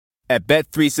At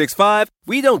Bet365,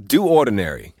 we don't do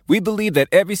ordinary. We believe that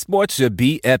every sport should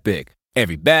be epic.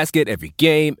 Every basket, every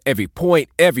game, every point,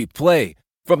 every play.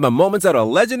 From the moments that are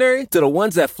legendary to the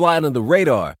ones that fly under the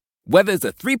radar. Whether it's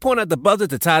a three-pointer at the buzzer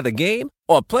to tie the game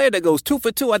or a player that goes 2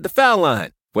 for 2 at the foul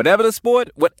line. Whatever the sport,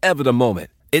 whatever the moment.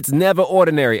 It's never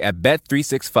ordinary at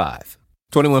Bet365.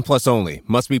 21 plus only.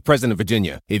 Must be present in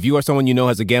Virginia. If you or someone you know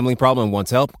has a gambling problem and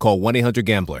wants help, call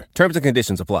 1-800-GAMBLER. Terms and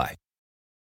conditions apply.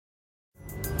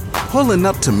 Pulling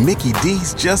up to Mickey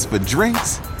D's just for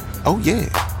drinks? Oh yeah,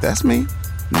 that's me.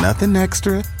 Nothing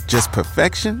extra, just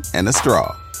perfection and a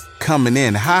straw. Coming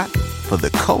in hot for the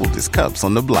coldest cups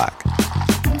on the block.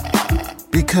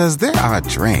 Because there are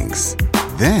drinks.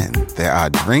 Then there are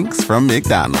drinks from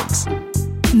McDonald's.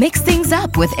 Mix things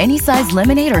up with any size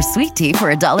lemonade or sweet tea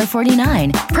for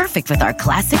 $1.49. Perfect with our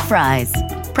classic fries.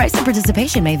 Price and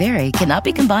participation may vary. Cannot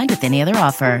be combined with any other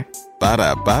offer.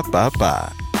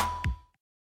 Ba-da-ba-ba-ba.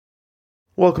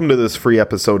 Welcome to this free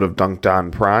episode of Dunked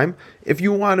On Prime. If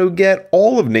you want to get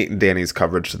all of Nate and Danny's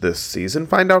coverage this season,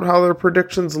 find out how their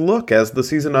predictions look as the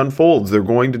season unfolds. They're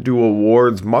going to do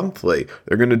awards monthly.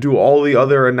 They're going to do all the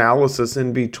other analysis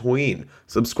in between.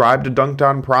 Subscribe to Dunked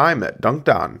On Prime at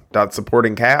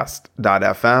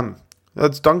dunkedon.supportingcast.fm.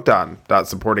 That's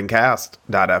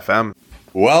dunkedon.supportingcast.fm.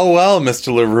 Well,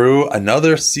 Mr. LaRue,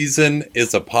 another season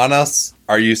is upon us.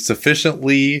 Are you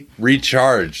sufficiently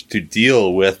recharged to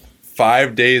deal with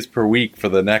 5 days per week for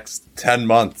the next 10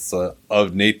 months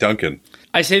of Nate Duncan?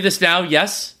 I say this now,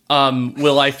 yes.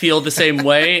 Will I feel the same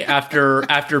way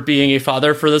after being a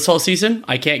father for this whole season?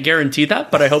 I can't guarantee that,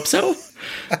 but I hope so.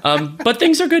 But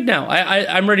things are good now.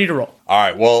 I'm ready to roll. All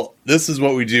right. Well, this is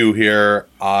what we do here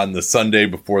on the Sunday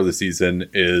before the season.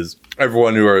 Is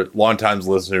everyone who are longtime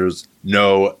listeners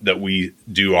know that we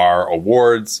do our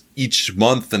awards each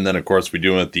month, and then of course we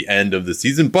do them at the end of the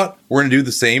season. But we're going to do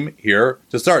the same here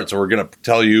to start. So we're going to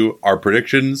tell you our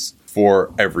predictions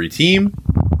for every team,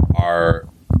 our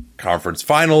conference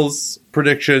finals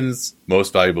predictions,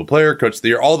 most valuable player, coach of the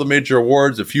year, all the major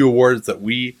awards, a few awards that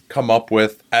we come up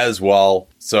with as well.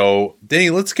 So, Danny,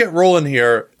 let's get rolling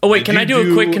here. Oh, wait, can I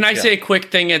say a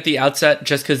quick thing at the outset,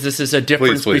 just because this is a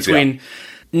difference between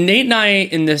Nate and I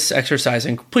in this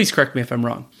exercising. Please correct me if I'm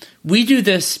wrong. We do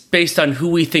this based on who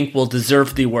we think will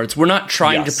deserve the awards. We're not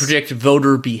trying to predict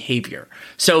voter behavior.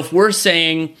 So if we're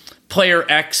saying player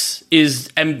X is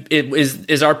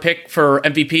our pick for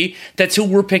MVP, that's who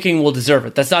we're picking will deserve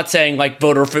it. That's not saying like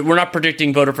we're not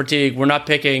predicting voter fatigue. We're not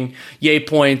picking yay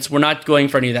points. We're not going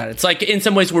for any of that. It's like in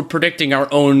some ways we're predicting our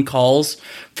own calls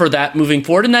for that moving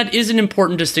forward. And that is an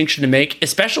important distinction to make,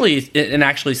 especially in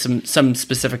actually some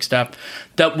specific stuff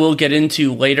that we'll get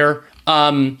into later.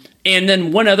 And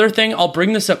then one other thing, I'll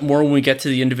bring this up more when we get to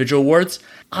the individual awards.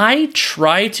 I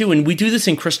try to, and we do this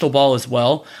in Crystal Ball as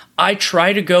well, I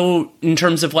try to go in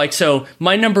terms of like, so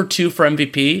my number 2 for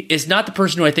MVP is not the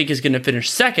person who I think is going to finish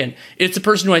second. It's the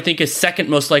person who I think is second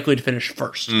most likely to finish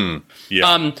first.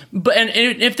 But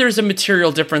if there's a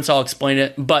material difference, I'll explain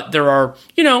it. But there are,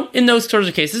 in those sorts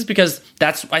of cases, because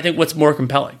that's, I think, what's more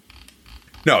compelling.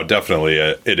 No, definitely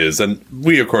it is. And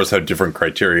we, of course, have different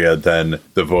criteria than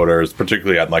the voters,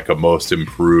 particularly on like a most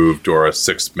improved or a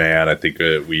sixth man. I think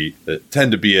we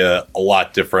tend to be a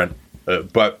lot different.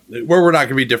 But where we're not going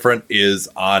to be different is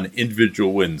on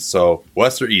individual wins. So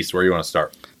West or East, where do you want to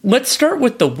start? Let's start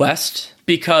with the West,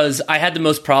 because I had the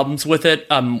most problems with it.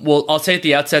 Well, I'll say at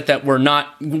the outset that we're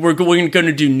going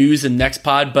to do news in next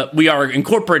pod, but we are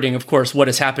incorporating, of course, what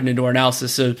has happened into our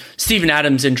analysis. So Steven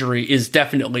Adams' injury is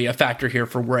definitely a factor here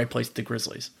for where I placed the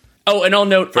Grizzlies. Oh, and I'll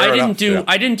note, I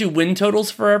didn't do win totals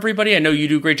for everybody. I know you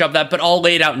do a great job of that, but I'll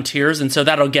lay it out in tiers, and so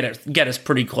that'll get us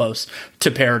pretty close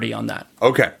to parity on that.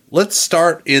 Okay, let's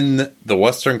start in the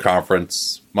Western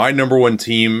Conference. My number 1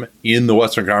 team in the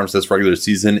Western Conference this regular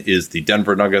season is the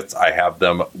Denver Nuggets. I have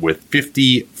them with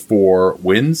 54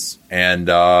 wins. And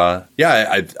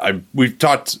we've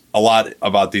talked a lot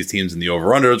about these teams in the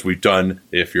over-unders. We've done,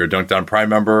 if you're a Dunked On Prime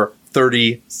member,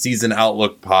 30 season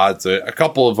outlook pods. A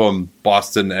couple of them,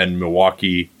 Boston and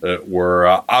Milwaukee, were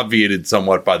obviated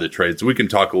somewhat by the trade. So we can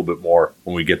talk a little bit more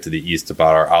when we get to the East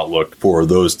about our outlook for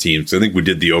those teams. I think we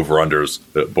did the over-unders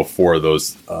before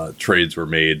those trades were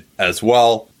made as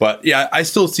well. But yeah, I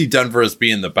still see Denver as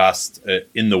being the best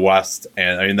in the West.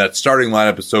 And I mean, that starting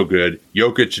lineup is so good.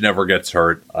 Jokic never gets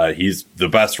hurt. He's the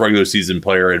best regular season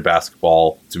player in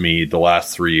basketball to me the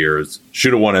last 3 years.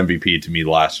 Should have won MVP to me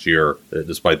last year,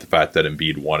 despite the fact that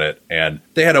Embiid won it. And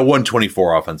they had a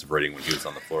 124 offensive rating when he was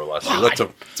on the floor last year. That's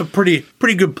a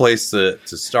pretty good place to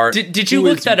start. Did you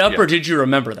look that up, or did you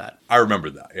remember that? I remember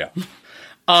that, yeah.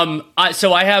 I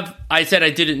said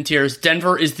I did it in tiers.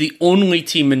 Denver is the only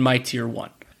team in my tier 1.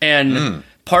 And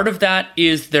part of that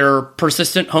is their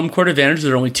persistent home court advantage.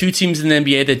 There are only 2 teams in the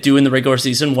NBA that do in the regular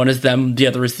season. One is them, the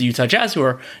other is the Utah Jazz, who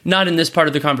are not in this part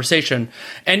of the conversation.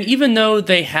 And even though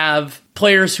they have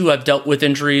players who have dealt with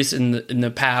injuries in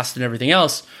the past and everything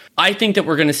else, I think that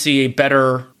we're going to see a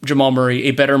better Jamal Murray,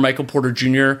 a better Michael Porter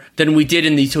Jr. than we did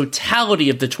in the totality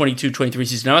of the 22-23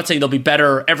 season. I'm not saying they'll be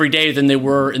better every day than they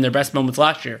were in their best moments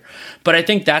last year, but I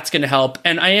think that's going to help.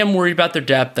 And I am worried about their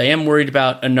depth. I am worried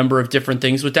about a number of different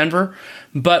things with Denver.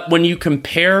 But when you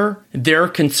compare their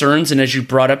concerns, and as you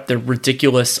brought up the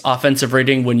ridiculous offensive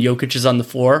rating when Jokic is on the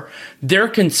floor, their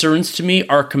concerns to me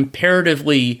are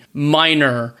comparatively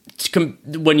minor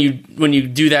when you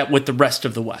do that with the rest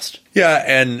of the West. Yeah,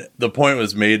 and the point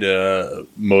was made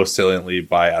most saliently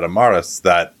by Adam Mares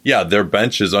that, yeah, their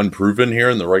bench is unproven here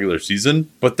in the regular season,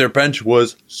 but their bench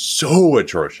was so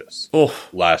atrocious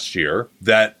last year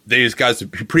that these guys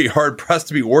would be pretty hard-pressed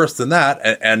to be worse than that,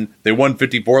 and they won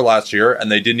 54 last year,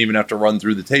 and they didn't even have to run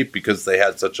through the tape because they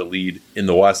had such a lead in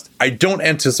the West. I don't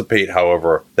anticipate,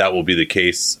 however, that will be the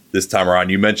case this time around.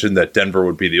 You mentioned that Denver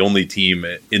would be the only team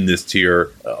in this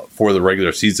tier for the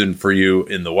regular season for you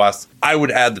in the West. I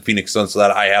would add the Phoenix Suns to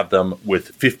that. I have them with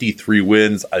 53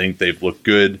 wins. I think they've looked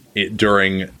good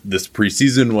during this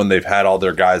preseason when they've had all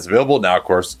their guys available. Now, of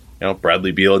course,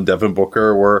 Bradley Beal and Devin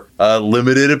Booker were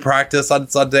limited in practice on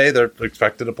Sunday. They're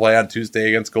expected to play on Tuesday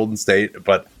against Golden State.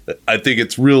 But I think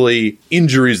it's really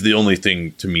injuries the only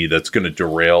thing to me that's going to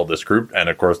derail this group. And,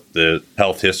 of course, the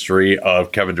health history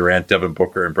of Kevin Durant, Devin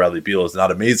Booker, and Bradley Beal is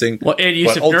not amazing. Well, and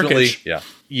Yusuf Nurkic.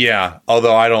 Yeah.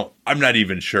 Although I'm not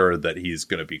even sure that he's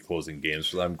going to be closing games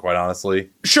for them, quite honestly.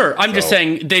 Sure. I'm just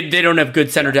saying they don't have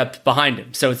good center depth behind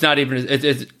him. So it's not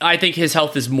even, I think his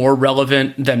health is more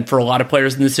relevant than for a lot of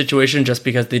players in this situation, just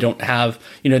because they don't have,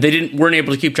 they weren't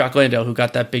able to keep Jock Landale, who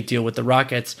got that big deal with the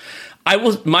Rockets.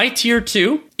 My tier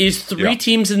 2 is 3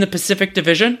 teams in the Pacific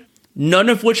Division, none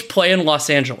of which play in Los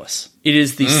Angeles. It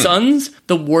is the Suns,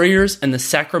 the Warriors, and the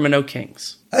Sacramento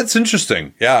Kings. That's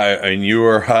interesting. Yeah, I mean, you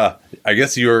were, I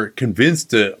guess you were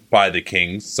convinced by the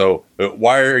Kings. So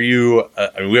why are you,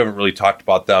 we haven't really talked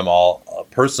about them all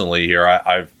personally here.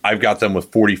 I've got them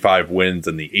with 45 wins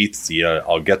in the 8th seed.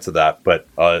 I'll get to that. But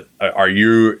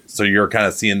you're kind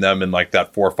of seeing them in like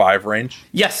that 4-5 range?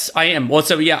 Yes, I am. Well,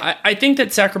 so yeah, I think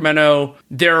that Sacramento,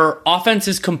 their offense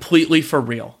is completely for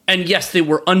real. And yes, they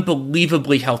were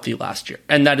unbelievably healthy last year.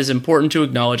 And that is important to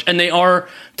acknowledge. And they are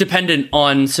dependent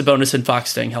on Sabonis and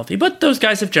Fox staying healthy. But those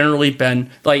guys have generally been,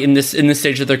 like in this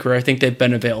stage of their career, I think they've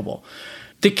been available.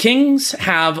 The Kings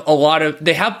have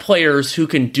they have players who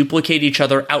can duplicate each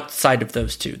other outside of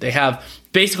those two. They have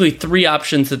basically 3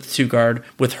 options at the 2 guard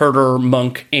with Herter,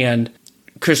 Monk, and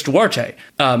Chris Duarte.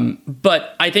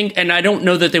 But I think, and I don't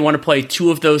know that they want to play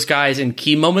 2 of those guys in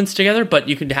key moments together, but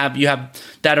you have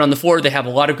that on the floor. They have a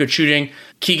lot of good shooting.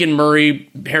 Keegan Murray,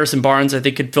 Harrison Barnes, I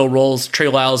think could fill roles. Trey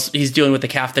Lyles, he's dealing with the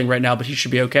calf thing right now, but he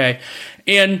should be okay.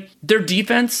 And their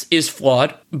defense is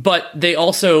flawed, but they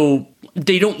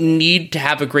don't need to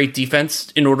have a great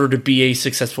defense in order to be a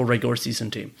successful regular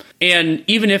season team. And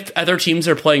even if other teams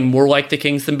are playing more like the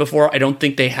Kings than before, I don't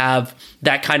think they have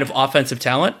that kind of offensive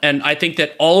talent. And I think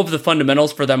that all of the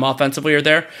fundamentals for them offensively are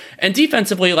there. And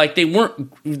defensively, like they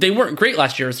weren't great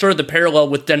last year. It's sort of the parallel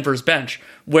with Denver's bench,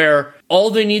 where all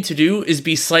they need to do is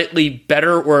be slightly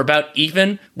better or about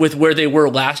even with where they were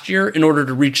last year in order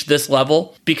to reach this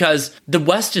level, because the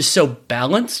West is so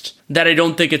balanced that I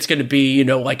don't think it's going to be,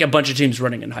 like a bunch of teams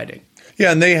running and hiding.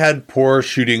 Yeah, and they had poor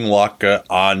shooting luck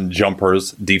on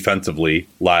jumpers defensively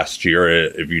last year.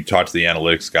 If you talk to the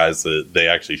analytics guys, they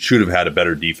actually should have had a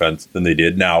better defense than they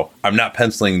did. Now, I'm not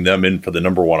penciling them in for the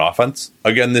number 1 offense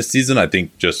again this season. I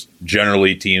think just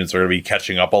generally teams are going to be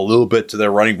catching up a little bit to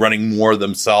their running more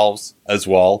themselves as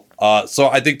well. So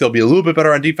I think they'll be a little bit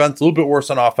better on defense, a little bit worse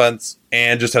on offense,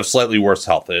 and just have slightly worse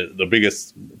health. The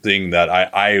biggest thing that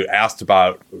I asked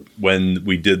about when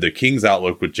we did the Kings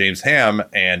Outlook with James Ham,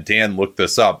 and Dan looked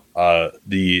this up,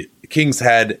 the Kings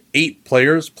had 8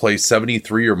 players play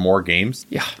 73 or more games.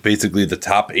 Yeah. Basically the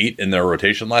top 8 in their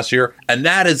rotation last year. And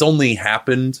that has only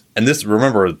happened, and this,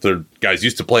 remember, the guys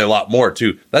used to play a lot more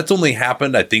too. That's only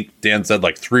happened, I think Dan said,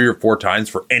 like 3 or 4 times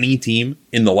for any team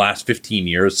in the last 15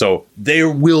 years. So they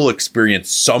will experience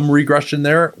some regression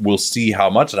there. We'll see how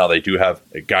much. Now they do have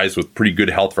guys with pretty good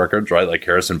health records, right? Like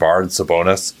Harrison Barnes,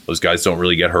 Sabonis. Those guys don't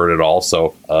really get hurt at all.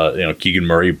 So, Keegan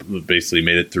Murray basically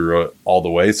made it through all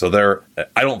the way. So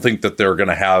I don't think that they're going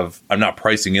to have, I'm not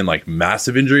pricing in like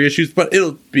massive injury issues, but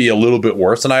it'll be a little bit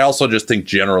worse. And I also just think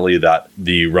generally that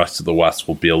the rest of the West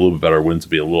will be a little bit better. Wins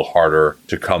will be a little harder harder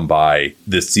to come by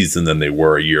this season than they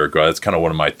were a year ago. That's kind of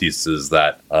one of my theses,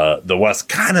 that the West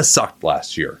kind of sucked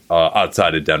last year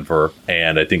outside of Denver.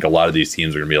 And I think a lot of these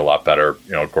teams are going to be a lot better,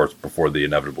 of course, before the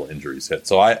inevitable injuries hit.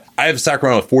 So I have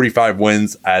Sacramento with 45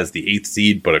 wins as the 8th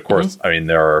seed. But of course, I mean,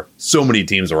 there are so many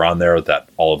teams around there that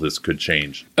all of this could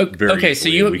change. Okay, so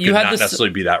you had not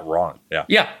necessarily be that wrong.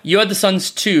 Yeah, you had the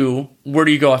Suns 2. Where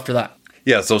do you go after that?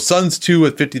 Yeah, so Suns 2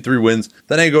 with 53 wins.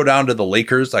 Then I go down to the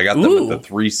Lakers. I got them at the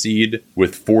 3 seed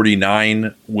with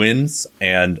 49 wins.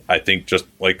 And I think just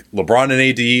like LeBron and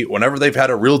AD, whenever they've had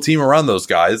a real team around those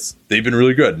guys, they've been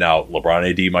really good. Now, LeBron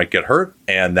and AD might get hurt,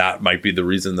 and that might be the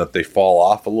reason that they fall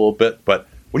off a little bit. But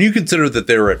when you consider that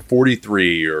they were at 43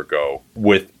 a year ago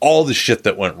with all the shit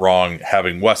that went wrong,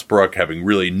 having Westbrook, having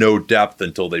really no depth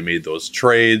until they made those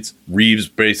trades, Reeves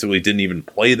basically didn't even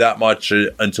play that much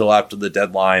until after the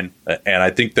deadline. And I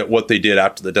think that what they did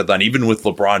after the deadline, even with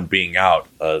LeBron being out,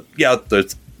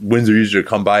 the wins are usually to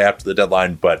come by after the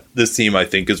deadline, but this team, I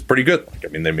think, is pretty good. I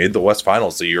mean, they made the West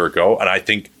Finals a year ago, and I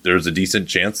think there's a decent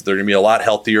chance that they're going to be a lot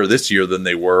healthier this year than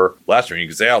they were last year. You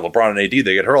can say, LeBron and AD,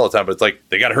 they get hurt all the time, but it's like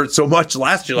they got hurt so much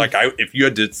last year. Like, if you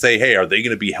had to say, hey, are they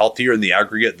going to be healthier in the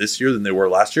aggregate this year than they were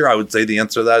last year? I would say the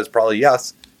answer to that is probably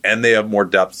yes. And they have more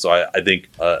depth, so I think,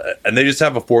 and they just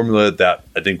have a formula that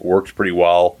I think works pretty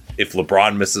well. If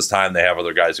LeBron misses time, they have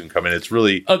other guys who can come in. It's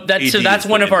really that's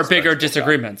one of our bigger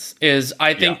disagreements. Is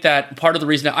I think that part of the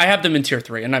reason I have them in tier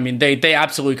 3, and I mean they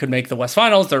absolutely could make the West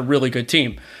Finals. They're a really good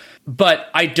team. But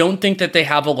I don't think that they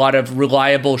have a lot of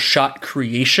reliable shot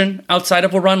creation outside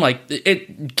of a run. Like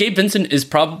Gabe Vincent is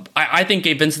I think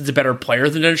Gabe Vincent's a better player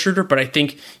than Dennis Schroeder, but I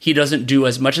think he doesn't do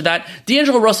as much of that.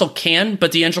 D'Angelo Russell can,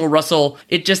 but D'Angelo Russell,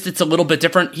 it's a little bit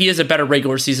different. He is a better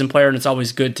regular season player, and it's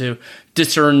always good to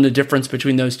discern the difference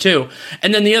between those two.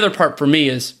 And then the other part for me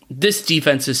is this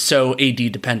defense is so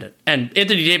AD dependent. And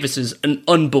Anthony Davis is an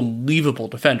unbelievable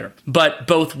defender. But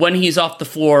both when he's off the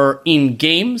floor in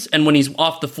games and when he's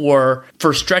off the floor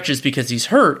for stretches because he's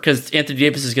hurt, because Anthony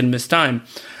Davis is going to miss time,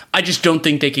 I just don't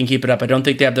think they can keep it up. I don't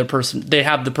think they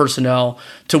have the personnel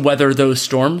to weather those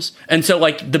storms. And so,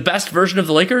 like, the best version of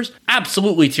the Lakers,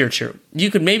 absolutely tier 2.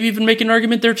 You could maybe even make an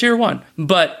argument they're tier 1.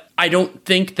 But I don't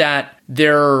think that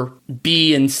their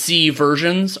B and C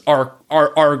versions are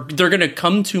they're going to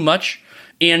come too much,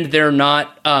 and they're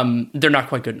not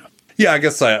quite good enough. Yeah, I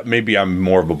guess maybe I'm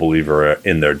more of a believer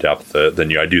in their depth than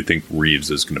you. I do think Reeves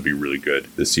is going to be really good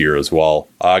this year as well.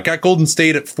 Got Golden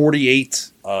State at 48.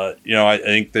 I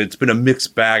think that it's been a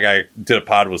mixed bag. I did a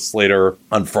pod with Slater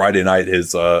on Friday night,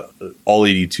 his All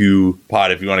 82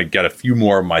 pod, if you want to get a few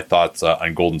more of my thoughts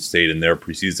on Golden State in their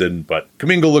preseason. But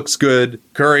Kuminga looks good.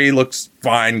 Curry looks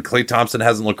fine. Klay Thompson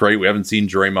hasn't looked great. We haven't seen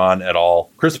Draymond at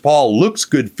all. Chris Paul looks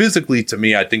good physically to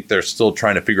me. I think they're still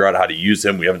trying to figure out how to use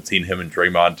him. We haven't seen him and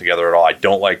Draymond together at all. I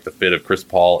don't like the fit of Chris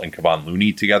Paul and Kevon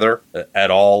Looney together at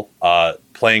all.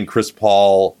 Playing Chris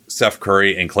Paul, Steph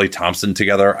Curry, and Klay Thompson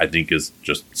together, I think is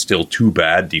just still too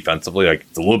bad defensively. Like,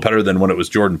 it's a little better than when it was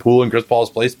Jordan Poole in Chris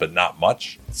Paul's place, but not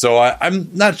much. So I'm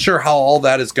not sure how all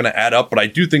that is going to add up, but I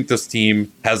do think this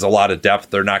team has a lot of depth.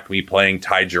 They're not going to be playing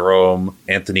Ty Jerome,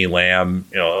 Anthony Lamb,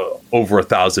 over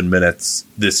 1,000 minutes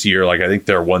this year. Like, I think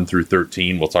they're 1 through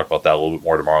 13. We'll talk about that a little bit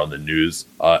more tomorrow in the news.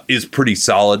 Is pretty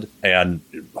solid, and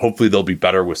hopefully they'll be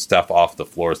better with Steph off the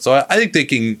floor. So I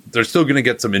think they're still going to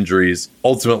get some injuries.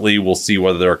 Ultimately, we'll see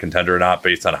whether they're a contender or not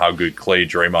based on how good Klay,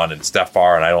 Draymond, and Steph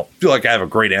are. And I don't feel like I have a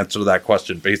great answer to that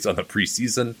question based on the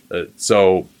preseason.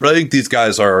 But I think these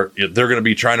guys they're going to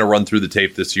be trying to run through the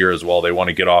tape this year as well. They want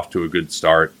to get off to a good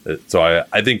start. So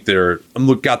I think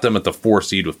got them at the 4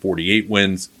 seed with 48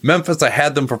 wins. Memphis, I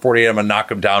had them for 48. I'm going to knock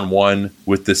them down 1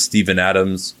 with the Steven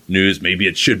Adams news. Maybe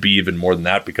it should be even more than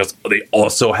that because they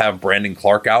also have Brandon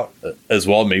Clark out as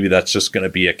well. Maybe that's just going to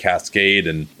be a cascade.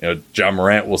 And John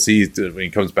Morant, we'll see when he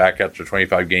comes back after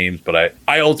 25 games. But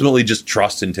I ultimately just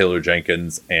trust in Taylor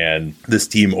Jenkins and this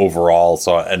team overall.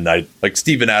 So, and I like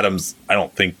Steven Adams. I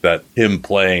don't think that him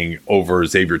playing over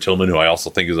Xavier Tillman, who I also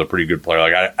think is a pretty good player,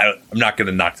 like I'm not going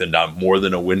to knock them down more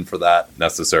than a win for that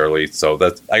necessarily. So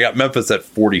I got Memphis at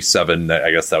 47.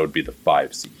 I guess that would be the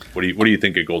 5 seed. What do you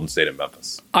think of Golden State and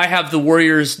Memphis? I have the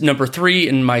Warriors number 3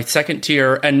 in my second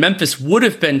tier, and Memphis would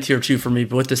have been tier 2 for me,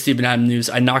 but with the Steven Adams news,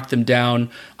 I knocked them down.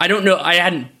 I don't know. I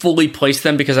hadn't fully placed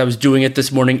them because I was doing it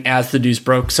this morning as the news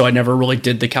broke, so I never really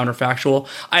did the counterfactual.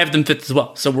 I have them fifth as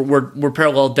well, so we're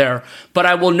paralleled there. But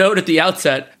I will note at the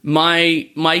outset, my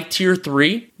tier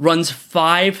 3 runs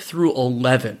 5 through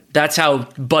 11. That's how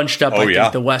bunched up I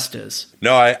think the West is.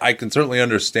 No, I can certainly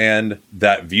understand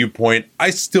that viewpoint.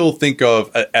 I still think of,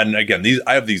 and again,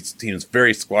 I have these teams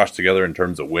very squashed together in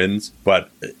terms of wins. But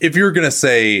if you're going to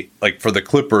say, like for the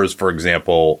Clippers, for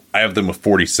example, I have them with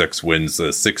 46 wins, the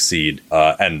 6th seed,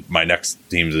 and my next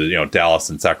teams is Dallas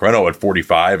and Sacramento at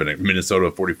 45, and Minnesota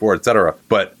at 44, etc.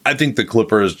 But I think the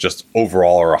Clippers just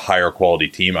overall are a higher quality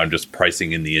team. I'm just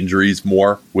pricing in the injuries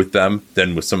more with them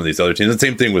than with some of these other teams. The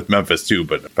same thing with Memphis too,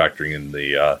 but factoring in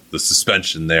the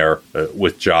suspension there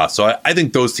with Ja. So I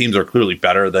think those teams are clearly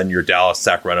better than your Dallas,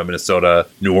 Sacramento, Minnesota,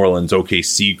 New Orleans,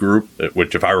 OKC group,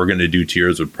 which if I were going to do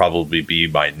tiers would probably be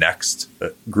my next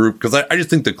group. Because I just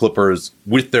think the Clippers,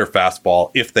 with their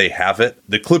fastball, if they have it,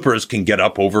 the Clippers can get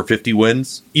up over 50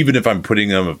 wins, even if I'm putting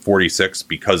them at 46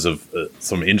 because of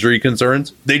some injury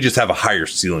concerns. They just have a higher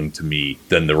ceiling to me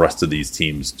than the rest of these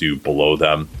teams do below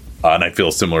them. And I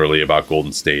feel similarly about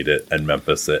Golden State and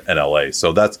Memphis and LA.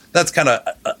 So that's kind of,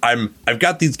 I've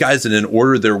got these guys in an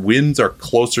order. Their wins are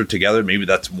closer together. Maybe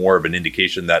that's more of an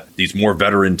indication that these more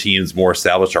veteran teams, more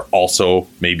established, are also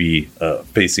maybe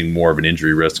facing more of an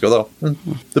injury risk. Although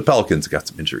the Pelicans got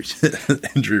some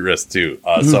injury risk too.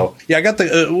 So yeah, I got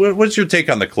what's your take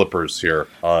on the Clippers here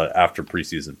after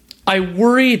preseason? I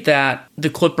worry that the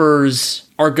Clippers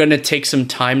are going to take some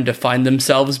time to find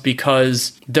themselves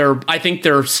because I think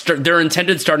their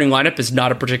intended starting lineup is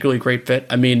not a particularly great fit.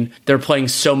 I mean, they're playing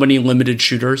so many limited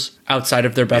shooters outside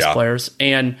of their best players.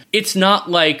 And it's not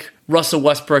like Russell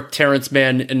Westbrook, Terrence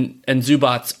Mann, and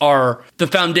Zubats are the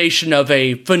foundation of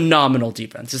a phenomenal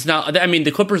defense. It's not. I mean,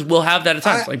 the Clippers will have that at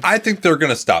times. I think they're going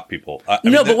to stop people.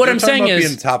 But what I'm saying is,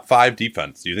 being top 5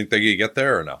 defense. Do you think they can get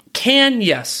there or no?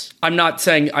 Yes. I'm not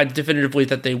saying definitively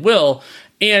that they will.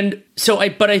 And so I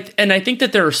think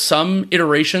that there are some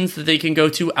iterations that they can go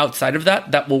to outside of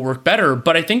that will work better.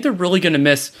 But I think they're really going to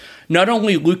miss not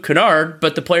only Luke Kennard,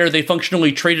 but the player they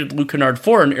functionally traded Luke Kennard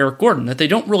for, and Eric Gordon, that they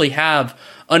don't really have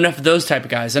enough of those type of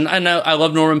guys. And I know I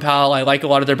love Norman Powell. I like a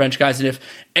lot of their bench guys. And if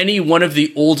any one of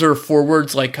the older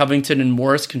forwards like Covington and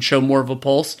Morris can show more of a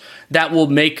pulse, that will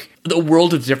make the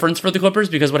world of difference for the Clippers.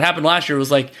 Because what happened last year was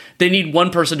like they need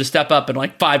one person to step up and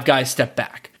like 5 guys step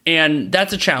back. And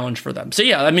that's a challenge for them. So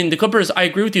yeah, I mean, the Clippers, I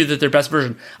agree with you that their best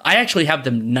version. I actually have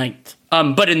them 9th,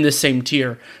 but in the same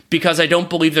tier, because I don't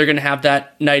believe they're going to have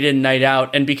that night in, night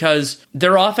out. And because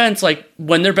their offense, like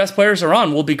when their best players are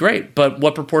on, will be great. But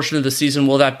what proportion of the season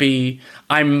will that be?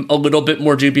 I'm a little bit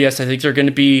more dubious. I think they're going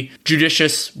to be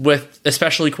judicious with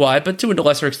especially Kawhi, but to a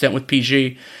lesser extent with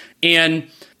PG. And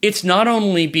it's not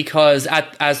only because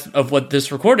as of what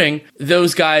this recording,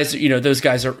 those guys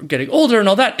are getting older and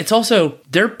all that. It's also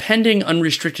they're pending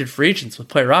unrestricted free agents with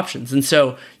player options. And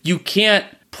so you can't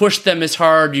push them as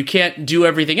hard. You can't do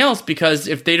everything else because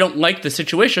if they don't like the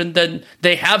situation, then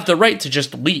they have the right to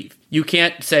just leave. You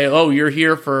can't say, oh, you're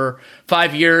here for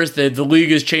 5 years. The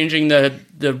league is changing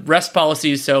the rest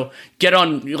policies. So get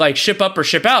on, like, ship up or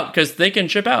ship out, because they can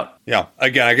ship out. Yeah.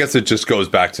 Again, I guess it just goes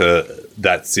back to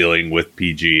that ceiling with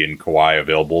PG and Kawhi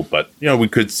available. But, we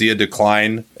could see a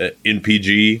decline in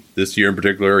PG this year in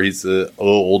particular. He's a little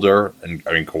older. And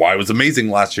I mean, Kawhi was amazing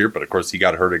last year, but of course he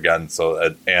got hurt again.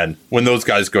 So, and when those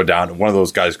guys go down, one of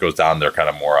those guys goes down, they're kind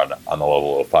of more on the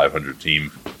level of a 500 team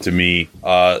to me.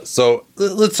 So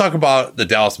let's talk about the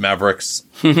Dallas Mavericks.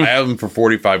 I have them for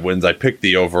 45 wins. I picked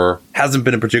the over. Hasn't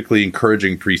been a particularly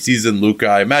encouraging preseason. Luka,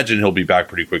 I imagine he'll be back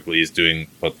pretty quickly. He's doing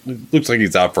what looks like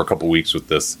he's out for a couple weeks with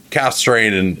this calf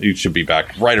strain, and he should be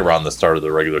back right around the start of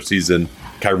the regular season.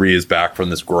 Kyrie is back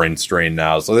from this groin strain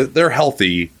now, so they're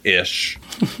healthy-ish.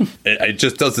 It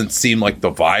just doesn't seem like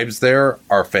the vibes there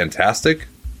are fantastic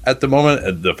at the moment.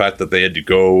 And the fact that they had to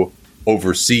go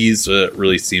overseas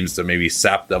really seems to maybe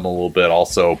sap them a little bit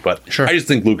also. But sure. I just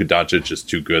think Luka Doncic is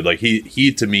too good. Like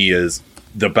he to me is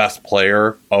the best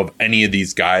player of any of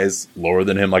these guys lower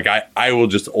than him. Like I will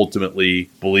just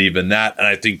ultimately believe in that. And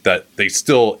I think that they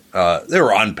still they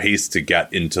were on pace to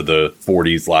get into the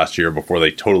 40s last year before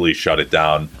they totally shut it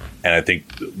down. And I think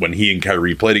when he and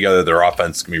Kyrie play together, their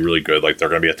offense can be really good. Like they're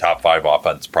going to be a top 5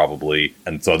 offense probably.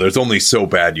 And so there's only so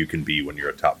bad you can be when you're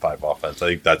a top 5 offense. I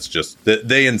think that's just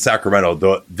they in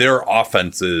Sacramento, their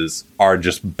offenses are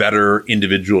just better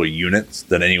individual units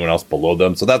than anyone else below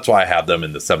them. So that's why I have them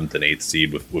in the 7th and 8th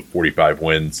seed with 45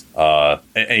 wins.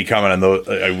 Any comment on those?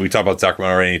 We talked about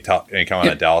Sacramento already. Any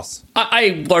comment on Dallas?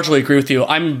 I largely agree with you.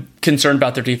 I'm concerned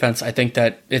about their defense. I think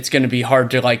that it's going to be hard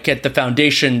to get the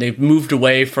foundation. They've moved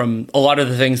away from a lot of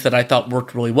the things that I thought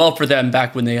worked really well for them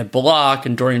back when they had Bullock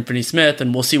and Dorian Finney-Smith,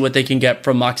 and we'll see what they can get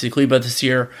from Maxi Kleber this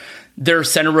year. Their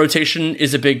center rotation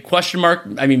is a big question mark.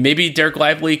 I mean, maybe Derek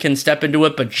Lively can step into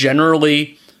it, but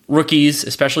generally rookies,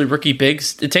 especially rookie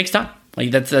bigs, it takes time.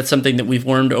 That's something that we've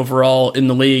learned overall in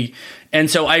the league. And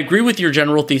so I agree with your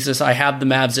general thesis. I have the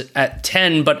Mavs at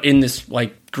 10, but in this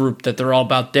group that they're all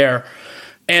about there.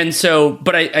 And so,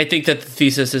 but I think that the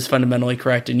thesis is fundamentally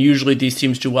correct. And usually these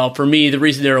teams do well. For me, the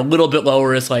reason they're a little bit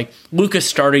lower is Lucas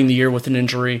starting the year with an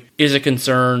injury is a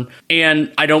concern.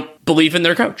 And I don't believe in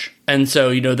their coach. And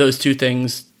so, those two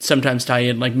things sometimes tie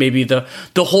in. Maybe the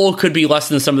whole could be less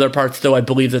than the sum of their parts, though I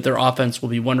believe that their offense will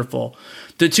be wonderful.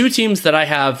 The two teams that I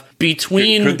have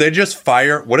between... Could they just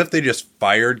fire... What if they just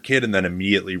fired Kidd and then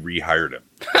immediately rehired him?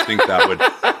 I think that would...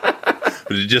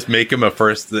 Would it just make him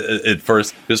just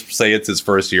say it's his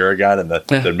first year again, and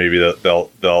then maybe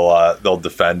they'll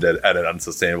defend it at an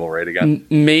unsustainable rate again?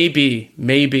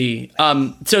 Maybe.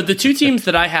 So the two teams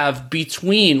that I have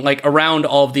between, around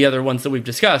all of the other ones that we've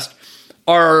discussed,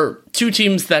 are two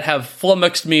teams that have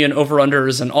flummoxed me in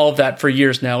over-unders and all of that for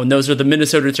years now, and those are the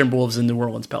Minnesota Timberwolves and the New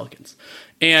Orleans Pelicans.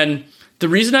 And the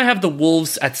reason I have the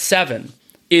Wolves at 7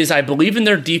 is I believe in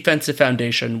their defensive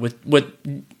foundation with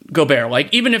Gobert.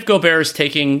 Even if Gobert is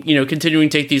continuing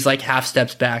to take these half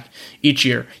steps back each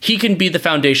year, he can be the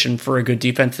foundation for a good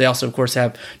defense. They also, of course,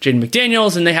 have Jaden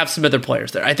McDaniels, and they have some other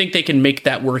players there. I think they can make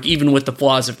that work, even with the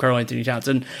flaws of Karl-Anthony Towns.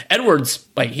 And Edwards,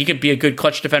 he could be a good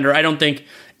clutch defender. I don't think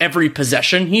every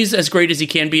possession he's as great as he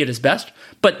can be at his best,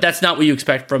 but that's not what you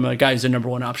expect from a guy who's a number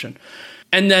one option.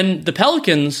 And then the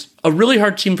Pelicans, a really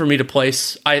hard team for me to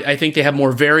place. I think they have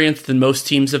more variance than most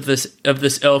teams of this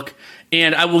ilk.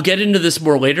 And I will get into this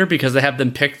more later because I have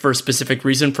them picked for a specific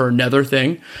reason for another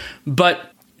thing.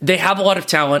 But they have a lot of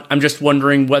talent. I'm just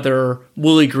wondering whether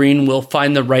Willie Green will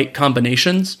find the right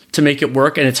combinations to make it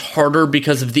work. And it's harder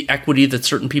because of the equity that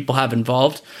certain people have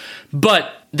involved.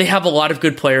 But they have a lot of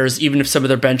good players, even if some of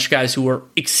their bench guys who are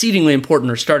exceedingly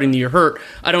important are starting the year hurt.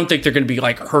 I don't think they're going to be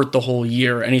hurt the whole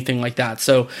year or anything like that.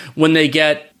 So when they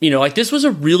get, this was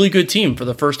a really good team for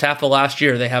the first half of last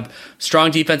year. They have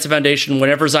strong defensive foundation.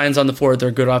 Whenever Zion's on the floor,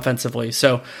 they're good offensively.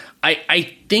 So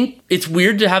I think it's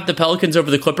weird to have the Pelicans over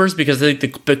the Clippers because I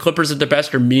think the Clippers at their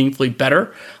best are meaningfully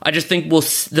better. I just think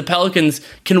the Pelicans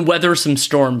can weather some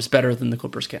storms better than the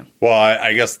Clippers can. Well,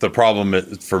 I guess the problem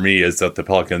for me is that the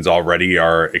Pelicans already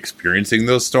are experiencing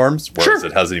those storms, whereas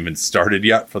it hasn't even started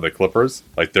yet for the Clippers.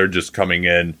 They're just coming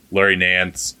in. Larry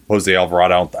Nance, Jose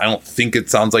Alvarado. I don't think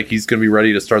it sounds like he's going to be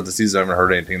ready to start the season. I haven't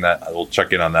heard anything that I will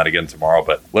check in on that again tomorrow.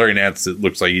 But Larry Nance, it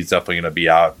looks like he's definitely going to be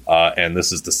out. And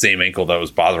this is the same ankle that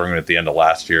was bothering him at the end of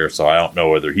last year. So I don't know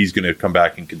whether he's going to come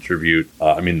back and contribute.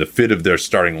 The fit of their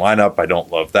starting lineup, I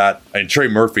don't love that. And Trey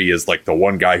Murphy is the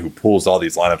one guy who pulls all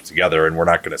these lineups together, and we're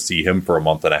not going to see him for a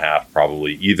month and a half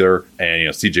probably either. And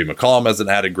CJ McCollum hasn't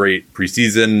had a great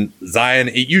preseason. Zion,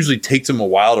 it usually takes him a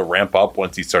while to ramp up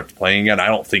once he starts playing again. I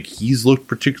don't think he's looked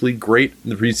particularly great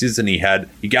in the preseason.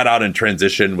 He got out in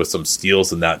transition with some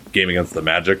steals in that game against the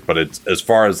Magic, but it's as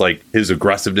far as his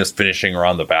aggressiveness finishing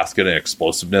around the basket and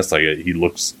explosiveness, he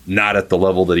looks not at the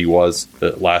level that he was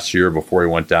last year before he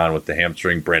went down with the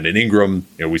hamstring. Brandon Ingram,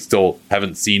 we still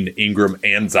haven't seen Ingram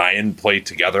and Zion play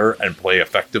together and play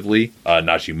effectively.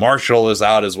 Najee Marshall is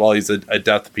out as well. He's a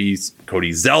depth piece.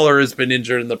 Cody Zeller has been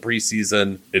injured in the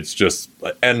preseason. It's just,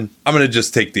 and I'm going to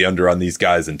just take the under on these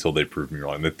guys until they prove me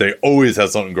wrong, that they always have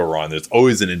something go wrong. There's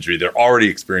always an injury. They're already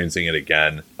experiencing it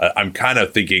again. I'm kind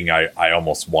of thinking I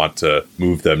almost want to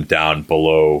move them down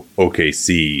below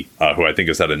OKC, who I think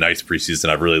has had a nice preseason.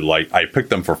 I picked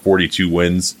them for 42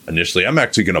 wins initially. I'm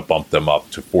actually going to bump them up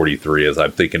to 43 as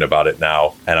I'm thinking about it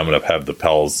now, and I'm going to have the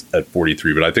Pels at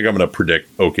 43. But I think I'm going to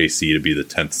predict OKC to be the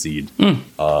 10th seed, and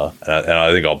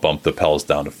I think I'll bump the Pels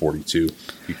down to 42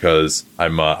 because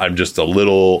I'm just a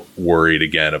little worried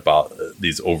again about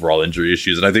these overall injury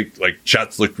issues. And I think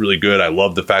Chet's looked really good. I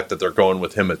love the fact that they're going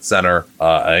with him at center.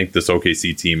 I think this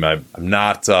OKC team, I'm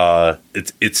not.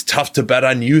 It's tough to bet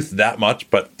on youth that much,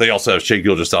 but they also have Shai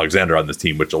Gilgeous-Alexander on this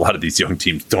team, which a lot of these young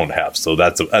teams don't have. So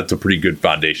that's a pretty good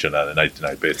foundation on a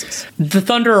night-to-night basis. The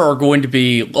Thunder are going to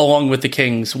be, along with the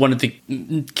Kings, one of the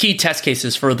key test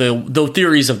cases for the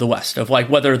theories of the West, of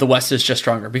whether the West is just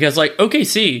stronger. Because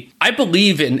OKC, I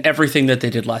believe believe in everything that they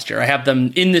did last year. I have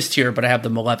them in this tier, but I have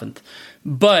them 11th.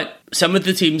 But some of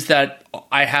the teams that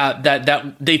I have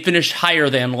that they finished higher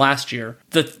than last year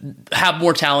that have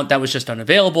more talent that was just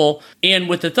unavailable. And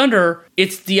with the Thunder,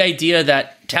 it's the idea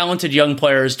that talented young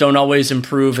players don't always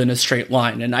improve in a straight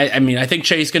line. And I mean, I think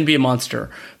Shai's going to be a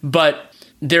monster, but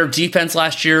their defense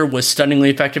last year was stunningly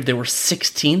effective. They were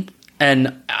 16th.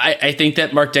 And I think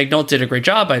that Mark Daigneault did a great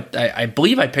job. I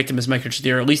believe I picked him as my coach of the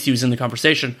year, or at least he was in the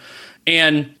conversation.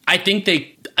 And I think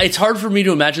it's hard for me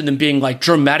to imagine them being like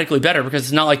dramatically better because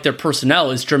it's not like their personnel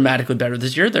is dramatically better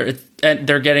this year.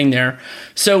 They're getting there.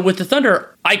 So with the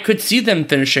Thunder, I could see them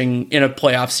finishing in a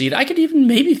playoff seed. I could even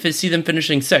maybe see them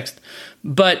finishing 6th.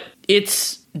 But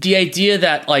it's the idea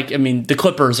that, like, I mean, the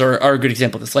Clippers are a good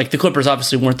example of this. Like, the Clippers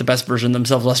obviously weren't the best version of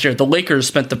themselves last year. The Lakers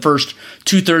spent the first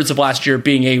 2/3 of last year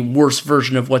being a worse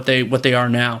version of what they are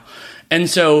now. And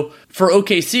so for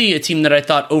OKC, a team that I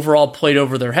thought overall played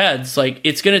over their heads, like,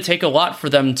 it's going to take a lot for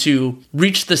them to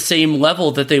reach the same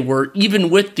level that they were, even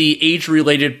with the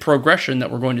age-related progression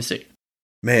that we're going to see.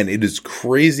 Man, it is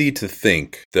crazy to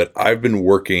think that I've been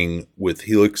working with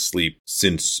Helix Sleep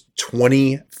since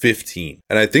 2015.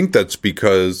 And I think that's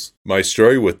because my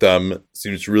story with them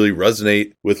seems to really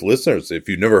resonate with listeners. If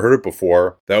you've never heard it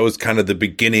before, that was kind of the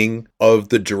beginning of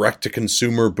the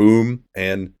direct-to-consumer boom.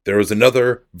 And there was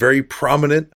another very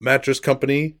prominent mattress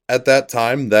company at that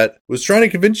time that was trying to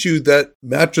convince you that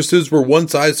mattresses were one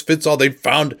size fits all. They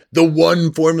found the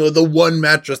one formula, the one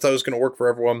mattress that was going to work for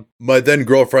everyone. My then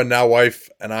girlfriend, now wife,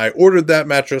 and I ordered that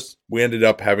mattress. We ended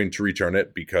up having to return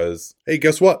it because, hey,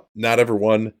 guess what? Not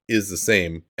everyone is the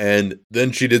same. And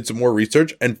then she did some more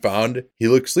research and found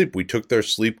Helix Sleep. We took their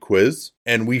sleep quiz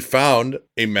and we found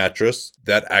a mattress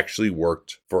that actually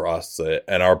worked for us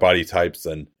and our body types.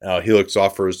 And Helix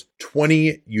offers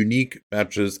 20 unique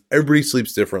mattresses. Everybody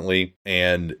sleeps differently.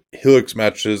 And Helix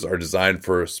mattresses are designed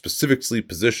for specific sleep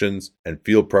positions and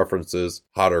field preferences,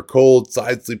 hot or cold,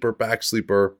 side sleeper, back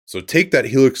sleeper. So take that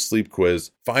Helix Sleep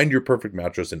quiz, find your perfect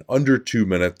mattress in under 2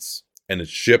 minutes. And it's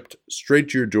shipped straight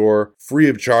to your door, free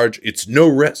of charge. It's no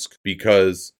risk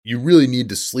because you really need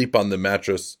to sleep on the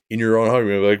mattress in your own home.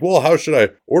 You're like, well, how should I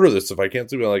order this if I can't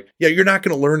sleep? I'm like, yeah, you're not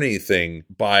going to learn anything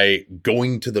by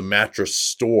going to the mattress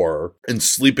store and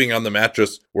sleeping on the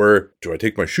mattress where, do I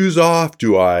take my shoes off?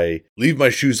 Do I leave my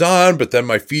shoes on, but then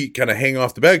my feet kind of hang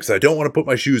off the bed because I don't want to put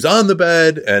my shoes on the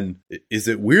bed? And is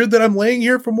it weird that I'm laying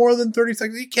here for more than 30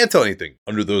 seconds? You can't tell anything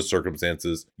under those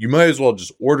circumstances. You might as well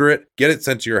just order it, get it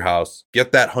sent to your house,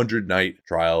 get that 100-night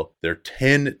trial. They're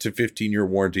 10 to 15-year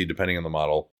warranty, depending on the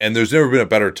model. And there's never been a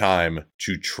better time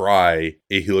to try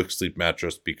a Helix Sleep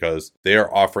mattress because they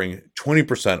are offering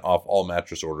 20% off all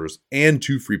mattress orders and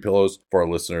 2 free pillows for our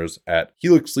listeners at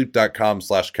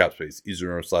helixsleep.com/capspace. Easy to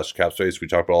remember /capspace. We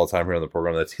talk about all the time here on the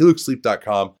program. That's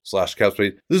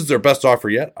helixsleep.com/capspace. This is their best offer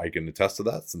yet. I can attest to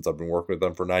that since I've been working with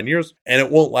them for 9 years. And it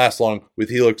won't last long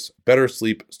with Helix. Better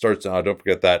sleep starts now. Don't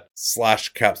forget that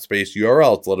 /capspace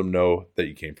URL to let them know that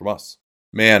you came from us.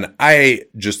 Man, I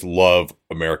just love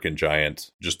American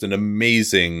Giant. Just an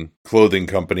amazing clothing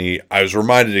company. I was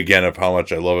reminded again of how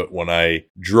much I love it when I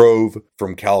drove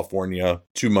from California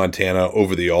to Montana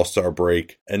over the All-Star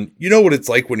break. And you know what it's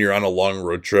like when you're on a long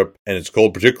road trip and it's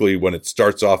cold, particularly when it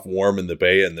starts off warm in the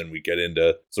Bay and then we get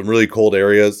into some really cold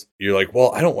areas. You're like,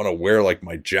 well, I don't want to wear like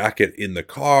my jacket in the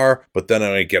car, but then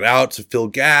when I get out to fill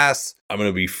gas, I'm going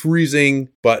to be freezing.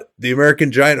 But the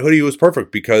American Giant hoodie was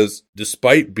perfect because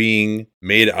despite being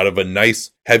made out of a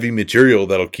nice heavy material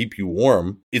that'll keep you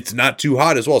warm, it's not too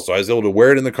hot as well. So I was able to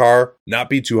wear it in the car, not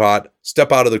be too hot,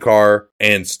 step out of the car,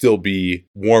 and still be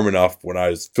warm enough when I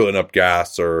was filling up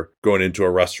gas or going into a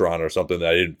restaurant or something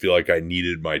that I didn't feel like I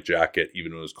needed my jacket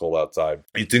even when it was cold outside.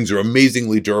 These things are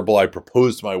amazingly durable. I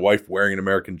proposed to my wife wearing an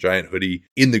American Giant hoodie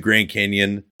in the Grand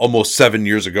Canyon almost 7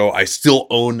 years ago. I still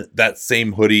own that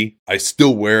same hoodie. I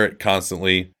still wear it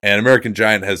constantly. And American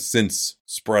Giant has since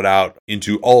spread out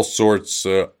into all sorts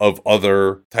of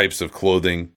other types of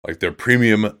clothing, like their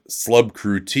premium Slub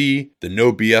Crew tee, the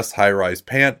No BS high-rise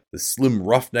pant, the slim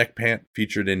roughneck pant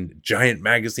featured in Giant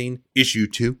Magazine issue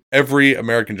 2. Every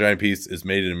American Giant piece is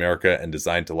made in America and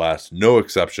designed to last, no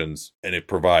exceptions, and it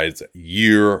provides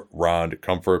year-round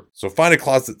comfort. So find a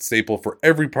closet staple for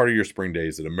every part of your spring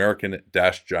days at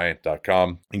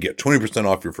American-Giant.com and get 20%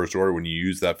 off your first order when you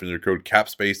use that familiar code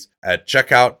CAPSPACE at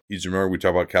checkout. Easy to remember, we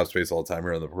talk about CAPSPACE all the time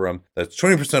here on the program. That's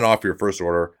 20% off your first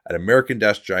order at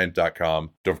American-Giant.com.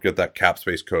 Don't forget that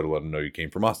CAPSPACE code to let them know you came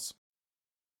from us.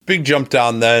 Big jump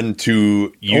down then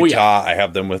to Utah. Oh, yeah. I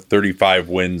have them with 35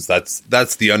 wins.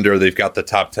 That's the under. They've got the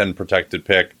top 10 protected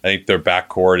pick. I think their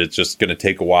backcourt, it's just going to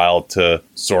take a while to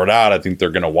sort out. I think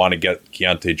they're going to want to get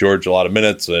Keontae George a lot of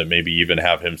minutes, maybe even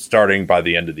have him starting by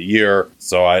the end of the year.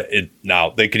 So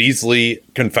now they could easily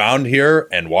confound here,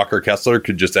 and Walker Kessler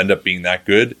could just end up being that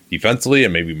good defensively,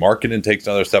 and maybe Markkanen takes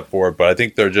another step forward. But I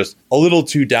think they're just a little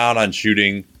too down on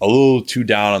shooting, a little too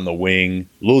down on the wing,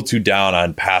 a little too down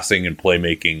on passing and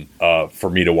playmaking for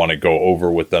me to want to go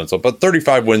over with them. So, but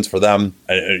 35 wins for them.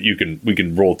 We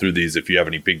can roll through these. If you have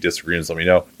any big disagreements, let me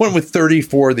know. Went with 30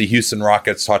 for the Houston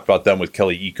Rockets. Talked about them with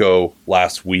Kelly Iko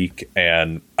last week,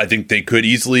 and I think they could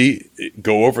easily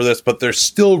go over this, but they're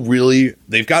still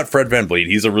they've got Fred VanVleet.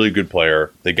 He's a really good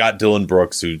player. They got Dylan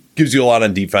Brooks, who gives you a lot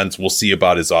on defense. We'll see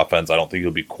about his offense. I don't think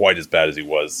he'll be quite as bad as he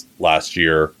was last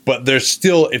year, but they're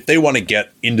still, if they want to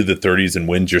get into the 30s and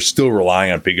wins, you're still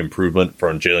relying on big improvement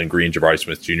from Jalen Green, Jabari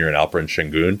Smith Jr., and Alperen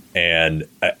Sengun. And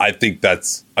I think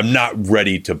I'm not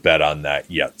ready to bet on that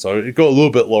yet. So I'd go a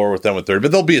little bit lower with them with 30,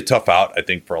 but they'll be a tough out, I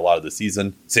think, for a lot of the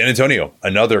season. San Antonio,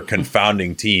 another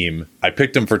confounding team. I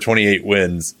picked them for 28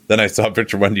 wins. Then I saw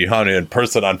Victor Wembanyama in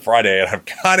person on Friday, and I'm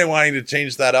kind of wanting to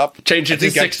change that up. Change it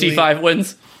to 65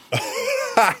 wins.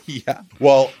 Yeah.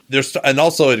 Well, and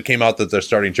also it came out that they're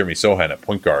starting Jeremy Sohan at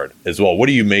point guard as well. What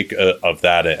do you make of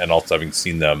that? And also having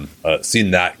seen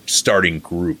that starting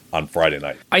group on Friday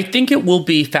night, I think it will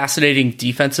be fascinating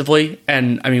defensively.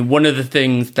 And I mean, one of the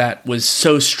things that was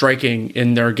so striking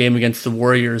in their game against the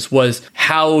Warriors was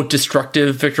how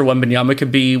destructive Victor Wembanyama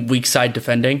could be weak side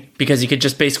defending, because he could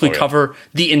just basically cover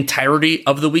the entirety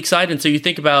of the weak side. And so you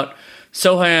think about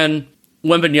Sohan,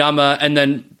 Wembanyama, and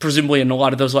then presumably in a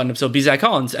lot of those lineups, it'll be Zach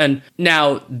Collins. And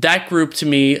now that group to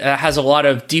me has a lot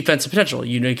of defensive potential.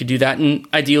 You could do that, and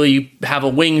ideally you have a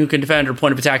wing who can defend, or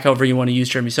point of attack, however you want to use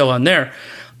Jeremy Sohan there.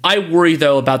 I worry,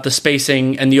 though, about the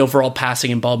spacing and the overall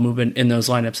passing and ball movement in those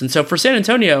lineups. And so for San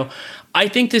Antonio, I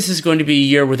think this is going to be a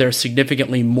year where they're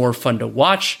significantly more fun to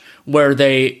watch, where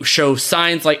they show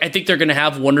signs. Like, I think they're going to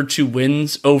have 1 or 2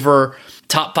 wins over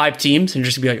top 5 teams and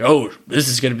just be like, oh, this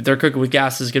is going to be, they're cooking with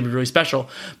gas. This is going to be really special.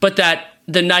 But that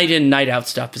the night in, night out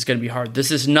stuff is going to be hard.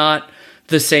 This is not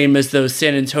the same as those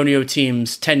San Antonio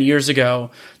teams 10 years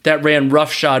ago that ran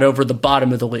roughshod over the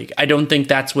bottom of the league. I don't think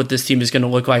that's what this team is going to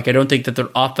look like. I don't think that their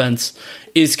offense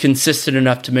is consistent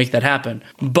enough to make that happen.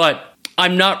 But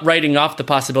I'm not writing off the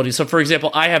possibility. So, for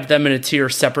example, I have them in a tier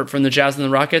separate from the Jazz and the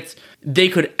Rockets. They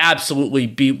could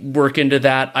absolutely work into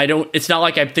that. It's not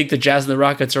like I think the Jazz and the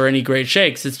Rockets are any great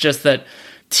shakes. It's just that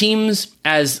teams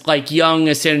as like young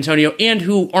as San Antonio, and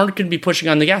who aren't going to be pushing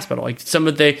on the gas pedal, like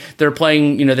they're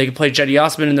playing, they can play Jetty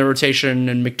Osman in their rotation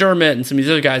and McDermott and some of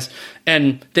these other guys,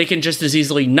 and they can just as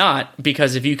easily not,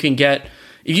 because if you can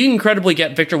credibly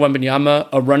get Victor Wembanyama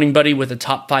a running buddy with a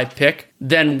top 5 pick,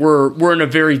 then we're in a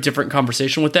very different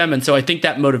conversation with them. And so I think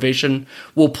that motivation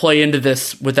will play into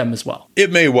this with them as well.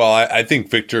 It may well. I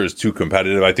think Victor is too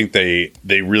competitive. I think they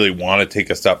really want to take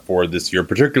a step forward this year,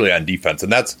 particularly on defense.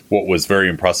 And that's what was very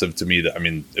impressive to me.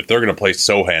 If they're going to play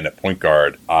Sohan at point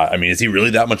guard, is he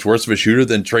really that much worse of a shooter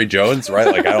than Trey Jones, right?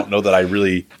 Like, I don't know that I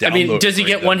really does he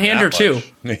get one hand or two?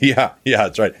 Yeah,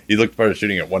 that's right. He looked better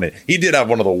shooting at one hand. He did have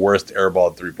one of the worst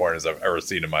airball 3-pointers I've ever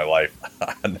seen in my life.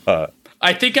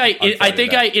 I think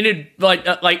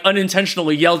I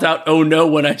unintentionally yelled out "oh no"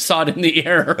 when I saw it in the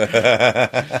air.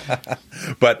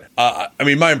 But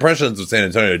my impressions of San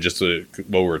Antonio, just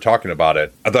while we were talking about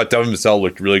it, I thought Devin Vassell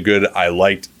looked really good. I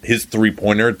liked his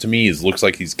 3-pointer. To me, it looks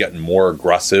like he's getting more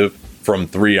aggressive from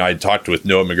 3. I talked with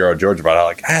Noah Magaro-George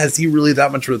about how, is he really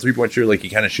that much of a 3-point shooter? Like, he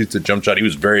kind of shoots a jump shot. He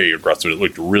was very aggressive. It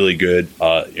looked really good.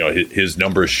 His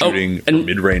numbers shooting from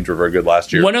mid-range were very good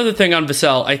last year. One other thing on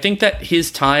Vassell, I think that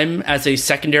his time as a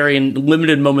secondary and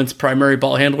limited moments primary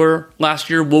ball handler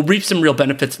last year will reap some real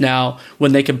benefits now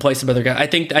when they can play some other guys. I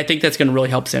think that's going to really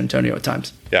help San Antonio at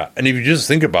times. Yeah, and if you just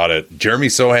think about it, Jeremy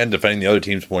Sohan defending the other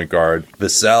team's point guard,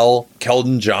 Vassell,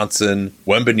 Keldon Johnson,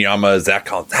 Wembanyama, Zach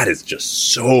Collins, that is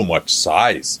just so much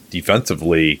size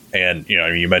defensively. And,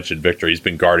 you mentioned Victor. He's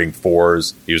been guarding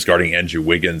 4s. He was guarding Andrew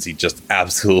Wiggins. He just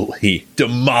absolutely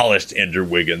demolished Andrew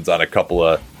Wiggins on a couple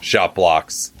of shot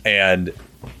blocks. And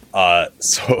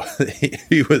so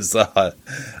he was, I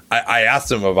asked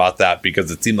him about that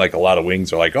because it seemed like a lot of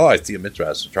wings are like, oh, I see a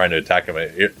mismatch trying to attack him.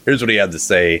 Here's what he had to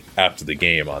say after the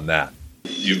game on that.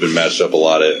 You've been matched up a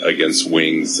lot against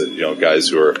wings, guys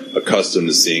who are accustomed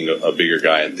to seeing a bigger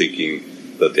guy and thinking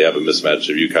that they have a mismatch.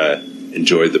 Have you kind of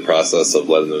enjoyed the process of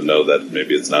letting them know that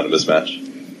maybe it's not a mismatch?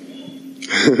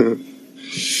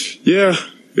 Yeah,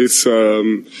 it's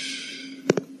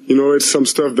it's some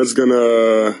stuff that's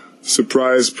gonna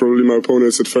surprise probably my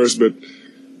opponents at first, but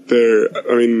there.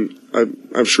 I mean,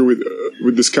 I'm sure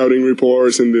with the scouting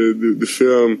reports and the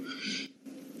film,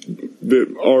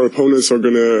 our opponents are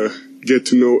gonna get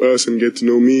to know us and get to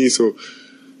know me, so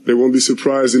they won't be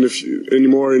surprised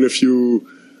anymore in a few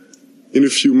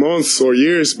months or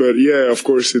years. But yeah, of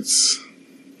course, it's,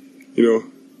 you know,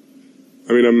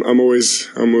 I mean, I'm always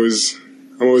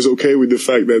okay with the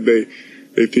fact that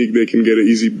they think they can get an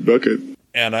easy bucket.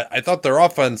 And I thought their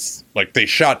offense, like, they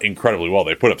shot incredibly well.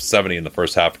 They put up 70 in the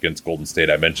first half against Golden State.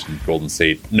 I mentioned Golden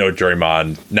State, no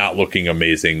Draymond, not looking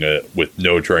amazing with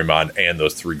no Draymond and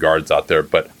those three guards out there.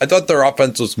 But I thought their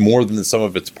offense was more than the sum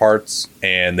of its parts,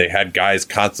 and they had guys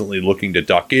constantly looking to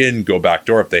duck in, go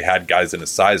backdoor. If they had guys in a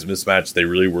size mismatch, they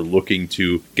really were looking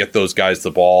to get those guys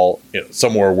the ball, you know,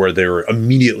 somewhere where they were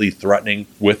immediately threatening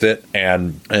with it.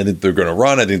 And I think they're going to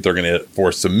run. I think they're going to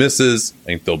force some misses. I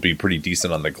think they'll be pretty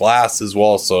decent on the glass as well.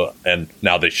 So, and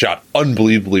now they shot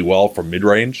unbelievably well from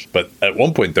mid-range, but at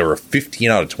one point they were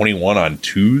 15 out of 21 on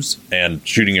twos and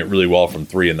shooting it really well from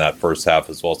three in that first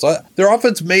half as well. So their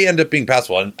offense may end up being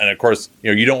passable. And of course, you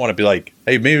know, you don't want to be like,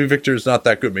 hey, maybe Victor's not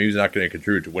that good. Maybe he's not going to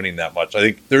contribute to winning that much. I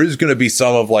think there is going to be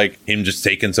some of like him just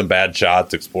taking some bad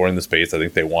shots, exploring the space. I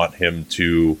think they want him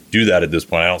to do that at this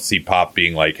point. I don't see Pop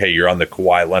being like, hey, you're on the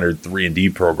Kawhi Leonard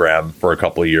 3-and-D program for a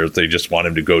couple of years. They just want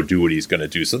him to go do what he's going to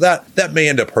do. So that may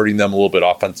end up hurting them a little bit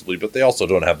offensively, but they also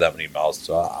don't have that many mouths.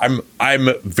 So I'm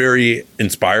very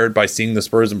inspired by seeing the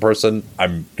Spurs in person.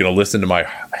 I'm going to listen to my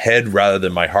head rather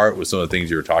than my heart with some of the things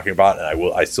you were talking about,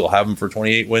 and I still have them for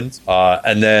 28 wins.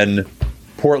 And then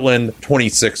Portland,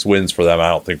 26 wins for them. I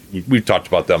don't think we've talked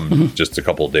about them just a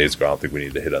couple of days ago. I don't think we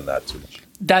need to hit on that too much.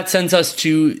 That sends us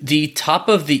to the top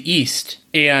of the East.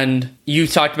 And you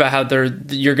talked about how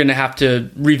you're going to have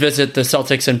to revisit the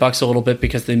Celtics and Bucks a little bit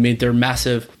because they made their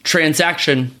massive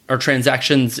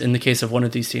transactions in the case of one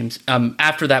of these teams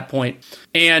after that point.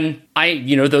 And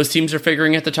those teams are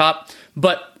figuring at the top.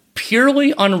 But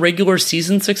purely on regular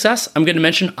season success, I'm going to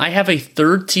mention I have a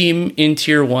third team in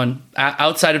Tier 1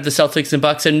 outside of the Celtics and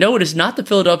Bucks. And no, it is not the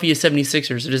Philadelphia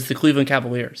 76ers. It is the Cleveland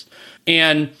Cavaliers.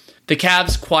 And the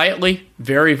Cavs quietly,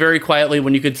 very, very quietly,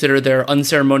 when you consider their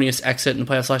unceremonious exit in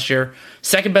the playoffs last year,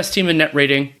 second best team in net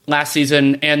rating last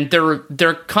season, and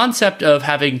their concept of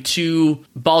having two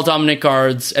ball-dominant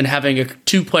guards and having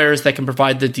two players that can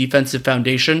provide the defensive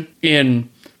foundation in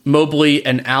Mobley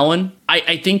and Allen,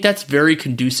 I think that's very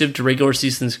conducive to regular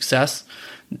season success.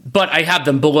 But I have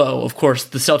them below, of course,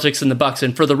 the Celtics and the Bucks.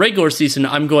 And for the regular season,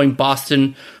 I'm going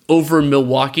Boston over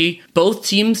Milwaukee. Both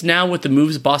teams now, with the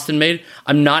moves Boston made,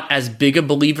 I'm not as big a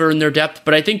believer in their depth,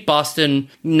 but I think Boston,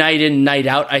 night in, night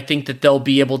out, I think that they'll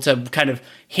be able to kind of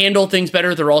handle things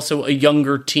better. They're also a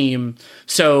younger team.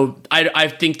 So I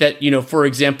think that, for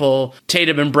example,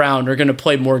 Tatum and Brown are going to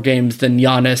play more games than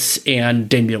Giannis and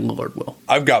Damian Lillard will.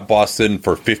 I've got Boston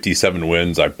for 57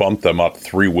 wins. I bumped them up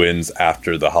 3 wins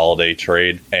after the Holiday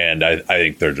trade, and I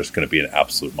think they're just going to be an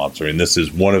absolute monster. And this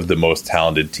is one of the most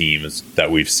talented teams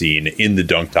that we've seen in the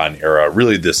Dunked-On era,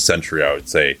 really this century, I would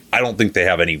say. I don't think they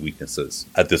have any weaknesses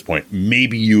at this point.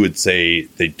 Maybe you would say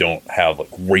they don't have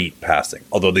great passing,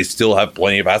 although they still have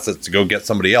plenty of assets to go get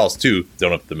somebody else too. They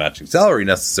don't have the matching salary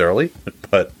necessarily,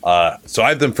 but so I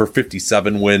have them for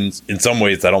 57 wins. In some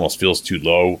ways that almost feels too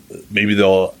low. Maybe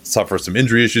they'll suffer some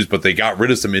injury issues, but they got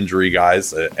rid of some injury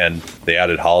guys and they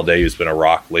added Holiday, who's been a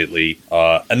rock lately.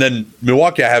 And then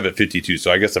Milwaukee I have at 52.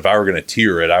 So I guess if I were going to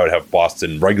tier it, I would have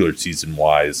Boston regular season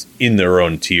wise in their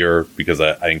own tier because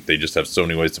I think they just have so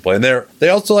many ways to play. And they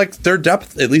also like their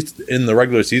depth, at least in the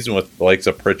regular season, with the likes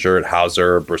of Pritchard,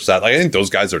 Hauser, Brissett. I think those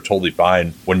guys are totally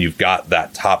fine when you've got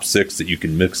that top 6 that you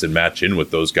can mix and match in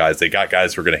with those guys. They got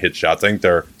guys who are going to hit shots. I think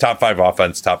they're top 5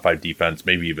 offense, top 5 defense,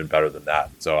 maybe even better than that.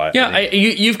 So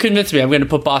you've convinced me. I'm going to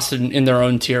put Boston in their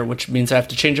own tier, which means I have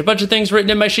to change a bunch of things written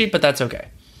in my sheet, but that's okay.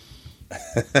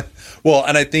 Well,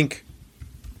 and I think,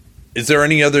 is there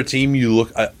any other team you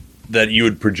look at that you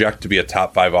would project to be a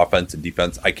top 5 offense and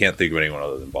defense? I can't think of anyone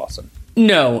other than Boston.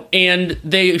 No, and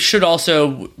they should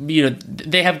also,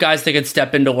 they have guys that can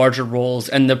step into larger roles,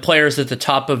 and the players at the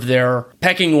top of their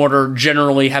pecking order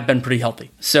generally have been pretty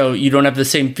healthy. So you don't have the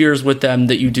same fears with them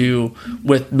that you do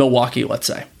with Milwaukee, let's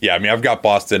say. Yeah, I mean, I've got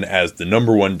Boston as the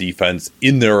number 1 defense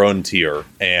in their own tier,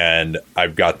 and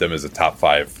I've got them as a top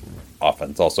 5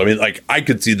 offense also. I mean, like, I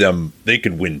could see they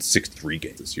could win 63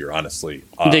 games this year, honestly.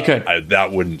 They could.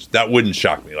 That wouldn't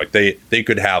shock me. Like, they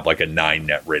could have like a 9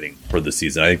 net rating for the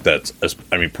season. I think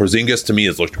Porzingis to me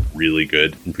has looked really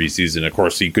good in preseason. Of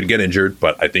course, he could get injured,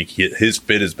 but I think his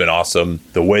fit has been awesome.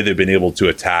 The way they've been able to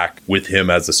attack with him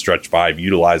as a stretch 5,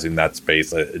 utilizing that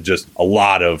space, just a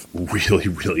lot of really,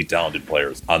 really talented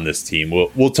players on this team.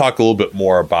 We'll talk a little bit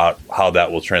more about how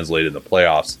that will translate in the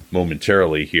playoffs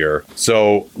momentarily here.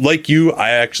 So, like you,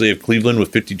 I actually have Cleveland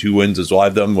with 52 wins as well. I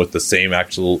have them with the same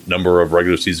actual number of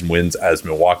regular season wins as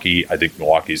Milwaukee. I think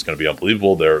Milwaukee is going to be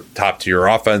unbelievable. They're top tier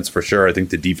offense for sure. I think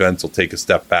the defense will take a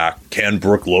step back. Can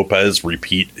Brook Lopez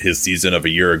repeat his season of a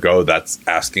year ago? That's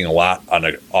asking a lot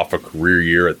off a career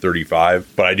year at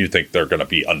 35. But I do think they're going to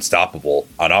be unstoppable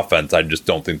on offense. I just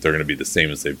don't think they're going to be the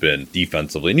same as they've been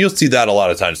defensively. And you'll see that a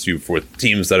lot of times too with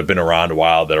teams that have been around a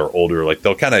while that are older. Like,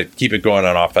 they'll kind of keep it going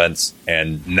on offense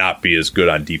and not be as good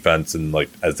on defense, and like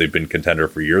as they've been contender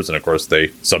for years. And of course, they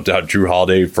subbed out Drew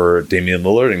Holiday for Damian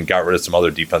Lillard and got rid of some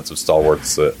other defensive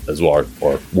stalwarts as well,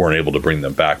 or weren't able to bring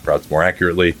them back, perhaps more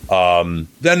accurately.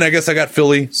 Then I guess I got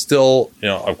Philly still.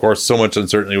 Of course, so much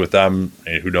uncertainty with them.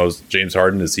 I mean, who knows? James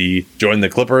Harden, as he joined the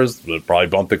Clippers, would probably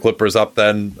bump the Clippers up,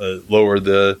 then lower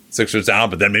the Sixers down.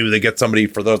 But then maybe they get somebody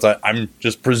for those. I'm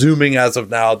just presuming as of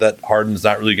now that Harden's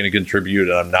not really going to contribute,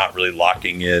 and I'm not really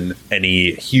locking in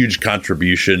any huge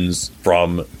contributions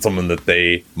from someone that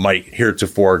they might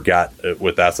heretofore got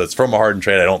with assets from a Harden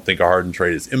trade. I don't think a Harden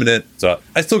trade is imminent, so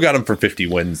I still got him for 50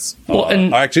 wins.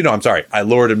 Actually, no, I'm sorry. I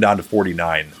lowered him down to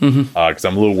 49 because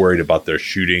I'm a little worried about their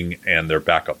shooting and their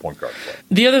backup point guard play.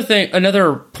 The other thing,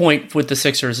 another point with the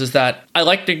Sixers is that I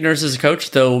like Nick Nurse as a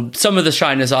coach, though some of the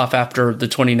shine is off after the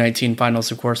 2019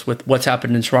 finals, of course, with what's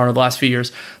happened in Toronto the last few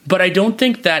years. But I don't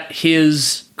think that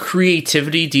his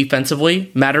creativity defensively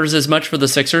matters as much for the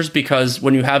Sixers, because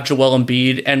when you have Joel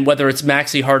Embiid, and whether it's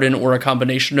Maxey, Harden, or a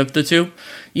combination of the two,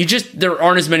 there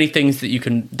aren't as many things that you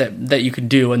can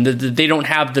do, and they don't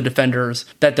have the defenders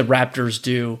that the Raptors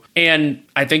do. And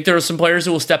I think there are some players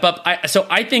who will step up. So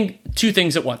I think two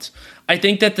things at once. I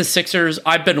think that the Sixers,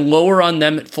 I've been lower on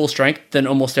them at full strength than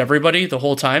almost everybody the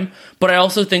whole time, but I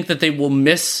also think that they will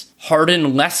miss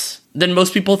Harden less than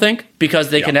most people think,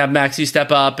 because they can have Maxey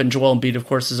step up, and Joel Embiid, of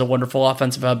course, is a wonderful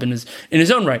offensive hub in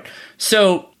his own right.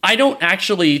 So I don't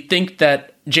actually think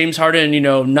that James Harden,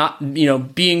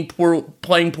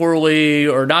 playing poorly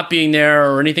or not being there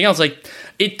or anything else, like,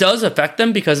 it does affect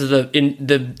them because of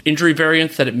the injury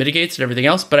variance that it mitigates and everything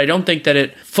else. But I don't think that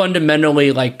it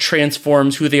fundamentally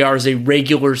transforms who they are as a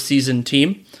regular season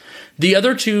team. The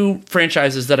other two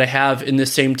franchises that I have in the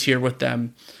same tier with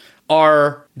them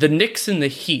are the Knicks and the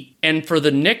Heat. And for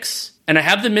the Knicks, and I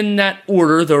have them in that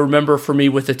order, though remember, for me,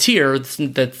 with a tier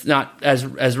that's not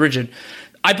as rigid,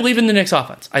 I believe in the Knicks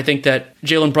offense. I think that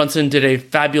Jalen Brunson did a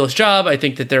fabulous job. I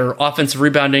think that their offensive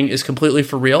rebounding is completely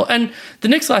for real. And the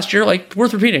Knicks last year,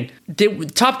 worth repeating,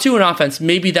 top 2 in offense,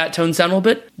 maybe that tones down a little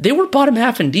bit. They were bottom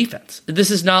half in defense. This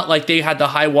is not like they had the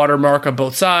high water mark on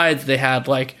both sides. They had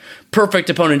perfect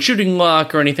opponent shooting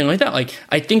luck or anything like that.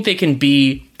 I think they can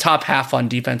be top half on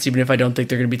defense, even if I don't think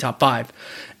they're going to be top 5.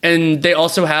 And they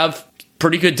also have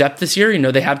pretty good depth this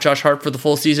year. They have Josh Hart for the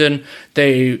full season.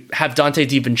 They have Dante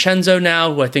DiVincenzo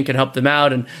now, who I think can help them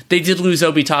out. And they did lose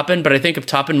Obi Toppin, but I think of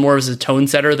Toppin more as a tone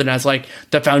setter than as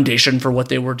the foundation for what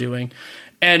they were doing.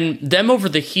 And them over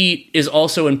the Heat is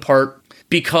also in part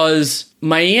because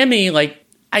Miami,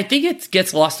 I think it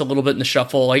gets lost a little bit in the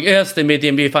shuffle. Yes, they made the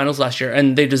NBA Finals last year,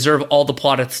 and they deserve all the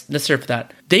plaudits necessary for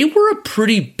that. They were a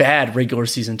pretty bad regular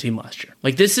season team last year.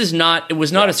 It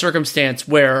was not a circumstance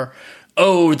where,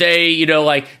 they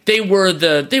were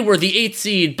the 8th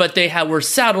seed, but they were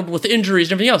saddled with injuries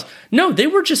and everything else. No, they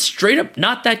were just straight up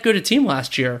not that good a team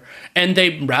last year. And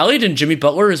they rallied, and Jimmy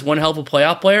Butler is one hell of a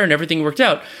playoff player, and everything worked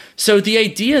out. So the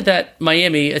idea that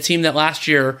Miami, a team that last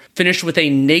year finished with a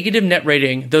negative net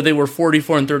rating, though they were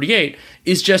 44-38,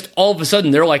 is just all of a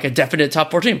sudden they're a definite top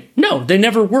 4 team. No, they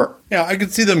never were. Yeah, I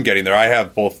could see them getting there. I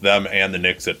have both them and the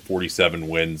Knicks at 47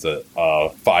 wins, at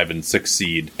 5 and 6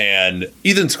 seed. And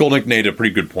Ethan Skolnick made a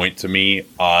pretty good point to me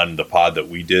on the pod that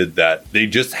we did, that they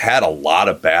just had a lot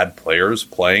of bad players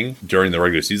playing during the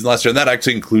regular season last year. And that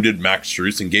actually included Max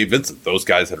Strus and Gabe Vincent. Those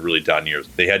guys had really down years.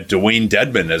 They had Dwayne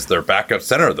Dedmon as their backup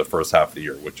center the first half of the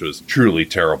year, which was truly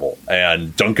terrible.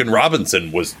 And Duncan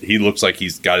Robinson he looks like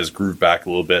he's got his groove back a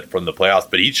little bit from the playoffs,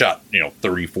 but he shot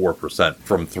 34%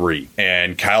 from 3.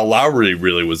 And Kyle Lowry Lowry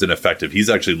really was ineffective. He's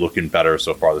actually looking better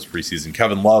so far this preseason.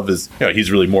 Kevin Love is, he's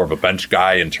really more of a bench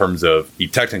guy in terms of, he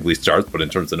technically starts, but in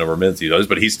terms of number of minutes he does,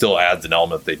 but he still adds an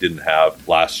element they didn't have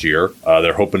last year.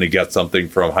 They're hoping to get something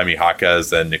from Jaime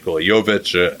Jaquez and Nikola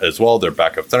Jovic as well. Their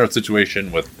backup center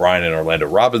situation with Brian and Orlando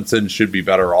Robinson should be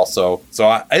better also. So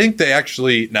I think they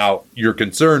actually, now your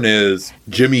concern is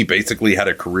Jimmy basically had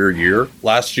a career year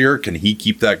last year. Can he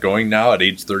keep that going now at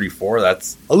age 34?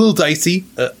 That's a little dicey,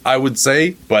 I would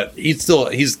say, but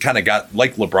he's kind of got,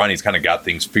 like LeBron, he's kind of got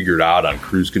things figured out on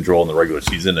cruise control in the regular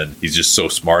season, and he's just so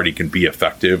smart he can be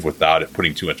effective without it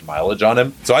putting too much mileage on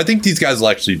him. So I think these guys will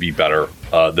actually be better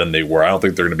than they were. I don't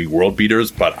think they're going to be world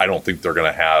beaters, but I don't think they're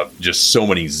going to have just so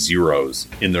many zeros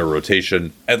in their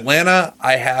rotation. Atlanta,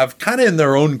 I have kind of in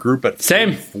their own group at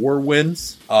 4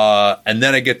 wins. And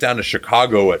then I get down to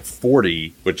Chicago at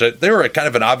 40, which they were kind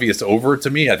of an obvious over to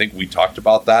me. I think we talked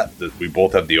about that we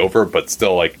both have the over, but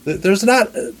still, like, there's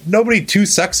nobody too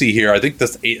sexy here. I think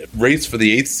this race for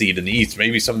the 8th seed in the East,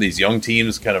 maybe some of these young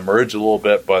teams kind of merge a little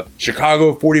bit, but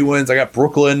Chicago 40 wins. I got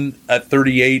Brooklyn at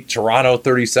 38, Toronto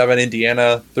 37, Indiana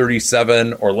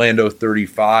 37, Orlando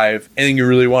 35. Anything you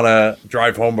really want to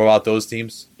drive home about those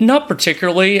teams? Not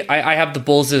particularly. I have the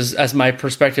Bulls as my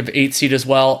prospective 8 seed as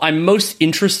well. I'm most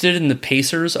interested in the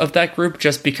Pacers of that group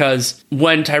just because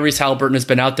when Tyrese Halliburton has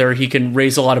been out there, he can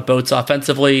raise a lot of boats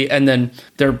offensively, and then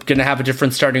they're going to have a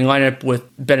different starting lineup with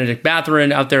Benedict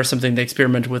Mathurin out there, something they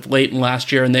experimented with late in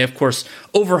last year, and they, of course,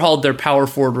 overhauled their power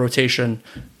forward rotation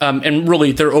and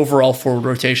really their overall forward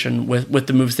rotation with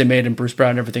the moves they made and Bruce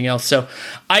Brown and everything else. So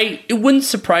it wouldn't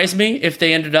surprise me if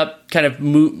they ended up kind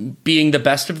of being the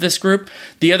best of this group.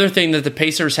 The other thing that the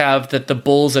Pacers have that the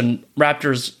Bulls and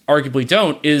Raptors arguably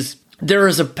don't is there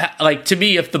is to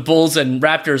me, if the Bulls and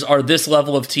Raptors are this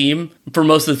level of team for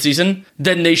most of the season,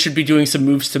 then they should be doing some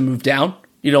moves to move down.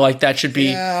 That should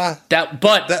be that,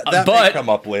 but that may come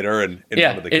up later in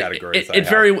one of the categories. It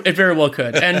very well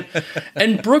could.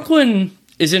 And Brooklyn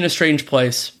is in a strange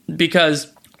place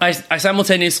because I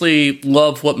simultaneously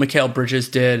love what Mikal Bridges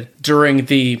did during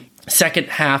the second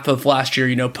half of last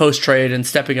year, post-trade and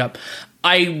stepping up.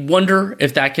 I wonder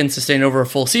if that can sustain over a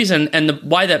full season. And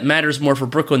why that matters more for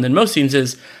Brooklyn than most teams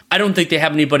is I don't think they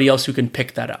have anybody else who can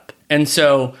pick that up. And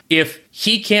so if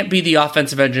he can't be the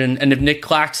offensive engine and if Nick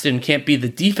Claxton can't be the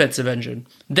defensive engine,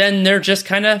 then they're just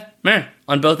kind of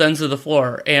on both ends of the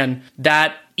floor. And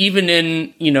that even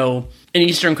in, an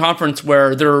Eastern Conference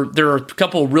where there are a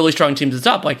couple of really strong teams at the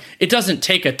top, like it doesn't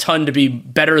take a ton to be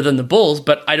better than the Bulls,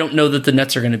 but I don't know that the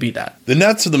Nets are going to be that. The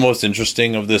Nets are the most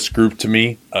interesting of this group to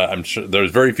me. I'm sure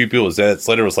there's very few people who said it.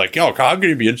 Slater was like, how can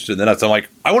you be interested in the Nets? I'm like,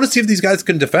 I want to see if these guys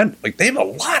can defend. Like, they have a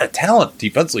lot of talent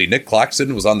defensively. Nick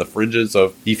Claxton was on the fringes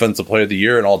of Defensive Player of the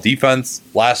Year in all defense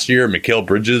last year. Mikal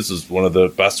Bridges is one of the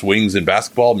best wings in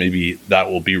basketball. Maybe that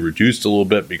will be reduced a little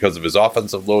bit because of his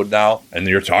offensive load now. And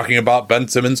you're talking about Ben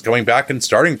Simmons coming back and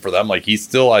starting for them. Like, he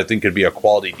still, I think, could be a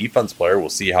quality defense player. We'll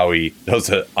see how he does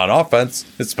it on offense.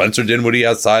 Spencer Dinwiddie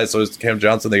has size, so is Cam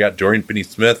Johnson. They got Dorian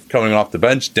Finney-Smith coming off the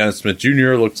bench. Dennis Smith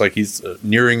Jr. looks like he's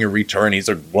nearing a return. He's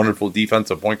a wonderful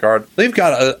defensive point guard. They've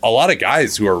got a lot of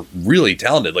guys who are really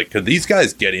talented. Like, could these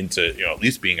guys get into, at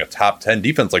least being a top 10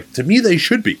 defense? Like, to me, they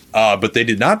should be. But they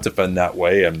did not defend that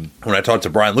way. And when I talked to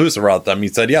Brian Lewis about them, he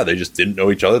said, they just didn't know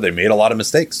each other. They made a lot of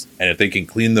mistakes. And if they can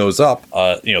clean those up,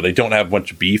 they don't have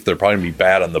much beef. They're probably going to be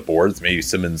bad on the boards. Maybe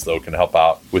Simmons, though, can help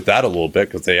out with that a little bit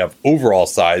because they have overall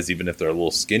size, even if they're a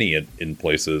little skinny in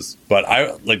places. But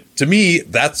to me,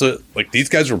 these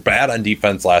guys were bad on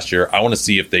defense last year. I want to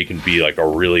see if they can be like a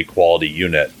really quality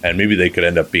unit, and maybe they could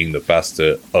end up being the best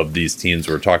of these teams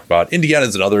we're talking about.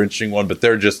 Indiana's another interesting one, but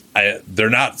they're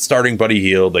not starting Buddy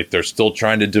Hield. Like, they're still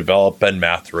trying to develop Ben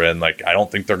Mathurin. Like, I don't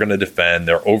think they're going to defend.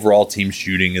 Their overall team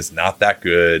shooting is not that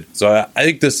good. So I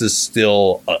think this is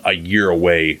still a year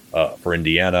away for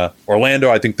Indiana.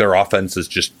 Orlando, I think their offense is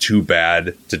just too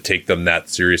bad to take them that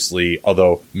seriously,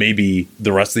 although maybe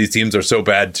the rest of these teams are so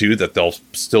bad too that they'll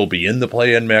still be in the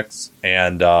play-in mix.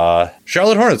 And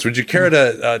Charlotte Hornets, would you care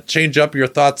to change up your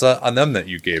thoughts on them that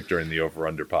you gave during the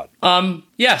over-under pod?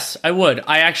 Yes, I would.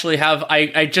 I actually have.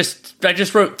 I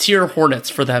just wrote tier Hornets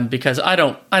for them because I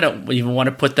don't even want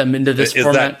to put them into this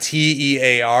format. Is that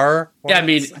TEAR? Yeah, I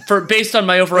mean, based on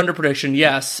my over-under prediction,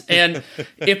 yes. And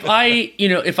if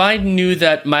I knew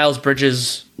that Miles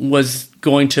Bridges was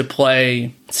going to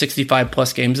play 65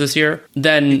 plus games this year,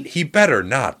 then he better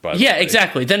not. But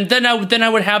exactly. Then I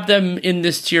would have them in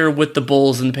this tier with the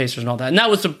Bulls and the Pacers and all that. And that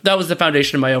was the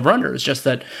foundation of my over/under. It's just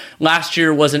that last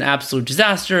year was an absolute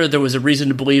disaster. There was a reason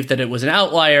to believe that it was an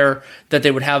outlier, that they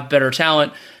would have better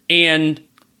talent, and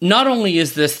not only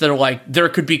is this that like there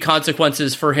could be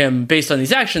consequences for him based on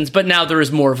these actions, but now there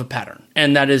is more of a pattern.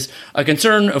 And that is a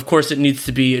concern. Of course, it needs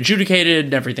to be adjudicated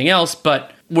and everything else,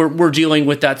 but we're dealing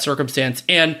with that circumstance.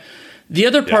 And the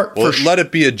other part... let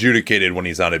it be adjudicated when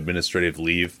he's on administrative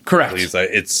leave. Correct. Please.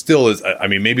 It still is... I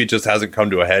mean, maybe it just hasn't come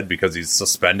to a head because he's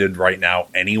suspended right now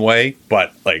anyway.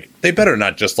 But, like, they better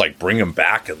not just, like, bring him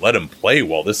back and let him play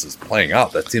while this is playing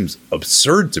out. That seems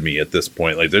absurd to me at this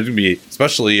point. Like, there's going to be...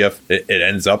 Especially if it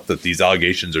ends up that these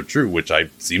allegations are true, which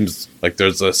seems like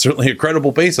there's certainly a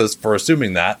credible basis for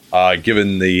assuming that,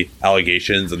 given the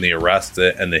allegations and the arrest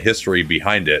and the history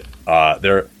behind it.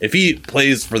 If he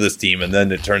plays for this team and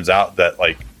then it turns out that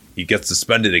like he gets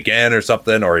suspended again or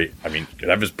something, or he could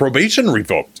have his probation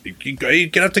revoked. He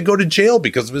could have to go to jail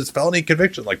because of his felony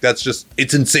conviction. Like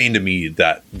it's insane to me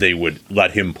that they would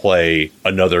let him play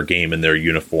another game in their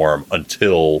uniform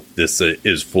until this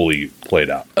is fully played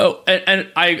out. Oh,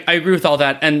 and I agree with all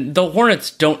that. And the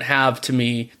Hornets don't have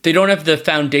the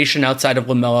foundation outside of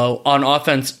LaMelo on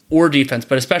offense or defense,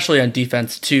 but especially on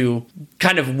defense to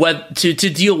kind of to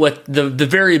deal with the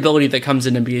variability that comes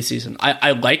in NBA season.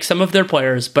 I like some of their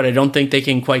players, but I don't think they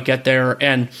can quite get there.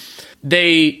 And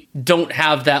they don't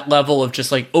have that level of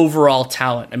just like overall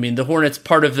talent. I mean, the Hornets,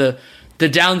 part of the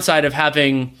downside of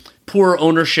having poor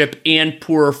ownership and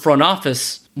poor front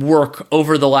office work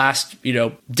over the last,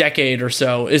 decade or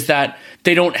so is that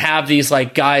they don't have these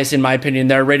like guys, in my opinion,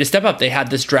 that are ready to step up. They had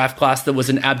this draft class that was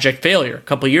an abject failure a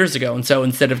couple of years ago. And so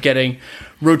instead of getting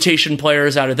rotation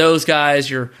players out of those guys,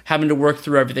 you're having to work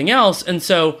through everything else. And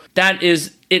so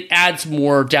it adds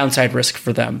more downside risk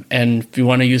for them. And if you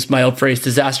want to use my old phrase,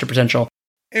 disaster potential.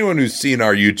 Anyone who's seen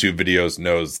our YouTube videos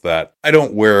knows that I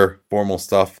don't wear formal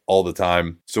stuff all the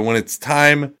time. So when it's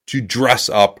time to dress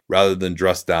up rather than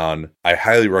dress down, I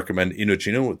highly recommend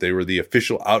Indochino. They were the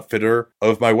official outfitter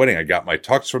of my wedding. I got my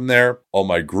tux from there. All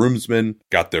my groomsmen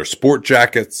got their sport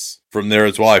jackets from there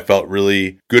as well. I felt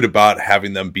really good about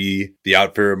having them be the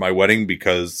outfitter of my wedding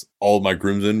because all of my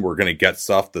groomsmen were going to get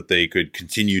stuff that they could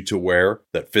continue to wear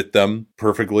that fit them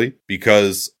perfectly.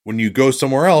 Because when you go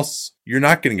somewhere else, you're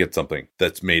not going to get something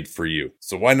that's made for you.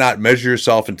 So why not measure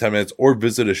yourself in 10 minutes or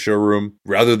visit a showroom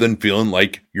rather than feeling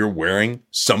like you're wearing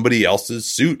somebody else's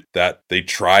suit that they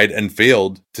tried and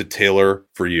failed to tailor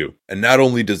for you. And not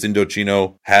only does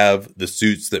Indochino have the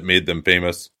suits that made them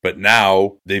famous, but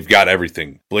now they've got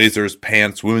everything. Blazers,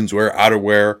 pants, women's wear,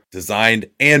 outerwear, designed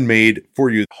and made for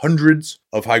you. Hundreds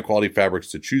of high quality fabrics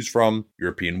to choose from.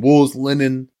 European wools,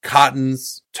 linen,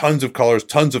 cottons, tons of colors,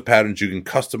 tons of patterns you can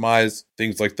customize.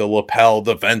 Things like the lapel,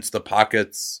 the vents, the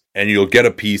pockets, and you'll get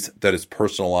a piece that is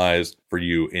personalized for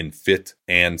you in fit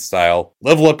and style.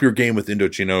 Level up your game with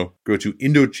Indochino. Go to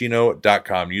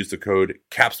Indochino.com. Use the code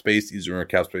CAPSPACE. Use our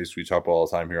CAPSPACE. We talk all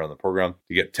the time here on the program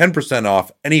to get 10%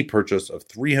 off any purchase of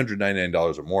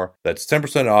 $399 or more. That's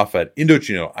 10% off at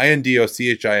Indochino,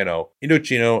 Indochino,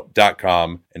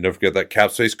 Indochino.com. And don't forget that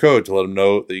CAPSPACE code to let them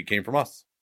know that you came from us.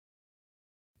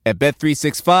 At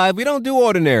Bet365, we don't do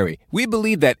ordinary. We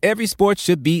believe that every sport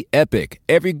should be epic.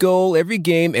 Every goal, every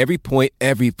game, every point,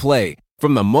 every play.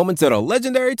 From the moments that are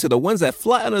legendary to the ones that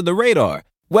fly under the radar.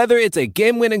 Whether it's a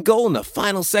game-winning goal in the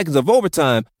final seconds of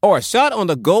overtime or a shot on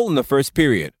the goal in the first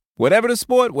period. Whatever the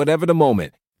sport, whatever the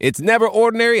moment. It's never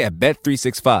ordinary at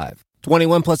Bet365.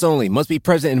 21 plus only. Must be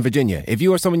present in Virginia. If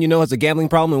you or someone you know has a gambling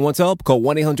problem and wants help, call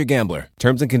 1-800-GAMBLER.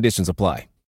 Terms and conditions apply.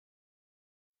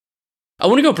 I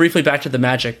want to go briefly back to the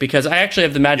Magic because I actually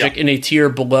have the Magic in a tier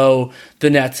below the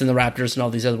Nets and the Raptors and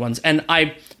all these other ones. And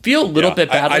I feel a little bit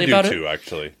badly about it. I do too,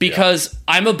 actually. Because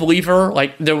I'm a believer,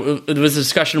 like there was a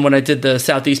discussion when I did the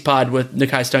Southeast pod with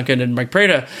Nekai Stunken and Mike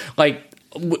Prada, like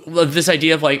this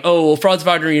idea of like, oh, well, Franz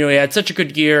Wagner, he had such a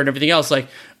good year and everything else, like,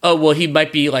 oh, well, he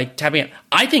might be like tapping out.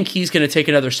 I think he's going to take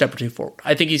another step or two forward.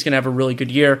 I think he's going to have a really good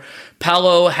year.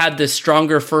 Paolo had this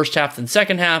stronger first half than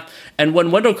second half. And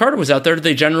when Wendell Carter was out there,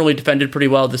 they generally defended pretty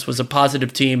well. This was a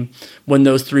positive team when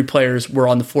those three players were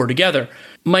on the floor together.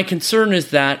 My concern is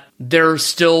that they're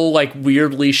still like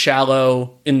weirdly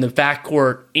shallow in the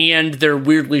backcourt and they're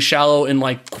weirdly shallow in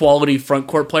like quality front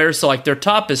court players. So like their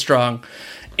top is strong.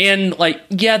 And, like,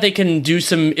 yeah, they can do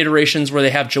some iterations where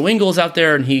they have Joe Ingles out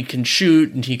there and he can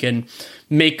shoot and he can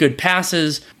make good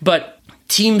passes. But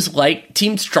teams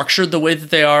structured the way that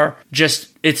they are,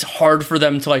 just it's hard for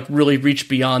them to, like, really reach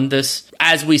beyond this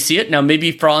as we see it. Now,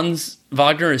 maybe Franz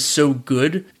Wagner is so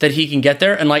good that he can get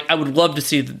there. And, like, I would love to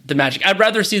see the Magic. I'd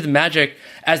rather see the Magic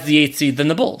as the 8th seed than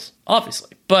the Bulls,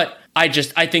 obviously. But I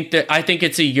think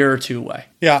it's a year or two away.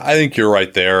 Yeah, I think you're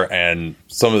right there. And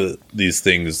some of these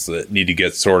things that need to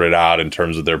get sorted out in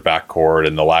terms of their backcourt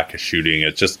and the lack of shooting.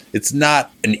 It's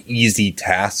not an easy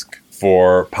task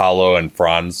for Paolo and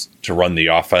Franz to run the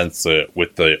offense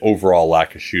with the overall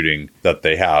lack of shooting that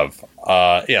they have.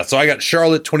 So I got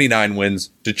Charlotte 29 wins,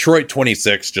 Detroit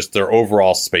 26. Just their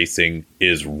overall spacing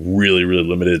is really, really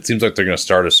limited. It seems like they're going to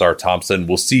start Asar Thompson.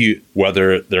 We'll see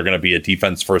whether they're going to be a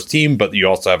defense first team, but you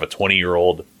also have a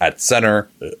 20-year-old at center.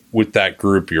 With that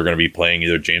group, you're going to be playing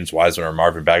either James Wiseman or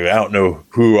Marvin Bagley. I don't know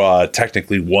who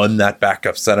technically won that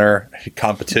backup center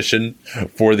competition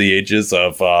for the ages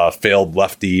of failed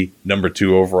lefty number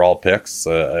 2 overall picks.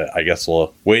 I guess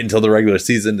we'll wait until the regular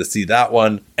season to see that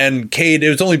one. And Cade,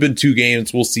 it's only been 2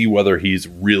 games. We'll see whether he's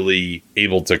really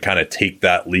able to kind of take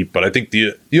that leap. But I think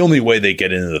the only way they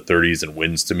get into the 30s and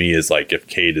wins to me is like if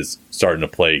Cade is starting to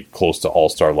play close to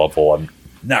all-star level. I'm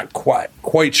not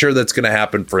quite sure that's going to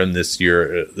happen for him this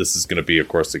year. This is going to be, of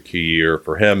course, a key year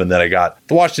for him. And then I got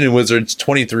the Washington Wizards,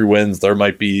 23 wins. There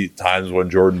might be times when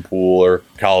Jordan Poole or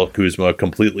Kyle Kuzma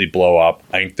completely blow up.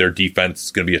 I think their defense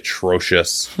is going to be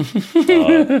atrocious.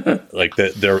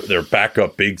 Their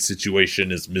backup big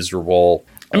situation is miserable.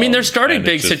 I mean, their starting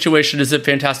big situation isn't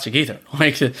fantastic either.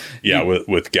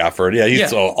 With Gafford. Yeah,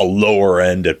 he's a lower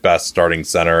end at best starting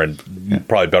center and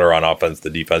probably better on offense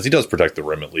than defense. He does protect the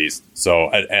rim at least. So,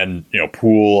 and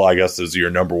Poole, I guess, is your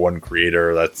number 1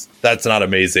 creator. That's not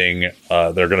amazing.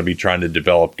 They're going to be trying to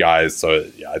develop guys. So,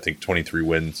 I think 23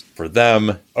 wins for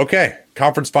them. Okay.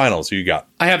 Conference finals, who you got?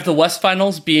 I have the West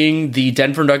finals being the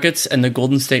Denver Nuggets and the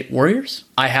Golden State Warriors.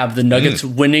 I have the Nuggets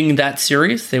winning that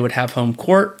series. They would have home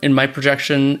court in my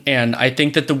projection. And I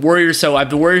think that the Warriors, so I have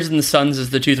the Warriors and the Suns as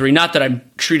the 2-3. Not that I'm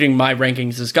treating my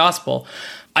rankings as gospel.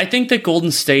 I think that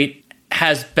Golden State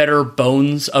has better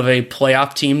bones of a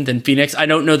playoff team than Phoenix. I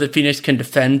don't know that Phoenix can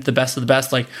defend the best of the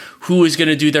best. Like, who is going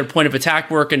to do their point of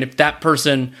attack work? And if that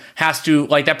person has to,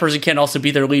 that person can't also be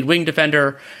their lead wing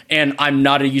defender. And I'm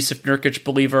not a Yusuf Nurkic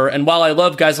believer. And while I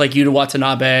love guys like Yuta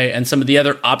Watanabe and some of the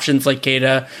other options like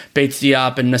Keita, Bates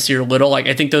Diop, and Nasir Little,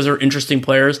 I think those are interesting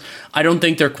players. I don't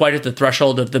think they're quite at the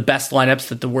threshold of the best lineups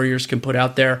that the Warriors can put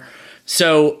out there.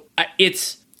 So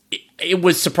it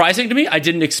was surprising to me. I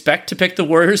didn't expect to pick the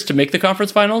Warriors to make the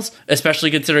conference finals,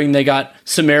 especially considering they got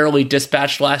summarily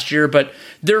dispatched last year. But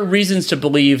there are reasons to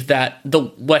believe that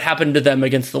what happened to them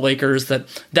against the Lakers,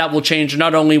 that will change,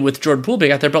 not only with Jordan Poole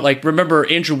being out there, but remember,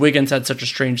 Andrew Wiggins had such a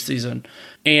strange season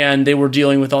and they were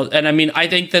dealing with all. And I mean, I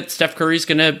think that Steph Curry's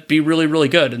going to be really, really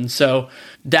good. And so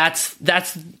that's,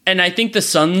 and I think the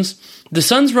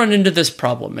Suns run into this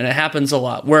problem, and it happens a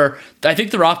lot, where I think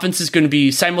their offense is going to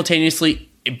be simultaneously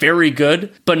very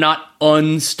good, but not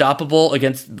unstoppable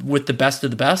with the best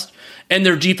of the best. And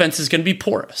their defense is going to be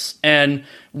porous. And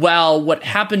while what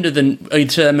happened to them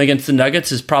against the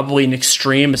Nuggets is probably an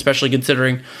extreme, especially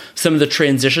considering some of the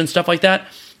transition stuff like that,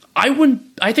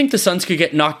 I think the Suns could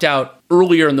get knocked out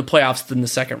earlier in the playoffs than the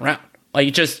second round.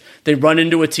 They run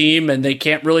into a team and they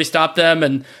can't really stop them,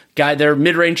 and their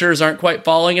mid-rangers aren't quite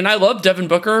falling. And I love Devin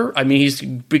Booker. I mean, he's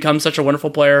become such a wonderful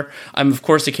player. I'm, of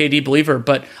course, a KD believer,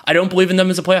 but I don't believe in them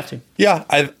as a playoff team. Yeah,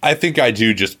 I think I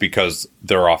do, just because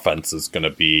their offense is going to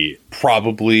be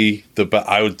probably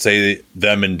I would say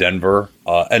them in Denver,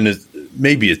 and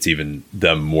maybe it's even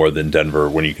them more than Denver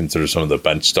when you consider some of the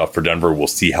bench stuff for Denver. We'll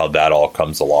see how that all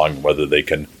comes along, whether they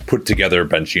can put together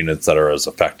bench units that are as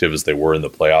effective as they were in the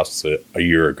playoffs a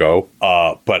year ago.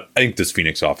 But I think this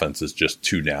Phoenix offense is just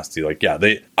too nasty.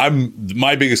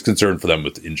 My biggest concern for them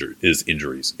is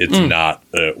injuries. It's not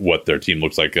what their team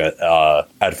looks like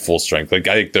at full strength. I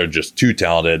think they're just too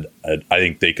talented. I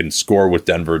think they can score with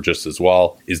Denver just as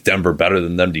well. Is Denver better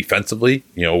than them defensively?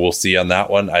 We'll see on that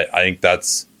one. I think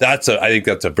that's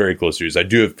a very close series. I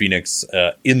do have Phoenix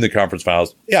in the conference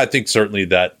finals. Yeah, I think certainly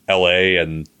that LA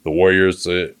and the Warriors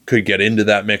could get into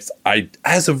that mix.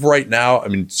 As of right now, I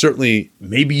mean, certainly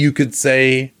maybe you could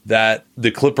say that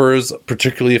the Clippers,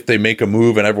 particularly if they make a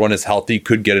move and everyone is healthy,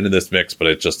 could get into this mix. But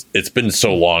it's been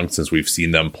so long since we've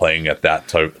seen them playing at that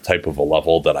type of a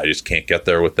level that I just can't get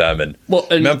there with them. And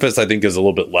Memphis, I think, is a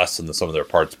little bit less than the sum of their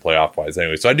parts playoff wise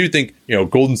anyway. So I do think,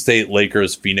 Golden State,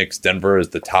 Lakers, Phoenix, Denver is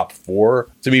the top 4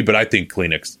 to me. But I think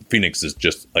Phoenix is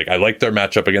just I like their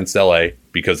matchup against LA,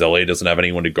 because LA doesn't have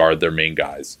anyone to guard their main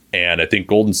guys. And I think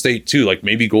Golden State too,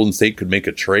 maybe Golden State could make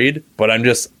a trade, but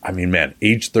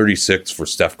age 36 for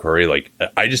Steph Curry,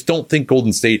 I just don't think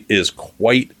Golden State is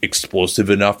quite explosive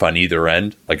enough on either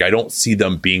end. I don't see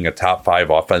them being a top 5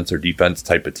 offense or defense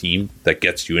type of team that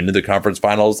gets you into the conference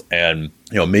finals. And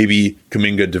maybe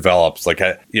Kuminga develops. Like,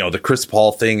 the Chris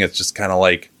Paul thing, it's just kind of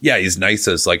like, yeah, he's nice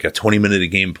as like a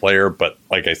 20-minute-a-game player, but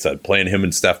like I said, playing him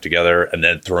and Steph together and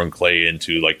then throwing Clay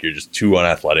into like, you're just too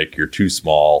unathletic, you're too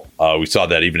small. We saw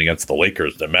that even against the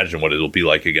Lakers. Imagine what it'll be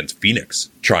like against Phoenix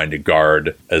trying to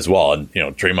guard as well. And,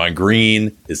 Draymond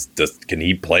Green, can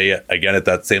he play again at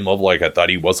that same level? Like, I thought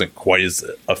he wasn't quite as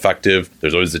effective.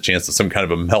 There's always a chance of some kind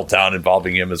of a meltdown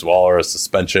involving him as well, or a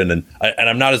suspension. And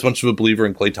I'm not as much of a believer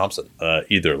in Klay Thompson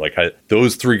either. Like,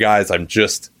 those three guys, I'm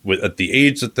just at the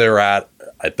age that they're at,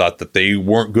 I thought that they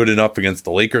weren't good enough against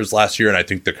the Lakers last year, and I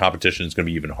think the competition is going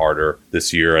to be even harder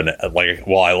this year. And I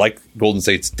like Golden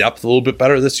State's depth a little bit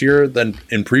better this year than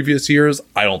in previous years,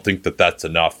 I don't think that that's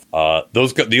enough.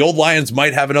 The old Lions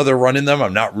might have another run in them.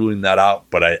 I'm not ruling that out,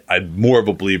 but I'm more of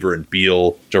a believer in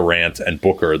Beal, Durant, and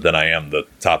Booker than I am the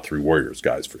top three Warriors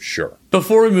guys for sure.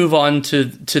 Before we move on to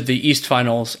the East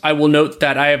Finals, I will note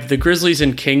that I have the Grizzlies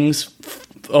and Kings.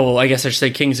 I guess I should say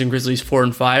Kings and Grizzlies 4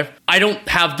 and 5. I don't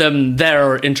have them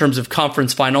there in terms of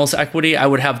conference finals equity. I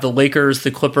would have the Lakers,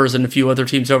 the Clippers, and a few other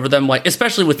teams over them, like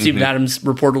especially with Steven Adams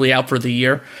reportedly out for the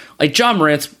year. Like, John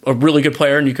Morant's a really good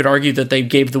player, and you could argue that they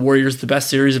gave the Warriors the best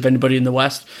series of anybody in the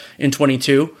West in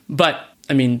 22. But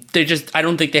I mean, I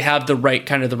don't think they have the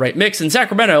right mix. In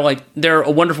Sacramento, like, they're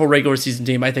a wonderful regular season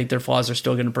team. I think their flaws are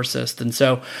still going to persist. And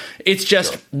so it's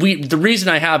just, the reason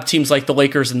I have teams like the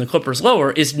Lakers and the Clippers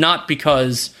lower is not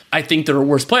because I think they're a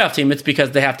worse playoff team. It's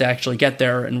because they have to actually get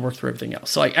there and work through everything else.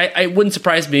 So like, it wouldn't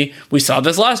surprise me. We saw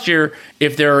this last year.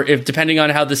 If depending on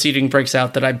how the seeding breaks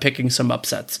out, that I'm picking some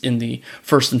upsets in the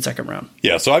first and second round.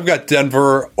 Yeah. So I've got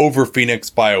Denver over Phoenix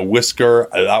by a whisker.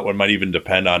 That one might even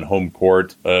depend on home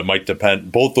court. Might depend.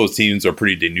 Both those teams are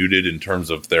pretty denuded in terms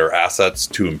of their assets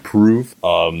to improve.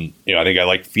 I think I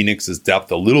like Phoenix's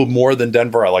depth a little more than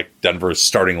Denver. I like Denver's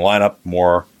starting lineup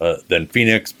more than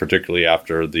Phoenix, particularly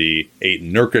after the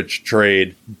Ayton Nurkic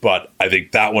trade. But I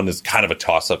think that one is kind of a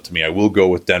toss-up to me. I will go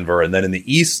with Denver. And then in the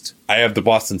East, I have the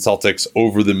Boston Celtics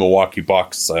over the Milwaukee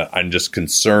Bucks. I'm just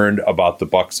concerned about the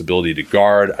Bucks' ability to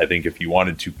guard. I think if you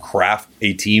wanted to craft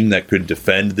a team that could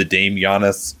defend the Dame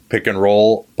Giannis pick and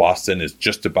roll, Boston is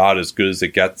just about as good as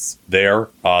it gets there.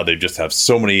 They just have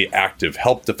so many active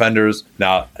help defenders.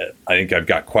 Now, I think I've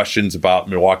got questions about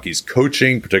Milwaukee's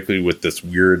coaching, particularly with this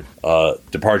weird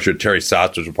departure of Terry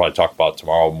Stotts, which we'll probably talk about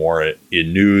tomorrow more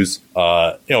in news.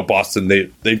 Boston,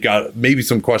 they've got maybe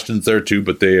some questions there too,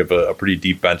 but they have a pretty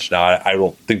deep bench now. I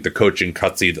don't think the coaching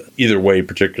cuts either way,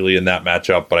 particularly in that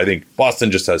matchup, but I think Boston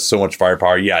just has so much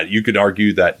firepower. Yeah, you could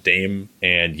argue that Dame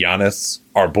and Giannis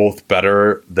are both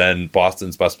better than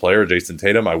Boston's best player, Jason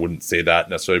Tatum. I wouldn't say that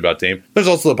necessarily about Dame. There's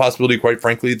also the possibility, quite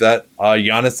frankly, that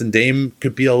Giannis and Dame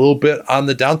could be a little bit on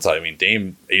the downside. I mean,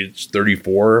 Dame, age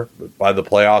 34 by the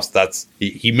playoffs,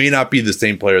 he may not be the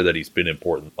same player that he's been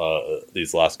important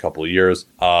these last couple of years.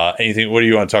 What do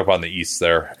you want to talk about in the East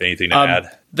there? Anything to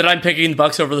add? That I'm picking the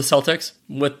Bucks over the Celtics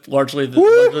with largely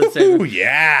the same.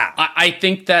 Yeah. I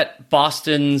think that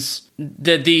Boston's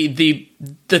the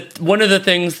one of the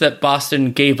things that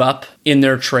Boston gave up in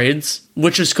their trades,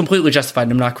 which is completely justified,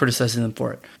 and I'm not criticizing them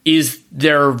for it, is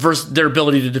their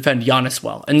ability to defend Giannis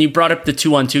well. And you brought up the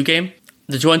 2-on-2 game.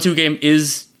 The 2-on-2 game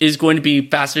is going to be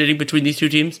fascinating between these two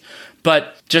teams,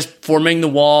 but just forming the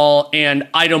wall, and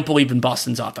I don't believe in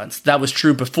Boston's offense. That was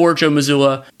true before Joe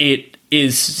Mazzulla. It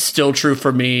is still true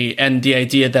for me, and the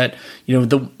idea that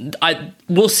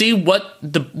we'll see what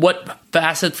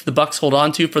facets the Bucks hold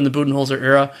on to from the Budenholzer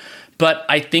era, but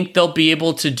I think they'll be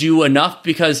able to do enough,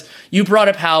 because you brought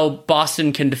up how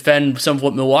Boston can defend some of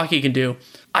what Milwaukee can do.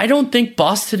 I don't think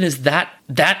Boston is that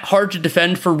hard to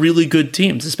defend for really good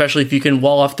teams, especially if you can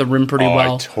wall off the rim pretty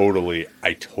well.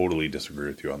 I totally disagree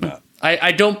with you on that.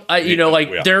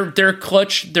 Their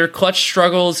clutch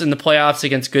struggles in the playoffs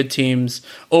against good teams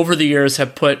over the years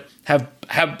have put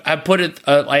it.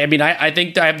 I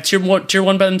think I have tier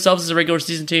one by themselves as a regular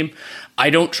season team. I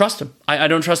don't trust them. I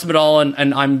don't trust them at all,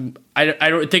 and I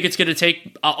don't think it's going to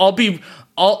take.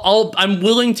 I'm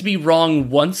willing to be wrong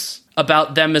once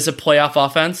about them as a playoff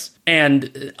offense,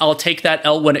 and I'll take that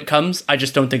L when it comes. I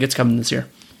just don't think it's coming this year.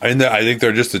 I think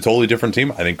they're just a totally different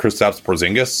team. I think Kristaps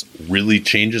Porzingis really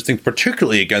changes things,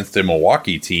 particularly against a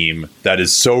Milwaukee team that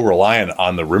is so reliant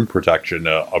on the rim protection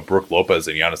of Brook Lopez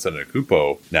and Giannis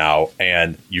Antetokounmpo now.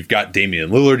 And you've got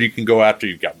Damian Lillard you can go after.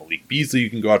 You've got Malik Beasley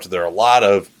you can go after. There are a lot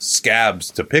of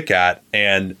scabs to pick at.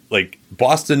 And like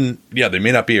Boston, yeah, they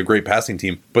may not be a great passing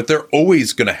team, but they're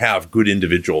always going to have good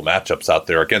individual matchups out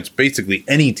there against basically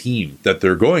any team that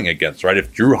they're going against, right?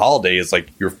 If Jrue Holiday is like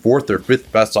your 4th or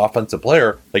 5th best offensive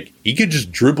player, like he could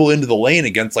just dribble into the lane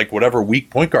against like whatever weak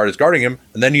point guard is guarding him,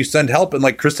 and then you send help, and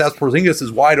like Kristaps Porzingis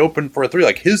is wide open for a 3.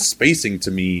 Like his spacing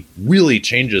to me really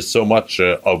changes so much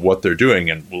of what they're doing,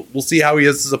 and we'll see how he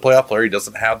is as a playoff player. He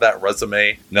doesn't have that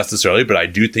resume necessarily, but I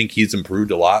do think he's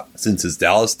improved a lot since his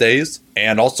Dallas days.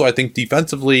 And also I think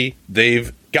defensively,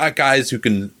 they've got guys who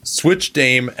can switch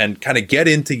Dame and kind of get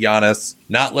into Giannis,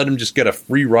 not let him just get a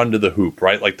free run to the hoop,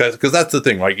 right? Like that's because that's the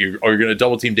thing. Like you're going to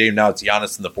double team Dame, now it's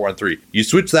Giannis in the 4-on-3. You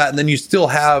switch that, and then you still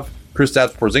have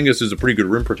Kristaps Porzingis, who's a pretty good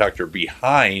rim protector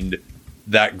behind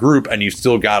that group, and you've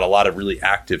still got a lot of really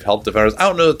active help defenders. I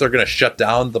don't know that they're going to shut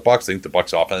down the Bucks. I think the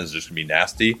Bucks offense is just going to be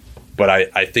nasty, but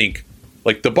I think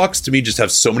like the Bucks to me just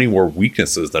have so many more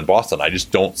weaknesses than Boston. I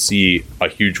just don't see a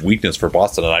huge weakness for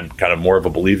Boston, and I'm kind of more of a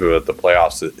believer that the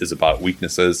playoffs is about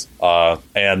weaknesses.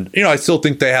 And I still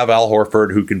think they have Al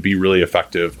Horford, who can be really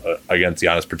effective against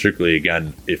Giannis, particularly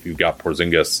again if you've got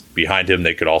Porzingis behind him.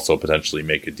 They could also potentially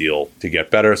make a deal to get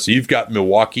better. So you've got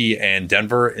Milwaukee and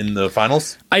Denver in the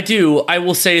finals. I do. I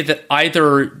will say that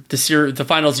either the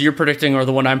finals you're predicting or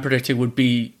the one I'm predicting would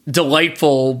be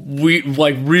delightful,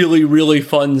 really, really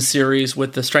fun series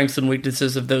with the strengths and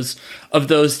weaknesses of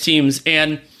those teams.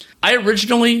 And I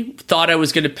originally thought I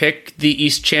was going to pick the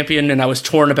East champion, and I was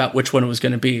torn about which one it was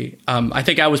going to be. I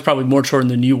think I was probably more torn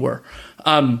than you were.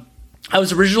 I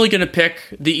was originally going to pick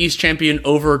the East champion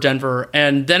over Denver,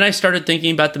 and then I started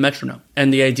thinking about the metronome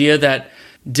and the idea that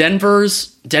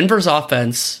Denver's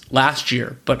offense last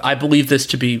year, but I believe this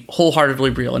to be wholeheartedly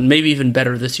real and maybe even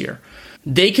better this year.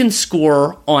 They can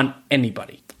score on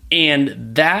anybody,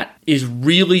 and that is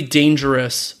really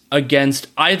dangerous against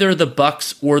either the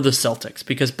Bucks or the Celtics,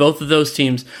 because both of those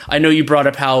teams, I know you brought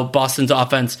up how Boston's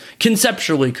offense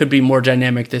conceptually could be more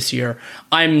dynamic this year.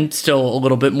 I'm still a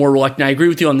little bit more reluctant. I agree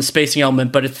with you on the spacing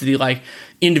element, but it's the like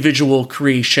individual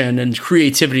creation and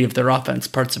creativity of their offense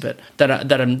parts of it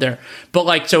that I'm there. But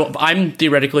like, so I'm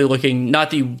theoretically looking, not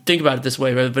that you think about it this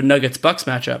way, but the Nuggets-Bucks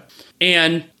matchup.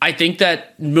 And I think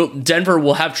that Denver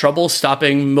will have trouble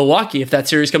stopping Milwaukee if that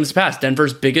series comes to pass.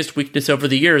 Denver's biggest weakness over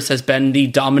the years has been the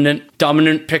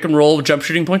dominant pick and roll jump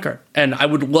shooting point guard. And I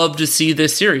would love to see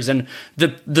this series. And the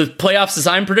playoffs, as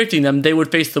I'm predicting them, they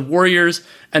would face the Warriors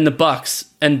and the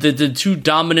Bucks, and the two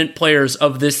dominant players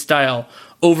of this style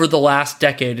over the last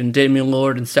decade, in Damian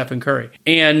Lillard and Stephen Curry.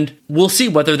 And we'll see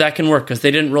whether that can work, because they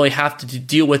didn't really have to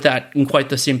deal with that in quite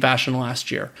the same fashion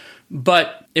last year.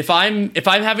 But if I'm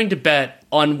having to bet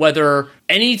on whether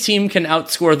any team can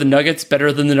outscore the Nuggets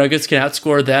better than the Nuggets can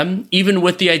outscore them, even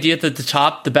with the idea that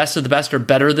the best of the best are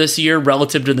better this year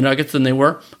relative to the Nuggets than they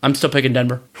were, I'm still picking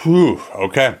Denver.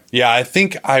 Okay. Yeah, I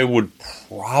think I would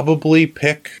probably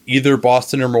pick either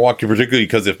Boston or Milwaukee, particularly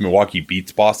because if Milwaukee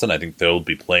beats Boston, I think they'll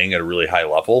be playing at a really high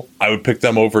level. I would pick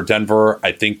them over Denver.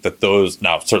 I think that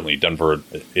certainly Denver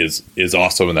is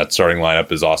awesome, and that starting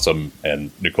lineup is awesome,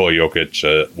 and Nikola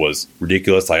Jokic was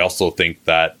ridiculous. I also think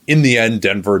that in the end,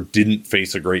 Denver didn't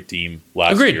face a great team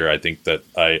last year. I think that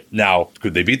now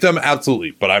could they beat them?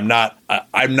 Absolutely, but I'm not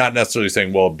necessarily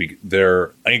saying I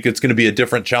think it's going to be a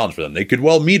different challenge for them. They could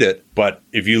well meet it, but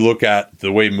if you look at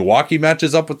the way Milwaukee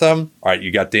matches up with them, all right,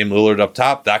 you got Dame Lillard up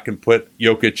top. That can put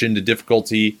Jokic into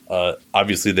difficulty.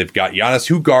 Obviously, they've got Giannis.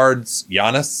 Who guards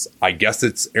Giannis? I guess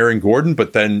it's Aaron Gordon,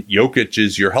 but then Jokic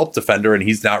is your help defender, and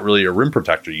he's not really a rim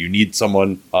protector. You need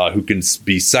someone who can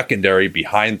be secondary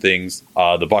behind things.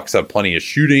 The Bucks have plenty of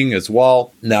shooting as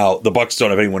well. Now, the Bucks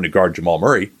don't have anyone to guard Jamal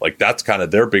Murray. Like, that's kind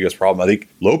of their biggest problem. I think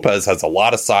Lopez has a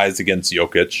lot of size against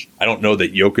Jokic. I don't know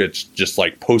that Jokic just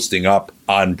like posting up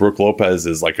on Brook Lopez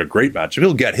is like a great matchup.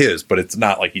 He'll get his, but it's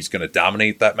not like he's going to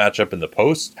dominate that matchup in the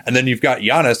post. And then you've got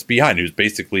Giannis behind, who's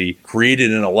basically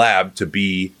created in a lab to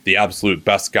be the absolute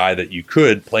best guy that you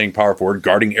could, playing power forward,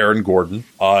 guarding Aaron Gordon,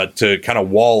 to kind of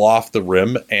wall off the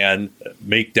rim and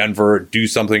make Denver do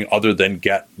something other than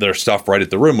get their stuff right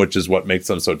at the rim, which is what makes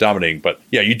them so dominating. But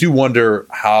yeah, you do wonder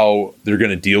how they're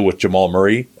going to deal with Jamal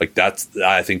Murray. Like, that's,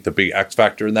 I think, the big X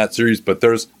factor in that series. But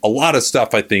there's a lot of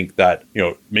stuff, I think, that,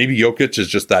 maybe Jokic is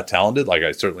just that talented. Like,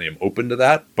 I certainly am open to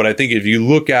that. But I think if you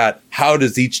look at how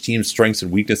does each team's strengths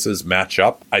and weaknesses match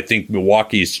up? I think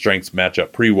Milwaukee's strengths match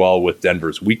up pretty well with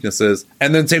Denver's weaknesses.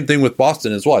 And then same thing with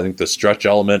Boston as well. I think the stretch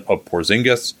element of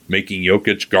Porzingis, making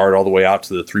Jokic guard all the way out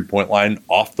to the three-point line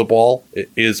off the ball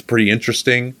is pretty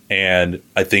interesting. And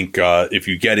I think if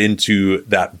you get into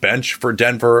that bench for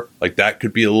Denver, like that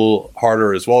could be a little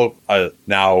harder as well.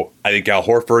 Now, I think Al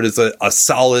Horford is a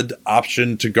solid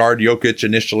option to guard Jokic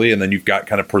initially, and then you've got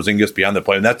kind of Porzingis beyond the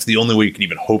play. And that's the only way you can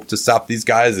even hope to stop these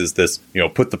guys is this,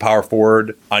 put the power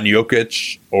forward on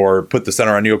Jokic or put the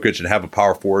center on Jokic and have a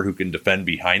power forward who can defend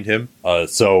behind him.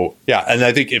 And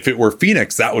I think if it were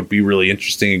Phoenix, that would be really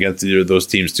interesting against either of those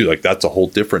teams too. Like that's a whole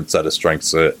different set of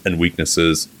strengths and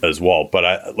weaknesses as well.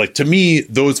 But to me,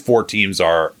 those four teams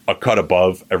are a cut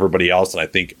above everybody else. And I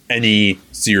think any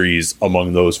series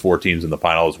among those four teams in the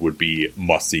finals would be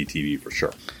must-see TV for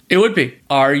sure. It would be.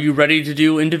 Are you ready to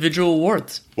do individual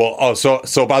awards? Well,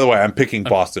 so by the way, I'm picking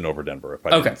Boston over Denver, if I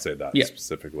didn't say that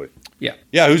specifically. Yeah.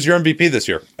 Yeah, who's your MVP this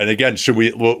year? And again,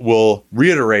 we'll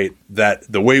reiterate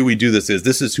that the way we do this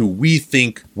is who we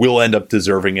think will end up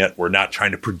deserving it. We're not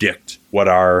trying to predict what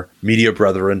our media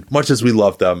brethren, much as we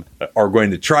love them, are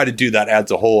going to try to do. That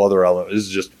adds a whole other element. This is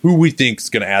just who we think is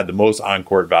going to add the most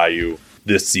on-court value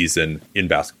this season in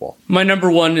basketball. My number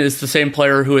one is the same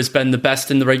player who has been the best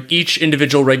in each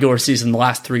individual regular season the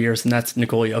last 3 years, and that's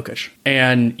Nikola Jokic.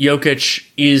 And Jokic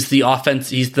is the offense.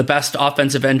 He's the best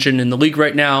offensive engine in the league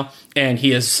right now, and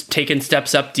he has taken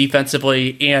steps up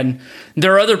defensively. And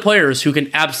there are other players who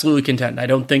can absolutely contend. I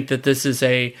don't think that this is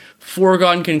a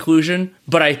foregone conclusion,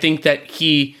 but I think that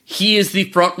he is the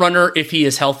front runner if he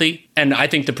is healthy, and I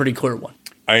think the pretty clear one.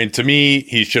 I mean, to me,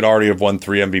 he should already have won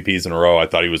 3 MVPs in a row. I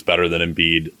thought he was better than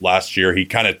Embiid last year.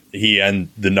 He and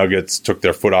the Nuggets took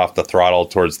their foot off the throttle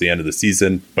towards the end of the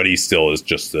season, but he still is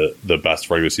just the best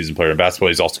regular season player in basketball.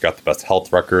 He's also got the best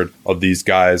health record of these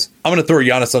guys. I'm going to throw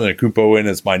Giannis Antetokounmpo in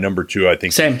as my number 2. I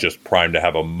think he's just primed to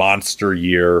have a monster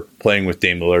year playing with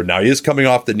Dame Lillard. Now, he is coming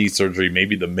off the knee surgery.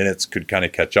 Maybe the minutes could kind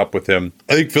of catch up with him.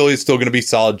 I think Philly is still going to be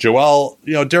solid. Joel,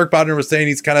 Derek Bodner was saying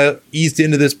he's kind of eased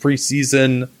into this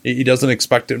preseason. He doesn't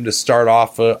expect him to start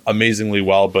off amazingly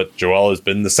well, but Joel has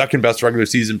been the second best regular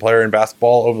season player in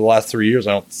basketball over the last 3 years.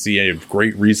 I don't see any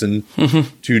great reason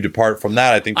to depart from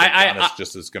that. I think Giannis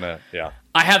just is going to,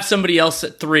 I have somebody else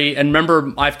at 3, and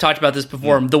remember, I've talked about this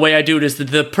before. The way I do it is that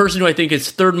the person who I think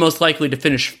is third most likely to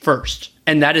finish first,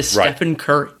 and that is Stephen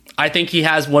Curry. I think he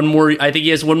has one more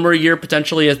year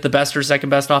potentially as the best or second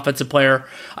best offensive player.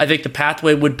 I think the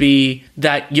pathway would be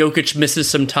that Jokic misses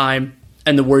some time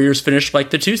and the Warriors finish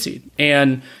like the 2 seed,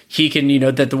 and he can,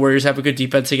 that the Warriors have a good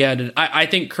defense again. And I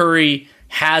think Curry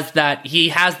has that. He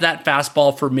has that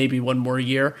fastball for maybe one more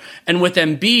year. And with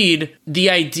Embiid,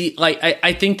 the idea,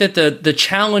 I think that the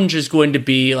challenge is going to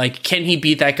be can he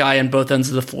beat that guy on both ends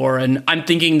of the floor? And I'm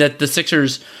thinking that the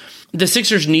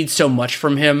Sixers need so much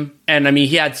from him. And I mean,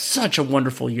 he had such a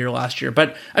wonderful year last year.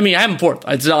 But I mean, I have him 4th.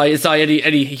 It's not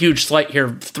any huge slight here,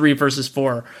 3 versus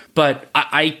 4. But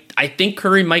I think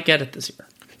Curry might get it this year.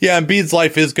 Yeah, Embiid's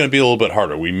life is going to be a little bit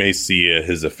harder. We may see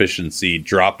his efficiency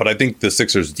drop, but I think the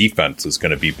Sixers' defense is going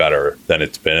to be better than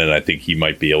it's been, and I think he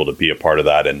might be able to be a part of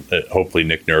that, and hopefully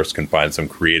Nick Nurse can find some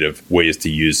creative ways to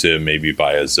use him, maybe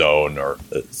by a zone or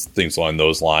things along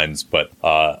those lines. But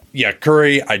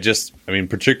Curry,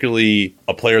 particularly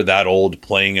a player that old,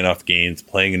 playing enough games,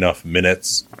 playing enough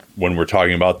minutes, when we're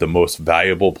talking about the most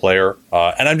valuable player.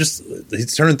 And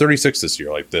he's turning 36 this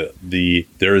year.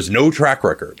 There is no track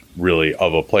record really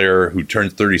of a player who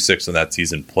turns 36 in that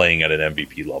season playing at an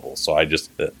MVP level. So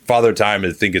Father Time,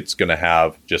 I think it's going to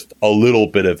have just a little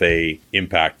bit of a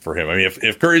impact for him. I mean,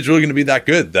 if Curry's really going to be that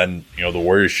good, then, the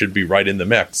Warriors should be right in the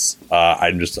mix.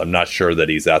 I'm not sure that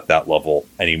he's at that level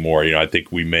anymore. I think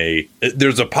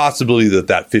there's a possibility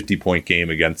that 50-point game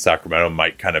against Sacramento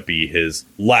might kind of be his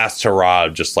last hurrah,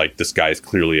 just this guy is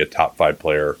clearly a top 5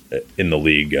 player in the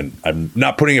league, and I'm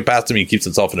not putting it past him. He keeps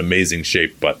himself in amazing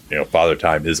shape, but Father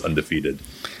Time is undefeated.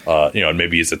 And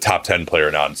maybe he's a top 10 player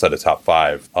now instead of top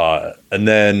 5. And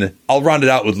then I'll round it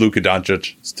out with Luka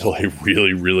Doncic, still a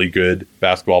really, really good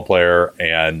basketball player.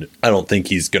 And I don't think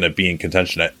he's going to be in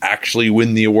contention to actually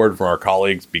win the award from our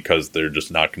colleagues because they're just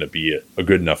not going to be a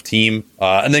good enough team.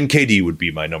 And then KD would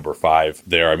be my number 5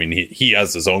 there. I mean, he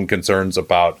has his own concerns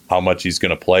about how much he's going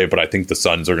to play, but I think the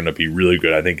Suns are going to be really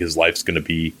good. I think his life's going to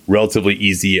be relatively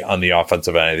easy on the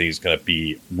offensive end. I think he's going to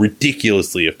be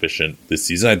ridiculously efficient this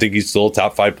season. I think he's still a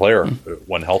top 5 player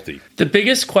when healthy. The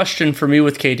biggest question for me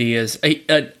with KD is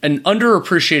an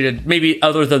underappreciated, maybe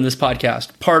other than this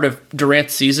podcast, part of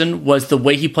Durant's season was the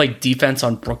way he played defense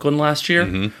on Brooklyn last year.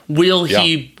 Mm-hmm.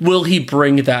 Will he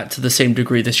bring that to the same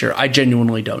degree this year? I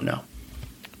genuinely don't know.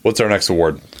 What's our next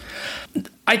award?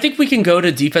 I think we can go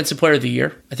to Defensive Player of the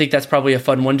Year. I think that's probably a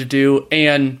fun one to do.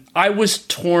 And I was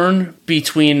torn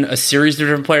between a series of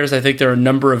different players. I think there are a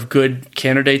number of good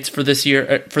candidates for this year,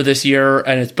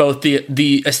 and it's both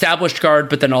the established guard,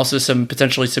 but then also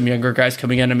potentially some younger guys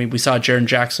coming in. I mean, we saw Jaren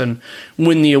Jackson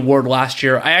win the award last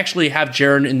year. I actually have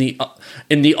Jaren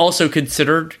in the also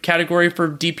considered category for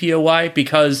DPOY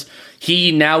because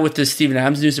he now, with the Steven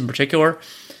Adams news in particular,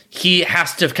 he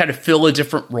has to kind of fill a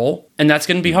different role, and that's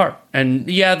going to be hard. And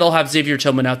yeah, they'll have Xavier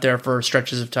Tillman out there for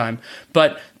stretches of time,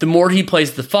 but the more he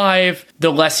plays the 5,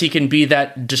 the less he can be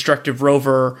that destructive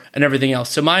rover and everything else.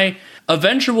 So my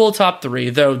eventual top 3,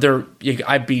 though,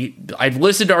 I've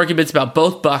listened to arguments about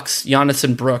both Bucks, Giannis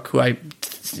and Brook, who I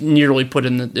nearly put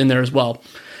in there as well.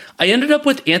 I ended up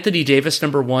with Anthony Davis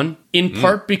number 1, in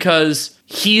part because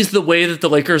he's the way that the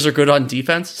Lakers are good on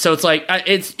defense. So it's like,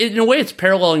 in a way, it's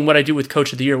paralleling what I do with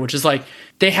Coach of the Year, which is like,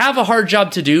 they have a hard job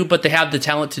to do, but they have the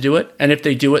talent to do it. And if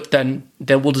they do it, then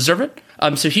they will deserve it.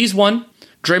 So he's 1.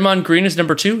 Draymond Green is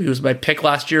number 2. He was my pick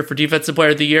last year for Defensive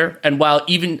Player of the Year. And while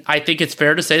even I think it's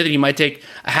fair to say that he might take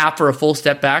a half or a full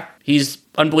step back, he's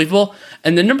unbelievable.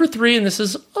 And then number 3, and this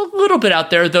is a little bit out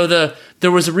there, though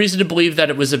there was a reason to believe that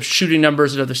it was of shooting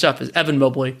numbers and other stuff, is Evan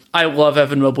Mobley. I love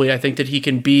Evan Mobley. I think that he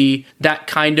can be that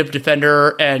kind of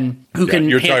defender and who can...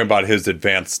 You're talking about his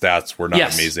advanced stats were not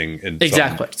amazing in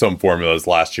some formulas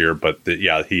last year, but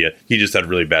he just had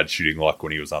really bad shooting luck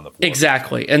when he was on the floor.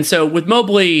 Exactly. And so with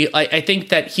Mobley, I think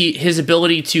that his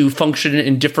ability to function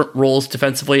in different roles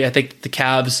defensively, I think the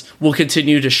Cavs will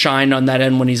continue to shine on that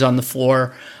end when he's on the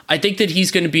floor. I think that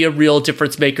he's going to be a real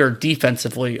difference maker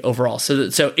defensively overall. So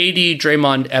AD,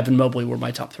 Draymond, Evan Mobley were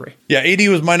my top 3. Yeah, AD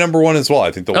was my number 1 as well.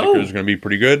 I think the Lakers are going to be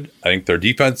pretty good. I think their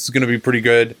defense is going to be pretty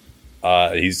good.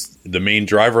 He's the main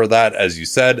driver of that, as you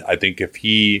said. I think if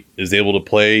he is able to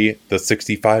play the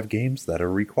 65 games that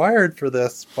are required for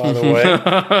this, by the way.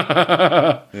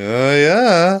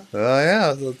 Yeah.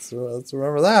 Let's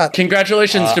remember that.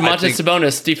 Congratulations, Domantas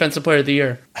Sabonis, Defensive Player of the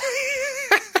Year.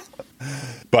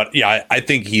 But yeah, I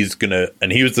think he's going to, and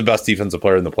he was the best defensive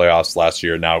player in the playoffs last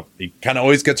year. Now, he kind of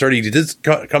always gets hurt. He did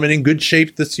come in good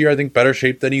shape this year. I think better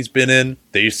shape than he's been in.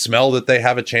 They smell that they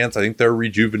have a chance. I think they're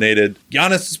rejuvenated.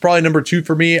 Giannis is probably number 2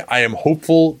 for me. I am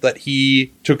hopeful that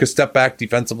he took a step back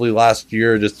defensively last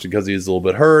year just because he was a little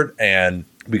bit hurt and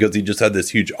because he just had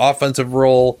this huge offensive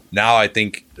role. Now I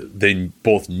think they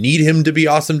both need him to be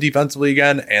awesome defensively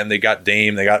again, and they got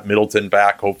Dame, they got Middleton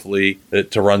back, hopefully,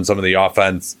 to run some of the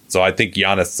offense. So I think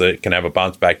Giannis can have a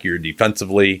bounce back year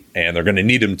defensively, and they're going to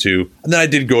need him to. And then I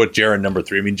did go with Jaren number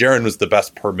 3. I mean, Jaren was the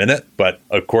best per minute, but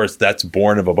of course that's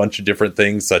born of a bunch of different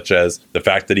things, such as the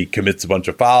fact that he commits a bunch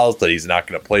of fouls, that he's not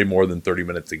going to play more than 30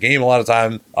 minutes a game a lot of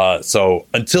time. So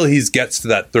until he gets to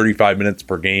that 35 minutes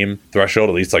per game threshold,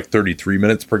 at least like 33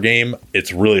 minutes per game,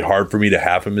 it's really hard for me to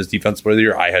have him as defensive player of the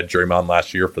year. I had Draymond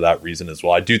last year for that reason as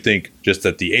well. I do think just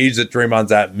at the age that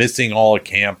Draymond's at, missing all of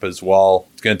camp as well,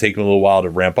 it's going to take him a little while to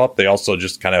ramp up. They also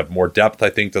just kind of have more depth, I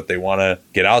think, that they want to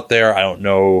get out there. I don't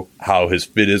know how his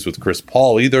fit is with Chris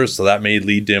Paul either, so that may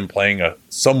lead to him playing a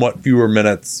somewhat fewer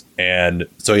minutes. And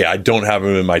so, yeah, I don't have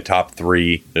him in my top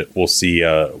 3. We'll see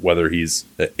whether he's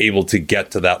able to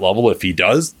get to that level. If he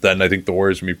does, then I think the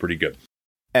Warriors will be pretty good.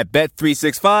 At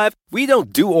Bet365, we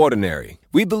don't do ordinary.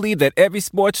 We believe that every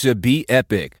sport should be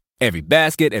epic. Every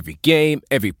basket, every game,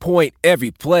 every point,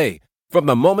 every play. From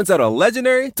the moments that are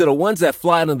legendary to the ones that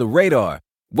fly under the radar.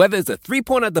 Whether it's a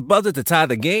 3-pointer at the buzzer to tie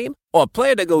the game or a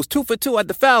player that goes 2 for 2 at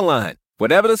the foul line.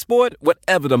 Whatever the sport,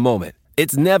 whatever the moment.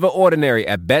 It's never ordinary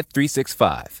at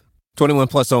Bet365. 21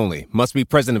 plus only. Must be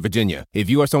present in Virginia. If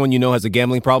you or someone you know has a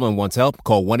gambling problem and wants help,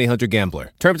 call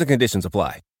 1-800-GAMBLER. Terms and conditions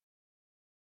apply.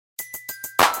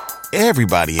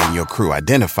 Everybody in your crew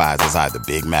identifies as either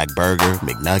Big Mac Burger,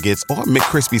 McNuggets, or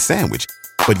McCrispy Sandwich.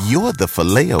 But you're the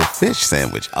Filet-O-Fish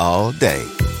Sandwich all day.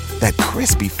 That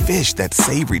crispy fish, that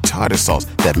savory tartar sauce,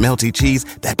 that melty cheese,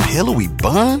 that pillowy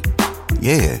bun.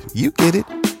 Yeah, you get it.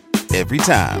 Every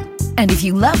time. And if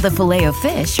you love the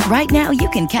Filet-O-Fish, right now you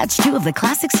can catch 2 of the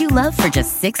classics you love for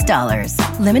just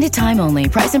 $6. Limited time only.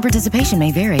 Price and participation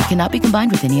may vary. Cannot be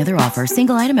combined with any other offer.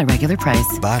 Single item at regular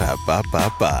price.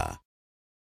 Ba-da-ba-ba-ba.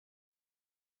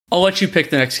 I'll let you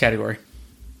pick the next category.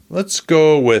 Let's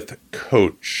go with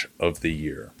Coach of the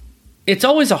Year. It's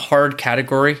always a hard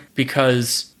category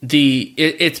because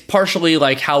it's partially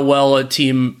like how well a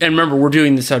team, and remember, we're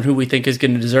doing this on who we think is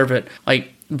going to deserve it,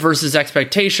 like versus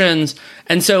expectations.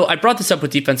 And so I brought this up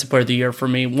with Defensive Player of the Year for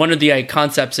me. One of the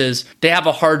concepts is they have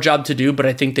a hard job to do, but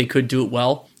I think they could do it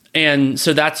well. And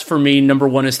so that's, for me, number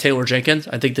 1 is Taylor Jenkins.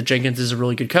 I think that Jenkins is a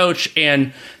really good coach.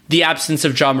 And the absence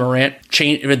of John Morant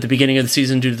changed at the beginning of the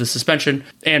season due to the suspension.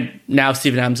 And now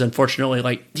Steven Adams, unfortunately,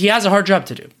 like, he has a hard job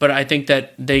to do. But I think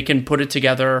that they can put it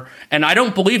together. And I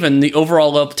don't believe in the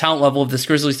overall talent level of this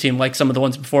Grizzlies team like some of the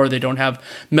ones before. They don't have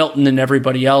Melton and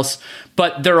everybody else.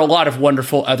 But there are a lot of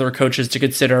wonderful other coaches to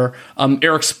consider.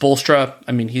 Erik Spoelstra,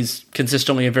 I mean, he's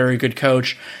consistently a very good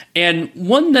coach. And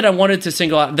one that I wanted to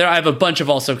single out, there I have a bunch of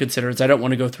also considereds. I don't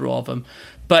want to go through all of them.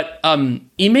 But Ime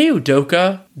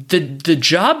Udoka, the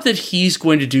job that he's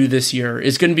going to do this year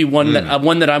is going to be one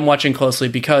that I'm watching closely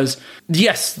because,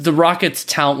 yes, the Rockets'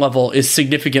 talent level is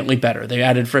significantly better. They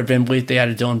added Fred VanVleet, they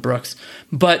added Dillon Brooks.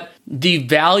 But the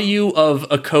value of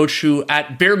a coach who,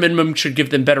 at bare minimum, should give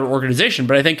them better organization,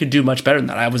 but I think could do much better than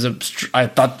that. I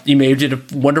thought Ime did a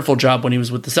wonderful job when he was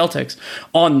with the Celtics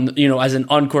as an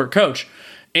on-court coach.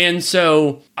 And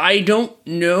so I don't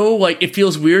know, like, it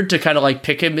feels weird to kind of like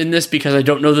pick him in this because I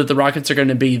don't know that the Rockets are going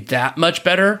to be that much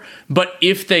better. But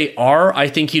if they are, I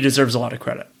think he deserves a lot of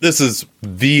credit. This is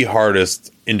the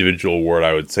hardest individual award,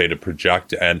 I would say, to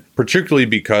project, and particularly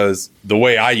because the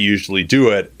way I usually do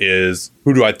it is,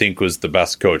 who do I think was the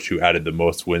best coach who added the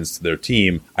most wins to their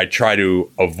team? I try to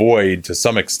avoid, to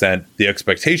some extent, the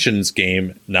expectations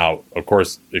game. Now, of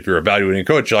course, if you're evaluating a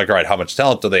coach, you're like, all right, how much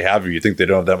talent do they have? If you think they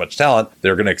don't have that much talent,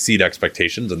 they're going to exceed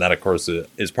expectations, and that, of course,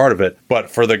 is part of it. But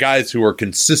for the guys who are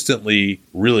consistently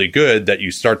really good, that you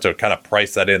start to kind of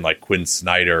price that in, like Quinn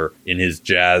Snyder in his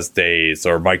Jazz days,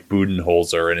 or Mike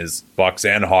Budenholzer in his Bucks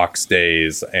and Hawks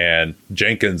days, and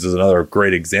Jenkins is another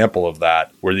great example of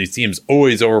that, where these teams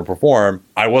always overperform.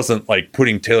 I wasn't like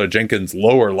putting Taylor Jenkins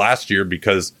lower last year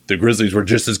because the Grizzlies were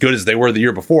just as good as they were the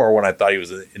year before, when I thought he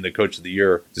was in the Coach of the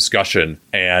Year discussion.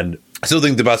 And I still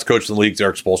think the best coach in the league is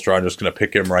Erik Spoelstra. I'm just going to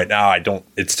pick him right now.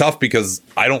 It's tough because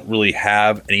I don't really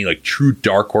have any like true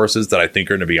dark horses that I think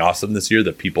are going to be awesome this year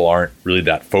that people aren't really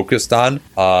that focused on.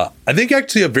 I think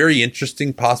actually a very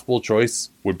interesting possible choice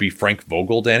would be Frank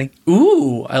Vogel, Danny.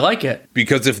 Ooh, I like it.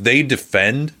 Because if they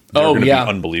defend, they're going to be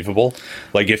unbelievable.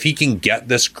 Like, if he can get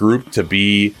this group to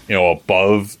be,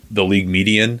 above the league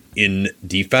median in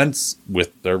defense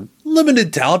with their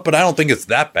limited talent, but I don't think it's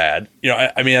that bad.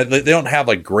 I mean, they don't have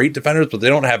like great defenders, but they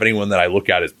don't have anyone that I look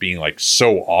at as being like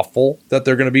so awful that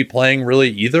they're going to be playing really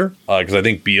either. Because I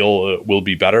think Beal will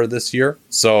be better this year.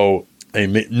 So I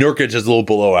mean, Nurkic is a little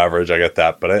below average. I get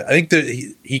that, but I think that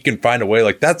he can find a way.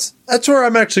 Like, that's where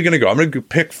I'm actually going to go. I'm going to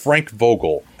pick Frank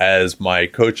Vogel as my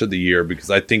Coach of the Year because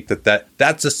I think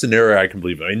that's a scenario I can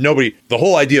believe in. I mean, the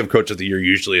whole idea of Coach of the Year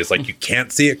usually is like you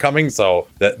can't see it coming, so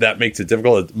that makes it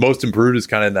difficult. Most Improved is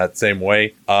kind of in that same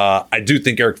way. I do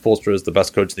think Erik Spoelstra is the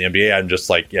best coach in the NBA. I'm just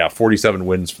like, 47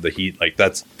 wins for the Heat. Like,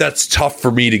 that's tough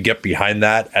for me to get behind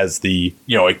that as the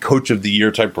a Coach of the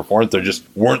Year type performance. There just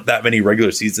weren't that many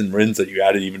regular season wins that you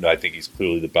added, even though I think he's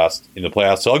clearly the best in the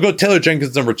playoffs. So I'll go Taylor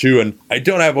Jenkins number 2, and I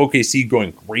don't have OKC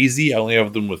going crazy. I only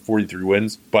have them with 43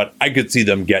 wins, but I could see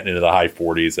them getting into the high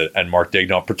 40s and Mark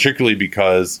Daigneault, particularly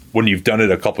because when you've done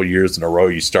it a couple years in a row,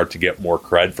 you start to get more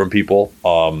cred from people,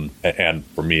 and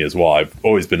for me as well. I've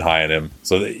always been high on him,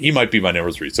 so he might be my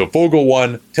number 3. So Vogel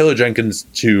 1, Taylor Jenkins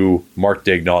 2, Mark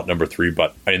Daigneault number 3.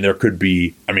 But I mean, there could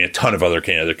be a ton of other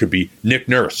candidates. There could be Nick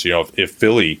Nurse. If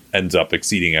Philly ends up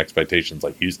exceeding expectations,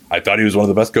 like I thought he was one of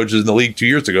the best coaches in the league 2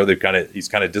 years ago. He's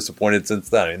kind of disappointed since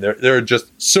then. I mean, there are just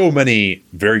so many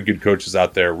very good coaches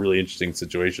out there, really interesting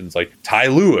situations, like Ty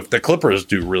Lue. If the Clippers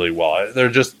do really well,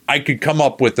 I could come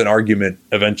up with an argument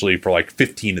eventually for like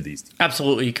 15 of these teams.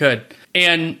 Absolutely, you could.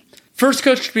 And first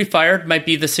coach to be fired might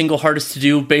be the single hardest to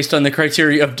do based on the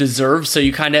criteria of deserve. So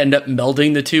you kind of end up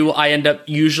melding the two. I end up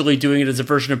usually doing it as a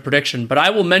version of prediction, but I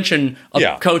will mention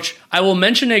a coach. I will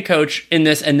mention a coach in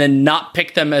this and then not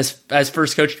pick them as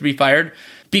first coach to be fired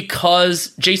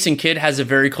because Jason Kidd has a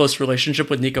very close relationship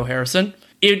with Nico Harrison.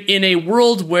 In a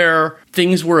world where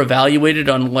things were evaluated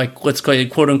on, like, let's call it a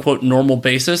quote-unquote normal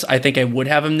basis, I think I would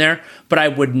have him there, but I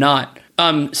would not.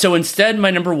 So instead, my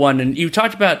number 1, and you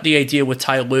talked about the idea with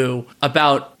Ty Lue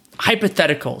about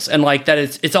hypotheticals and like that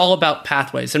it's all about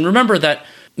pathways. And remember that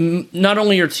not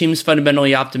only are teams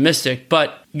fundamentally optimistic,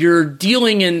 but you're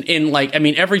dealing in like, I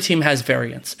mean, every team has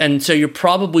variance. And so you're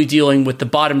probably dealing with the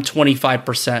bottom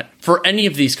 25% for any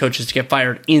of these coaches to get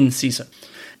fired in season.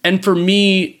 And for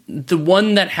me, the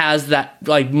one that has that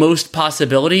like most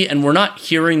possibility, and we're not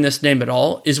hearing this name at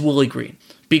all, is Willie Green.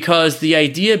 Because the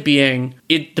idea being,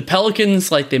 the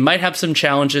Pelicans, like, they might have some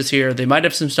challenges here. They might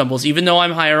have some stumbles, even though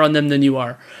I'm higher on them than you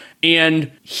are. And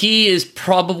he is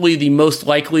probably the most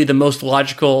likely, the most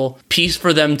logical piece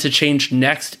for them to change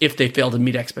next if they fail to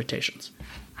meet expectations.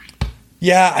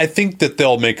 Yeah, I think that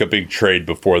they'll make a big trade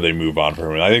before they move on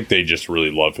from him. I think they just really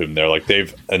love him there. Like I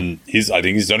think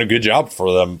he's done a good job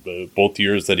for them both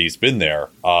years that he's been there.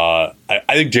 I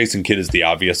think Jason Kidd is the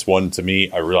obvious one to me.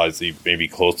 I realize he may be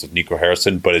close with Nico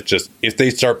Harrison, but it's just, if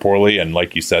they start poorly, and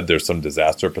like you said, there's some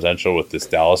disaster potential with this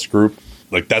Dallas group,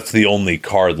 like that's the only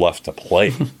card left to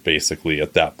play basically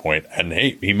at that point. And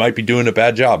hey, he might be doing a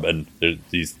bad job. And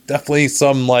there's definitely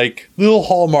some like little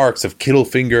hallmarks of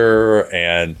Kittlefinger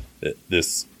and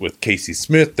this with Casey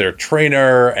Smith, their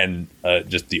trainer, and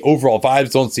just the overall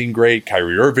vibes don't seem great.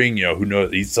 Kyrie Irving, who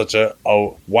knows, he's such a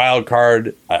wild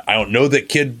card. I don't know that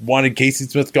Kidd wanted Casey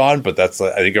Smith gone, but that's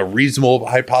I think a reasonable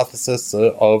hypothesis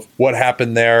of what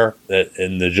happened there.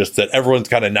 And just that everyone's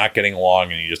kind of not getting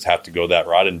along, and you just have to go that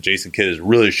route. And Jason Kidd has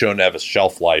really shown to have a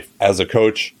shelf life as a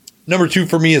coach. Number 2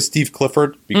 for me is Steve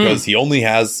Clifford, because he only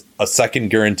has a second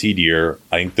guaranteed year.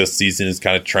 I think this season is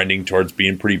kind of trending towards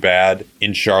being pretty bad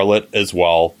in Charlotte as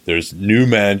well. There's new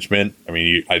management. I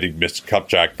mean, I think Mitch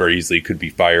Kupchak very easily could be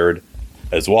fired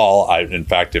as well. In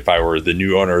fact, if I were the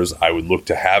new owners, I would look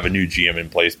to have a new GM in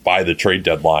place by the trade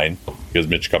deadline, because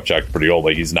Mitch Kupchak's pretty old.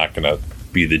 Like, he's not going to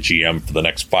be the GM for the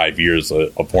next 5 years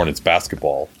of Hornets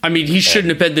basketball. I mean, he shouldn't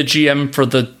have been the GM for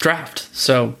the draft.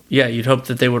 So, yeah, you'd hope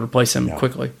that they would replace him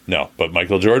quickly. No, but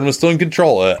Michael Jordan was still in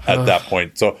control at that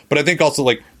point. So, but I think also,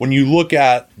 like, when you look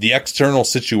at the external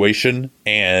situation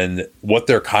and what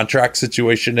their contract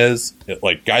situation is,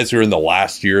 like guys who are in the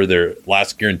last year, their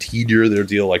last guaranteed year of their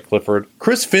deal, like Clifford.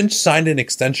 Chris Finch signed an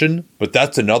extension, but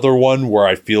that's another one where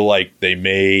I feel like they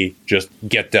may just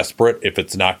get desperate if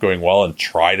it's not going well and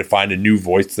try to find a new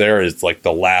voice there. It's like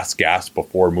the last gasp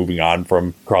before moving on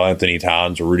from Karl Anthony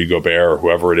Towns or Rudy Gobert or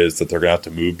whoever it is that they're going to have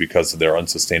to move because of their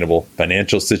unsustainable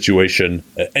financial situation.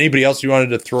 Anybody else you wanted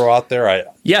to throw out there?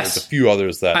 Yes. There's a few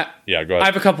others that... go ahead. I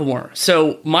have a couple more.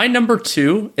 So my number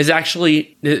 2 is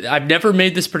actually... I've never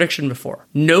made this prediction before.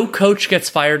 No coach gets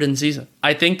fired in season.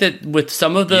 I think that with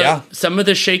some of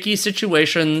the shaky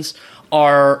situations...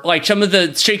 are like some of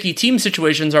the shaky team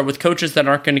situations are with coaches that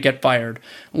aren't going to get fired,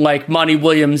 like Monty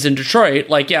Williams in Detroit.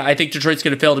 Like, yeah, I think Detroit's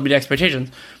going to fail to meet expectations.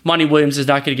 Monty Williams is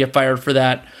not going to get fired for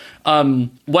that.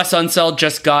 Wes Unseld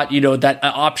just got, that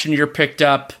option year picked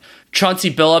up.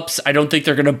 Chauncey Billups, I don't think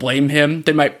they're going to blame him.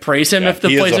 They might praise him if the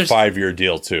Blazers. He has a 5-year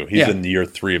deal too. He's in year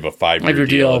 3 of a 5-year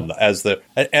deal.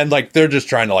 And like they're just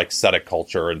trying to like set a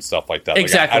culture and stuff like that.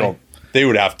 Exactly. Like, they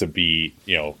would have to be,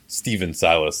 Steven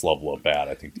Silas level of bad,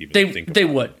 I think, to even think about. They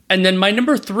would. And then my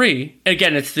number 3,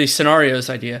 again, it's the scenarios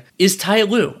idea, is Ty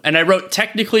Lue. And I wrote,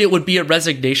 technically it would be a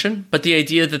resignation, but the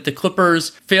idea that the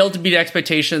Clippers failed to meet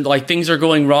expectations, like things are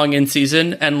going wrong in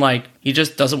season, and like he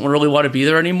just doesn't really want to be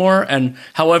there anymore. And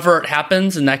however it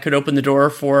happens, and that could open the door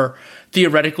for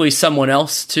theoretically someone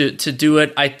else to do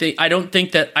it. I think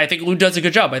Lue does a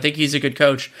good job. I think he's a good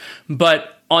coach.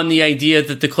 But on the idea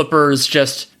that the Clippers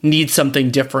just need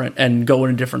something different and go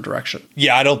in a different direction.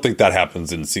 Yeah, I don't think that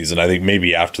happens in season. I think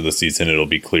maybe after the season it'll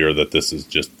be clear that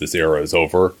this era is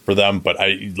over for them. But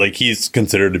he's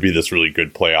considered to be this really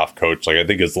good playoff coach. Like, I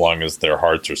think as long as their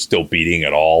hearts are still beating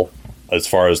at all as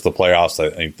far as the playoffs, I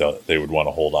think they would want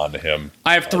to hold on to him.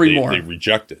 I have 3 more. They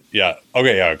reject it. Yeah.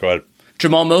 Okay, yeah, go ahead.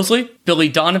 Jamal Mosley, Billy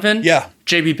Donovan, yeah,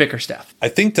 JB Bickerstaff. I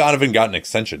think Donovan got an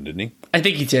extension, didn't he? I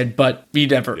think he did, but he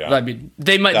never. Yeah. I mean,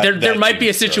 they might. There might be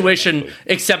a situation,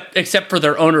 except for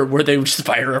their owner, where they would just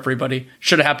fire everybody.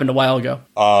 Should have happened a while ago.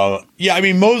 Yeah, I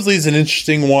mean, Mosley's an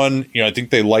interesting one. I think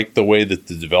they like the way that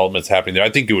the development's happening there. I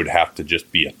think it would have to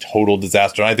just be a total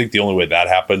disaster. And I think the only way that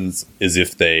happens is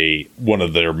if one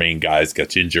of their main guys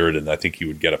gets injured, and I think he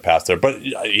would get a pass there. But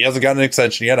he hasn't gotten an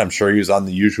extension yet. I'm sure he was on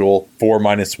the usual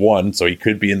 4-1, so he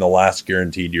could be in the last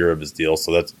guaranteed year of his deal.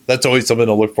 So that's always something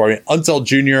to look for. Unseld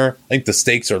Jr., I think the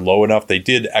stakes are low enough. They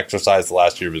did exercise the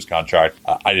last year of his contract.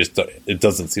 It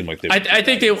doesn't seem like they. I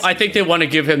think they want to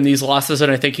give him these losses,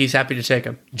 and I think he's happy to take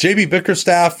them. JB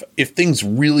Bickerstaff, if things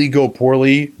really go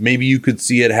poorly, maybe you could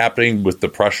see it happening with the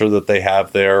pressure that they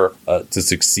have there to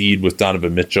succeed with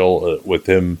Donovan Mitchell, with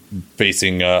him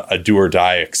facing a do or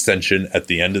die extension at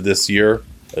the end of this year.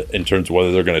 In terms of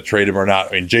whether they're going to trade him or not.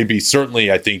 I mean, JB,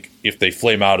 certainly, I think if they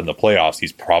flame out in the playoffs,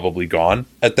 he's probably gone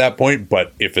at that point.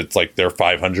 But if it's like they're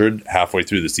 500 halfway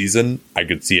through the season, I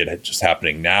could see it just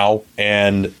happening now.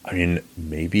 And I mean,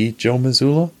 maybe Joe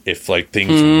Mazzulla, if like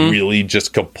things really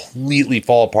just completely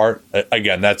fall apart.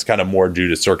 Again, that's kind of more due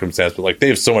to circumstance, but like they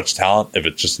have so much talent. If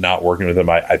it's just not working with them,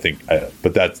 I think they're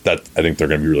going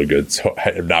to be really good. So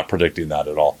I'm not predicting that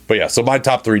at all. But yeah, so my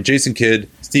top 3, Jason Kidd,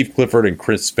 Steve Clifford, and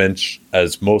Chris Finch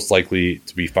as most likely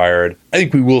to be fired. I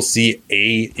think we will see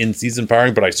a in-season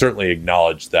firing, but I certainly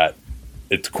acknowledge that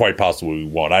it's quite possible we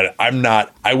won't.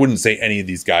 I wouldn't say any of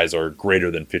these guys are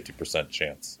greater than 50%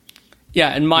 chance. Yeah,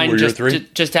 and mine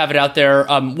just have it out there.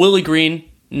 Willie Green,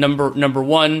 number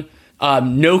one,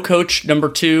 no coach, number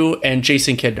 2, and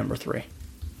Jason Kidd, number 3. I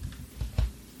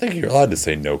think you're allowed to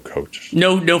say no coach.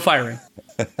 No firing.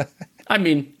 I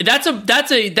mean, that's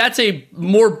a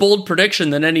more bold prediction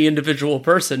than any individual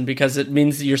person, because it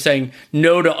means that you're saying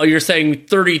no to, you're saying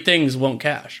 30 things won't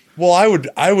cash. Well,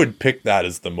 I would pick that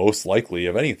as the most likely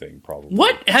of anything, probably.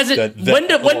 What has it? When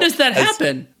does that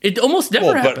happen? It almost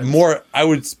never happens. But more, I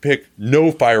would pick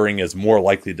no firing as more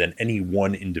likely than any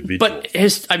one individual. But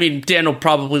Dan will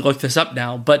probably look this up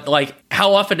now. But like,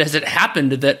 how often has it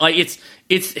happened that like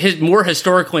it's more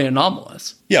historically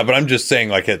anomalous? Yeah, but I'm just saying,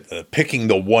 like, picking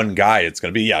the one guy, it's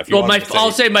going to be If you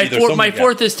I'll say my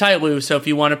fourth is Ty Lue. So if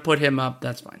you want to put him up,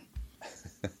 that's fine.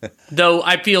 Though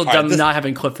I feel dumb not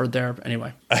having Clifford there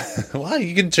anyway. Well,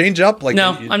 you can change up. Like,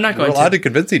 no, I'm not going to. We're allowed to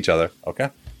convince each other. Okay.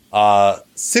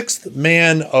 Sixth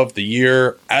man of the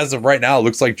year. As of right now, it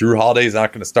looks like Jrue Holiday is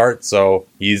not going to start. So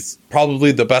he's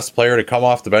probably the best player to come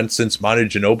off the bench since Manu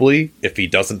Ginobili if he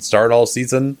doesn't start all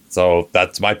season. So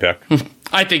that's my pick.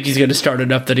 I think he's going to start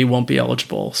enough that he won't be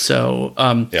eligible. So,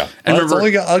 yeah. And it's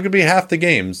only going to be half the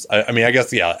games. I mean, I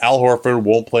guess, Al Horford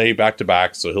won't play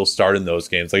back-to-back, so he'll start in those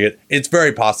games. Like, it's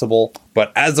very possible.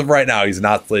 But as of right now, he's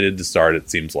not slated to start, it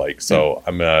seems like. So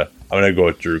I'm gonna go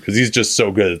with Jrue because he's just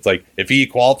so good. It's like, if he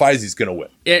qualifies, he's gonna win.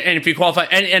 And if he qualifies,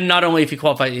 and not only if he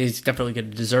qualifies, he's definitely going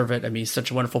to deserve it. I mean, he's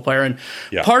such a wonderful player. And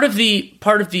part of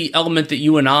the element that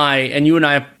you and I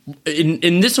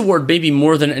in this award, maybe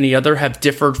more than any other, have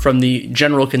differed from the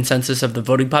general consensus of the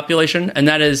voting population, and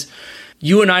that is,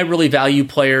 you and I really value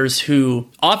players who,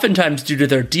 oftentimes due to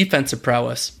their defensive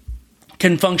prowess,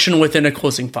 can function within a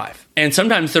closing 5. And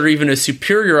sometimes they're even a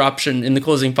superior option in the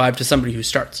closing 5 to somebody who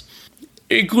starts,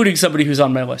 including somebody who's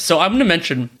on my list. So I'm going to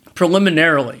mention,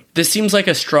 preliminarily, this seems like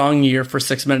a strong year for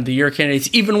Sixth Man of the Year candidates,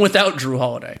 even without Jrue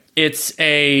Holiday. It's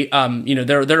there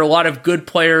are a lot of good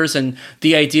players, and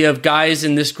the idea of guys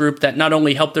in this group that not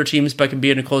only help their teams, but can be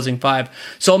in a closing 5.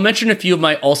 So I'll mention a few of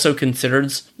my also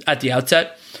considereds at the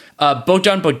outset.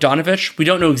 Bogdan Bogdanovic, we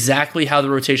don't know exactly how the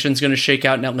rotation is going to shake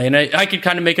out in Atlanta. I could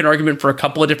kind of make an argument for a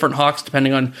couple of different Hawks,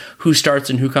 depending on who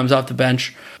starts and who comes off the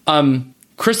bench.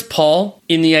 Chris Paul,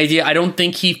 in the idea, I don't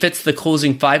think he fits the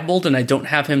closing 5 mold, and I don't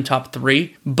have him top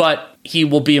 3, but he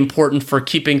will be important for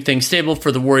keeping things stable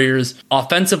for the Warriors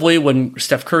offensively when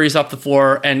Steph Curry's off the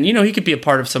floor, and, he could be a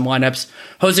part of some lineups.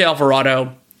 Jose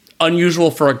Alvarado, unusual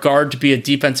for a guard to be a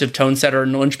defensive tone setter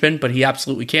and linchpin, but he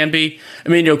absolutely can be.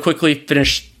 Emmanuel quickly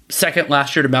finished second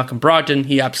last year to Malcolm Brogdon.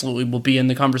 He absolutely will be in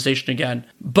the conversation again.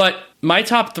 But my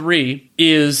top 3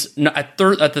 is at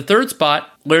the third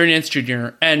spot, Larry Nance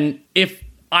Jr. And if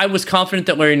I was confident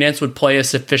that Larry Nance would play a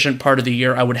sufficient part of the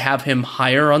year, I would have him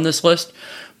higher on this list.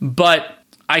 But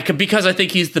because I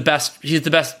think he's the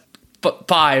best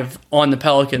 5 on the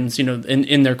Pelicans,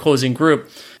 in their closing group.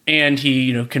 And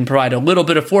he, can provide a little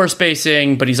bit of floor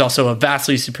spacing, but he's also a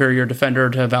vastly superior defender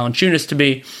to Valanciunas to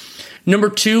be.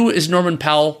 Number 2 is Norman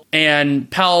Powell, and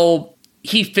Powell,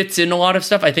 he fits in a lot of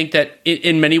stuff. I think that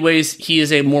in many ways, he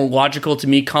is a more logical, to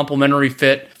me, complementary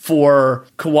fit for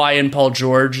Kawhi and Paul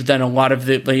George than a lot of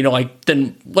the,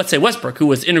 than, let's say, Westbrook, who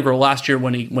was integral last year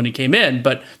when he came in.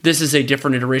 But this is a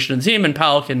different iteration of the team, and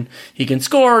Powell can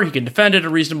score, he can defend at a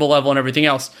reasonable level and everything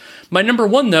else. My number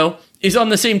 1, though, is on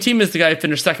the same team as the guy who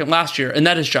finished second last year, and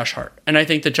that is Josh Hart. And I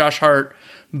think that Josh Hart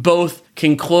both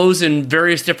can close in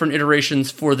various different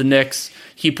iterations for the Knicks.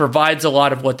 He provides a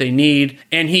lot of what they need,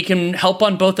 and he can help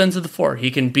on both ends of the floor. He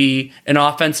can be an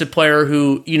offensive player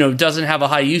who, doesn't have a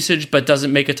high usage, but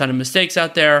doesn't make a ton of mistakes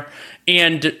out there,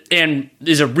 and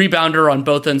is a rebounder on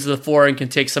both ends of the floor and can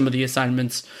take some of the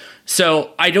assignments.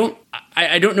 So I don't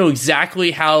know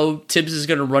exactly how Tibbs is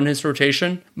going to run his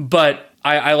rotation, but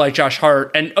I like Josh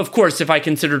Hart. And of course, if I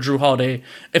consider Jrue Holiday,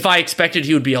 if I expected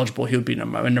he would be eligible, he would be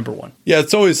my number 1. Yeah,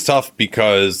 it's always tough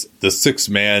because the 6th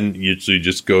man usually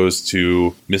just goes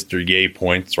to Mr. Yay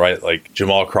points, right? Like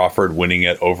Jamal Crawford winning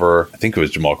it over, I think it was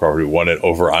Jamal Crawford who won it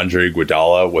over Andre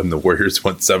Iguodala when the Warriors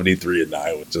went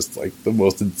 73-9, which is just like the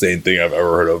most insane thing I've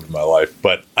ever heard of in my life.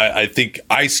 But I think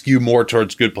I skew more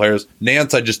towards good players.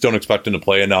 Nance, I just don't expect him to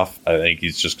play enough. I think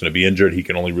he's just going to be injured. He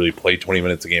can only really play 20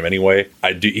 minutes a game anyway.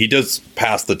 He does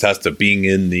passed the test of being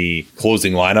in the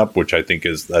closing lineup, which I think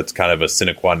that's kind of a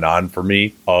sine qua non for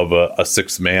me of a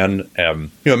sixth man.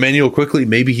 Emmanuel Quickley,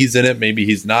 maybe he's in it, maybe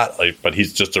he's not, but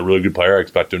he's just a really good player. I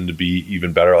expect him to be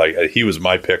even better. He was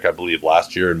my pick, I believe,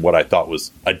 last year, and what I thought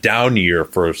was a down year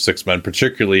for six men,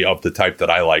 particularly of the type that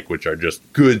I like, which are just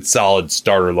good, solid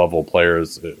starter level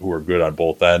players who are good on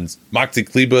both ends. Maxi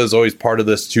Kleber is always part of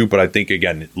this too, but I think,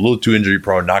 again, a little too injury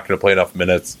prone, not going to play enough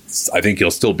minutes. I think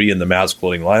he'll still be in the Mavs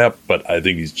clothing lineup, but I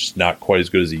think he's just not quite as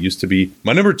good as he used to be.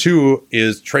 My number 2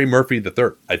 is Trey Murphy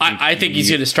III. I think he's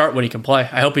going to start when he can play.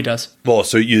 I hope he does. Well,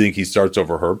 so you think he starts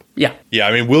over Herb? Yeah. Yeah,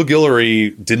 I mean, Will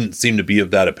Guillory didn't seem to be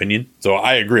of that opinion. So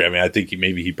I agree. I mean, I think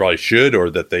he probably should, or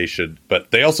that they should,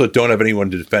 but they also don't have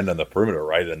anyone to defend on the perimeter,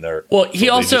 right? And he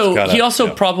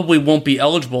also probably won't be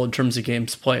eligible in terms of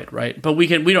games played, right? But we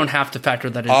don't have to factor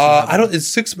that in. I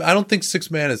don't think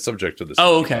six man is subject to this.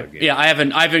 Oh, okay. Yeah, I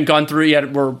haven't gone through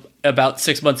yet. We're about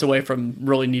 6 months away from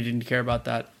really needing to care about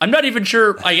that. I'm not even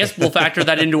sure. I guess we'll factor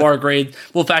that into our grade.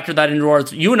 We'll factor that into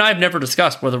ours. You and I have never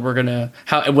discussed whether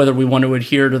whether we want to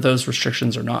adhere to those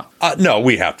restrictions or not. No,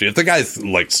 we have to. If the guy's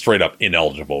straight up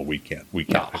ineligible, we can't.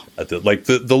 No.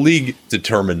 The league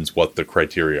determines what the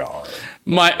criteria are.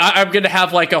 I'm going to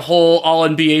have a whole All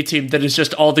NBA team that is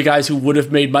just all the guys who would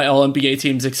have made my All NBA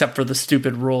teams except for the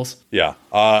stupid rules. Yeah.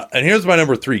 And here's my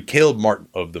number 3, Caleb Martin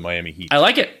of the Miami Heat. I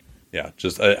like it. Yeah,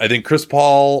 I think Chris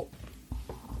Paul,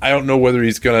 I don't know whether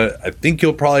he's going to, I think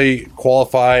he'll probably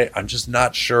qualify. I'm just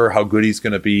not sure how good he's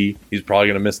going to be. He's probably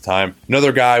going to miss time.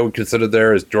 Another guy I would consider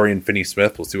there is Dorian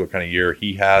Finney-Smith. We'll see what kind of year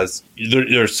he has.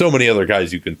 There's so many other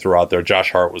guys you can throw out there.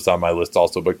 Josh Hart was on my list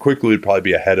also, but quickly would probably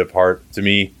be ahead of Hart to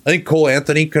me. I think Cole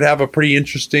Anthony could have a pretty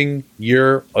interesting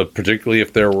year, particularly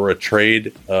if there were a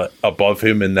trade above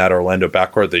him in that Orlando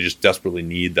backcourt. They just desperately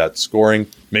need that scoring.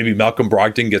 Maybe Malcolm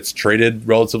Brogdon gets traded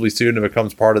relatively soon and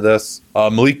becomes part of this.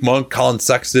 Malik Monk, Colin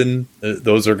Sexton,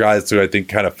 those are guys who I think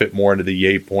kind of fit more into the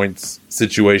Yay points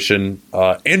situation.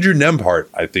 Andrew Nembhard,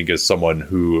 I think, is someone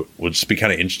who will just be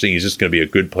kind of interesting. He's just going to be a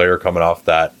good player coming off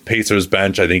that Pacers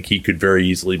bench. I think he could very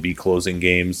easily be closing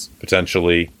games,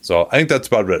 potentially. So I think that's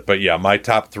about it. But yeah, my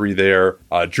top 3 there,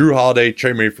 Drew Holiday,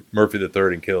 Trey Murphy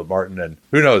III, and Caleb Martin. And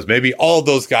who knows, maybe all of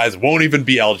those guys won't even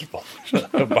be eligible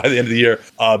by the end of the year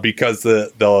because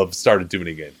they'll have started too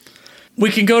many games. We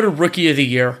can go to Rookie of the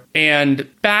Year. And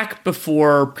back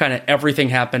before kind of everything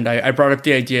happened, I brought up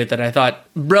the idea that I thought,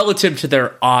 relative to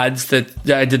their odds, that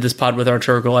I did this pod with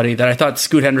Arturo Galletti, that I thought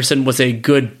Scoot Henderson was a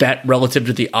good bet relative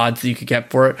to the odds that you could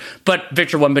get for it. But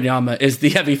Victor Wembanyama is the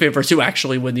heavy favorite to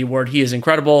actually win the award. He is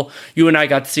incredible. You and I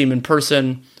got to see him in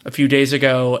person a few days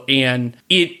ago, and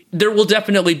there will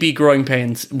definitely be growing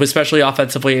pains, especially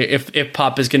offensively, if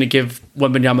Pop is going to give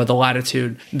Wembanyama the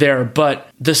latitude there. But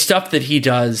the stuff that he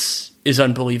does is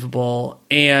unbelievable.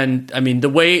 And I mean, the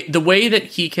way that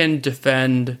he can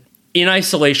defend in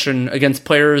isolation against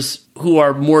players who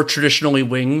are more traditionally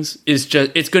wings is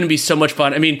just, it's going to be so much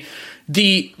fun. I mean,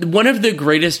 one of the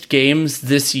greatest games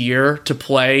this year to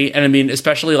play, and I mean,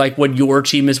 especially when your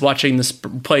team is playing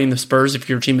the Spurs, if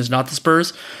your team is not the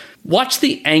Spurs, watch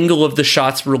the angle of the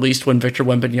shots released when Victor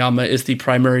Wembanyama is the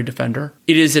primary defender.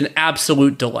 It is an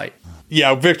absolute delight.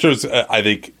 Yeah, Victor's, I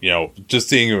think, just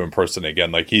seeing him in person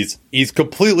again, he's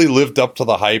completely lived up to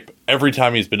the hype every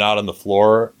time he's been out on the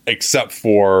floor, except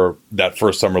for that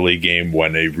first Summer League game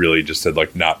when they really just had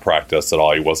not practiced at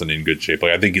all. He wasn't in good shape.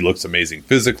 I think he looks amazing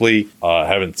physically.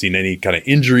 Haven't seen any kind of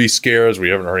injury scares. We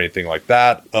haven't heard anything like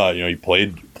that. He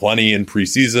played plenty in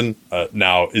preseason.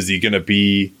 Now, is he going to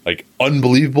be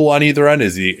unbelievable on either end?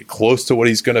 Is he close to what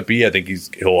he's going to be? I think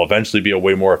he'll eventually be a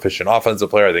way more efficient offensive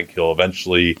player. I think he'll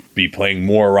eventually be playing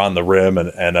more around the rim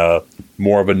and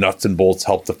more of a nuts and bolts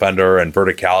help defender and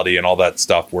verticality and all that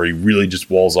stuff where he really just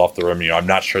walls off the rim. I'm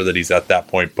not sure that he's at that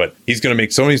point, but he's going to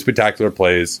make so many spectacular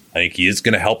plays. I think he is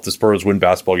going to help the Spurs win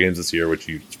basketball games this year, which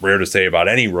it's rare to say about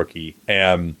any rookie.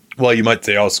 And well, you might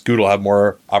say, Scoot will have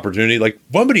more opportunity.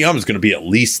 Wembanyama is going to be at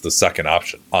least the second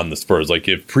option on the Spurs.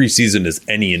 If preseason is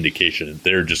any indication,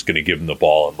 they're just going to give him the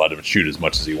ball and let him shoot as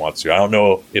much as he wants to. I don't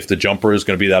know if the jumper is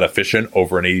going to be that efficient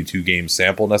over an 82-game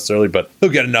sample necessarily, but he'll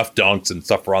get enough dunks and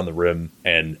stuff around the rim.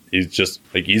 And he's just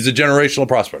he's a generational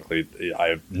prospect. I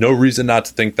have no reason not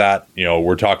to think that.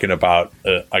 We're talking about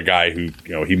a guy who,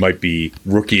 he might be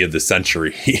rookie of the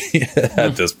century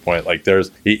at this point. I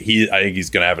think he's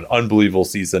going to have an unbelievable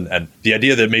season. And the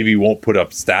idea that maybe he won't put up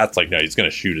stats, no, he's going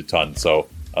to shoot a ton. So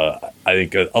I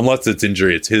think unless it's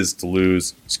injury, it's his to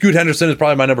lose. Scoot Henderson is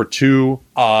probably my number 2.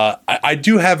 I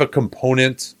do have a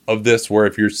component of this where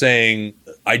if you're saying,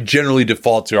 I generally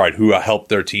default to, all right, who helped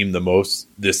their team the most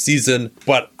this season,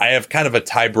 but I have kind of a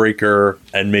tiebreaker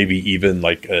and maybe even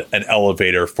like an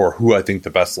elevator for who I think the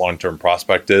best long-term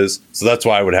prospect is. So that's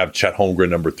why I would have Chet Holmgren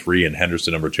number 3 and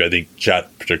Henderson number 2. I think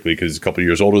Chet, particularly because he's a couple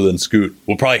years older than Scoot,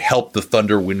 will probably help the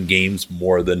Thunder win games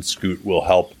more than Scoot will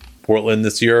help Portland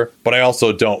this year. But I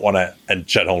also don't want to, and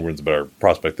Chet Holmgren's a better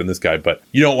prospect than this guy, but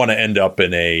you don't want to end up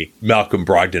in a Malcolm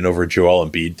Brogdon over Joel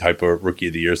Embiid type of rookie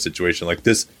of the year situation like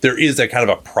this. There is a kind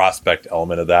of a prospect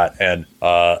element of that. And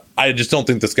I just don't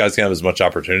think this guy's going to have as much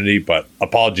opportunity, but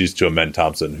apologies to Amen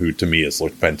Thompson, who to me has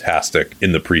looked fantastic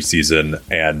in the preseason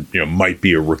and, might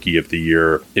be a rookie of the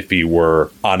year if he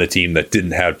were on a team that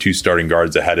didn't have 2 starting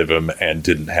guards ahead of him and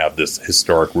didn't have this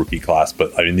historic rookie class.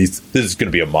 But I mean, this is going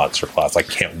to be a monster class. I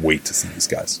can't wait to see these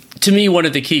guys. To me, one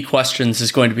of the key questions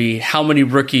is going to be how many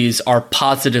rookies are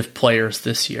positive players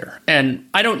this year. And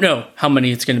I don't know how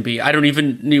many it's going to be. I don't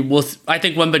even I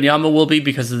think Wembanyama will be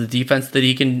because of the defense that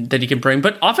he can bring.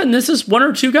 But often this is 1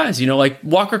 or 2 guys, like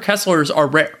Walker Kesslers are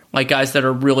rare, like guys that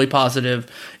are really positive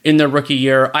in their rookie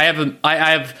year. I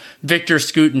have Victor,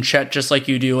 Scoot, and Chet just like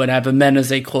you do, and I have Amen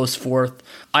as a close 4th.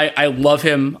 I love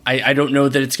him. I don't know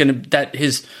that that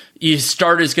his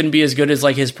start is going to be as good as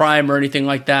like his prime or anything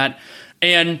like that.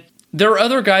 And there are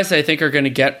other guys that I think are going to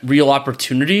get real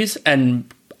opportunities,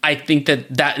 and I think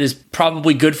that is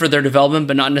probably good for their development,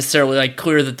 but not necessarily like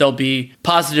clear that they'll be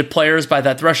positive players by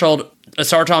that threshold.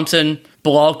 Asar Thompson,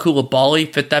 Bilal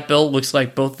Coulibaly fit that bill. Looks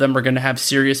like both of them are going to have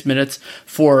serious minutes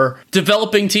for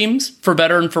developing teams, for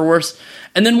better and for worse.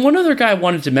 And then one other guy I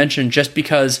wanted to mention, just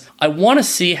because I want to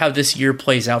see how this year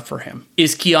plays out for him,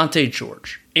 is Keontae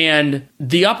George. And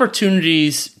the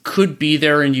opportunities could be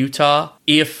there in Utah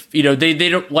if, they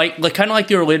don't like kind of like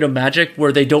the Orlando Magic,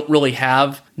 where they don't really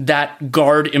have that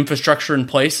guard infrastructure in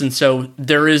place. And so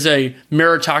there is a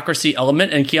meritocracy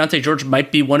element, and Keontae George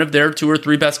might be one of their 2 or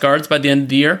 3 best guards by the end of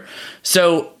the year.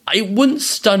 So it wouldn't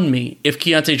stun me if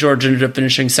Keontae George ended up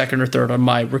finishing 2nd or 3rd on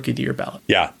my Rookie of the Year ballot.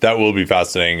 Yeah, that will be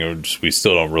fascinating. We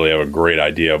still don't really have a great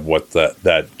idea of what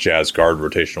that Jazz guard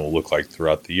rotation will look like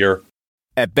throughout the year.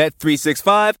 At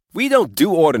Bet365, we don't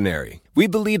do ordinary. We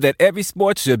believe that every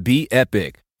sport should be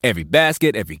epic. Every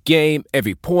basket, every game,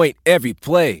 every point, every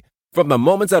play. From the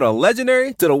moments that are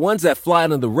legendary to the ones that fly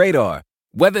under the radar.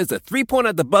 Whether it's a 3-pointer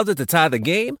at the buzzer to tie the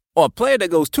game or a player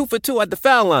that goes 2 for 2 at the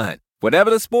foul line. Whatever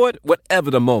the sport,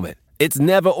 whatever the moment. It's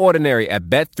never ordinary at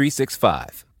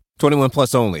Bet365. 21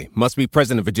 plus only. Must be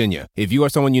present in Virginia. If you or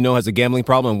someone you know has a gambling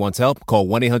problem and wants help, call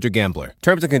 1-800-GAMBLER.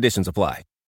 Terms and conditions apply.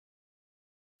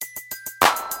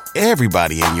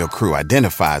 Everybody in your crew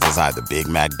identifies as either Big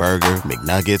Mac Burger,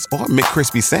 McNuggets, or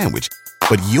McCrispy Sandwich.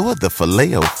 But you're the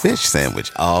Filet-O-Fish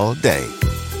Sandwich all day.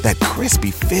 That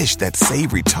crispy fish, that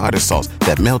savory tartar sauce,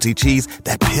 that melty cheese,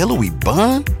 that pillowy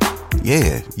bun.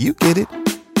 Yeah, you get it.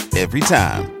 Every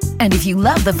time. And if you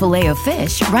love the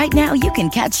Filet-O-Fish, right now you can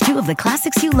catch 2 of the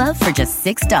classics you love for just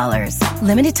 $6.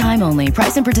 Limited time only.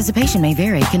 Price and participation may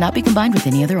vary. Cannot be combined with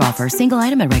any other offer. Single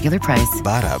item at regular price.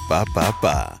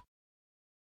 Ba-da-ba-ba-ba.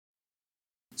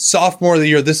 Sophomore of the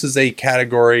year, this is a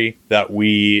category that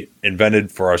we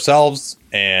invented for ourselves.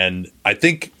 And I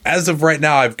think as of right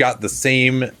now, I've got the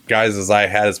same guys as I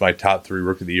had as my top 3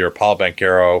 Rookie of the Year: Paolo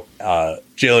Banchero,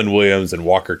 Jalen Williams, and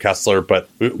Walker Kessler. But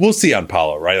we'll see on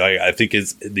Paolo, right? I think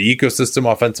the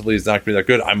ecosystem offensively is not going to be that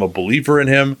good. I'm a believer in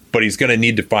him, but he's going to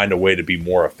need to find a way to be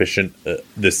more efficient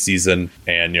this season.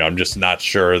 And I'm just not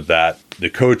sure that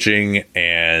the coaching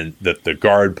and that the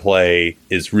guard play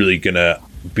is really going to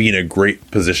be in a great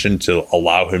position to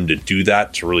allow him to do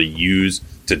that,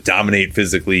 to dominate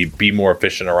physically, be more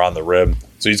efficient around the rim.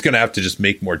 So he's going to have to just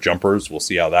make more jumpers. We'll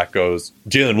see how that goes.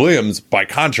 Jalen Williams, by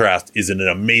contrast, is in an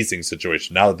amazing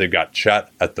situation. Now that they've got Chet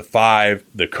at the 5,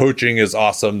 the coaching is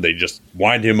awesome. They just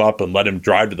wind him up and let him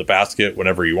drive to the basket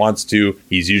whenever he wants to.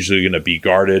 He's usually going to be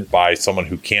guarded by someone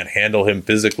who can't handle him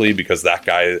physically, because that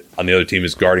guy on the other team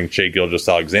is guarding Shai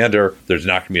Gilgeous-Alexander. There's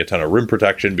not going to be a ton of rim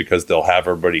protection because they'll have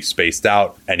everybody spaced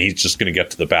out, and he's just going to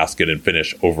get to the basket and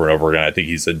finish over and over again. I think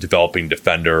he's a developing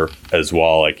defender as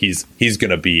well. Like he's going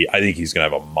to be, I think he's going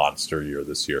to have a monster year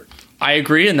this year. I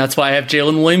agree, and that's why I have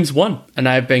Jalen Williams 1, and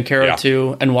I have Banchero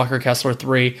 2, and Walker Kessler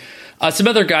 3. Some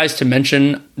other guys to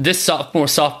mention: this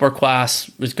sophomore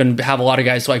class is going to have a lot of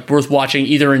guys like worth watching,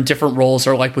 either in different roles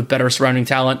or like with better surrounding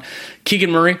talent.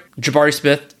 Keegan Murray, Jabari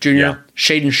Smith Jr.,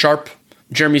 Shaedon Sharpe,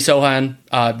 Jeremy Sohan,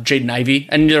 Jaden Ivey,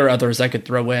 and there are others I could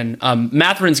throw in.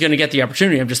 Matherin's going to get the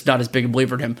opportunity. I'm just not as big a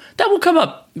believer in him. That will come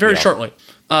up very shortly.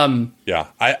 Yeah,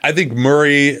 I think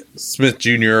Murray, Smith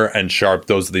Jr., and Sharp,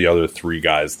 those are the other three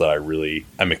guys that I really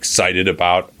am excited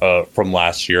about from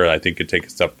last year. I think could take a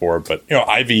step forward. But,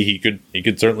 Ivy, he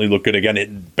could certainly look good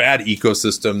again. Bad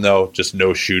ecosystem, though, just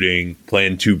no shooting,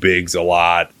 playing two bigs a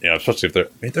lot, especially if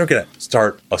they're going to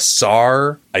start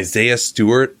Asar, Isaiah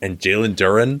Stewart, and Jalen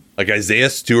Duren. Like, Isaiah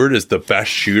Stewart is the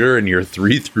best shooter in year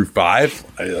 3 through 5.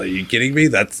 Are you kidding me?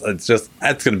 That's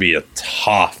going to be a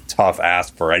tough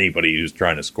ask for anybody who's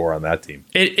trying to score on that team.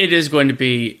 It is going to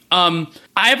be. I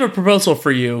have a proposal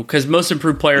for you, because most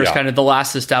improved player is kind of the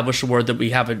last established award that we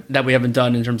haven't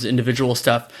done in terms of individual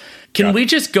stuff. Can we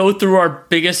just go through our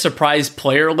biggest surprise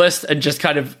player list and just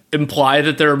kind of imply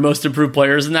that there are most improved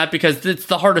players in that? Because it's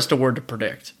the hardest award to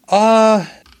predict. Well,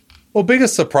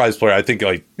 biggest surprise player, I think,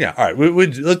 all right,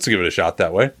 let's give it a shot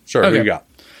that way. Sure, okay. Who you got?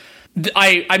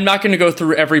 I'm not going to go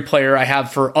through every player I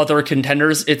have for other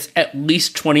contenders. It's at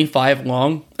least 25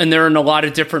 long, and they're in a lot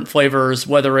of different flavors,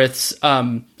 whether it's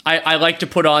I like to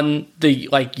put on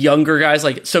the younger guys.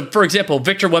 So for example,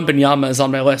 Victor Wembanyama is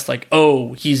on my list.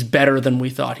 He's better than we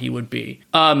thought he would be.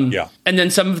 And then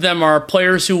some of them are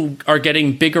players who are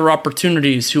getting bigger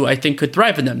opportunities who I think could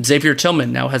thrive in them. Xavier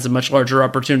Tillman now has a much larger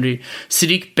opportunity.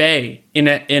 Sadiq Bey in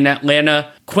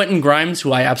Atlanta. Quentin Grimes,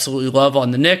 who I absolutely love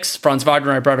on the Knicks. Franz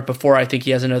Wagner, I brought up before. I think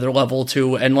he has another level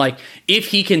too. And if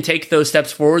he can take those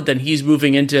steps forward, then he's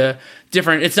moving into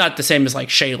different. It's not the same as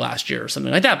Shea last year or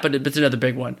something like that, but it's another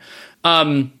big one.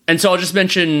 And so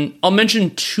I'll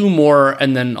mention two more,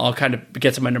 and then I'll kind of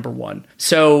get to my number one.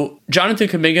 So Jonathan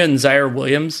Kuminga and Zaire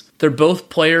Williams, they're both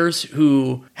players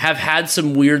who have had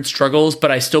some weird struggles,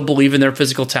 but I still believe in their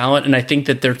physical talent, and I think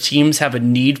that their teams have a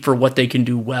need for what they can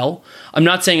do well. I'm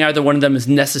not saying either one of them is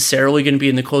necessarily going to be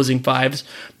in the closing fives,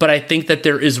 but I think that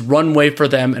there is runway for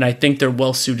them, and I think they're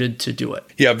well suited to do it.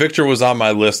 Yeah, Victor was on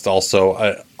my list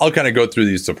also. I'll kind of go through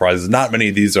these surprises. Not many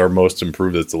of these are most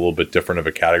improved. It's a little bit different of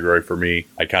a category for me.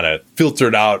 I kind of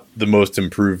filtered out the most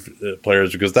improved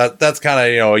players because that's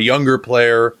kind of, a younger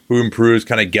player who improves,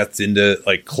 kind of gets into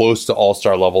close to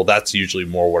all-star level. That's usually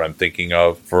more what I'm thinking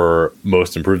of for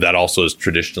most improved. That also is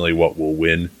traditionally what will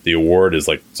win the award, is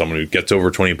someone who gets over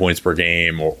 20 points per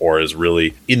game or is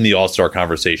really in the all-star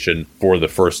conversation for the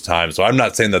first time. So I'm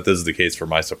not saying that this is the case for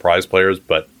my surprise players,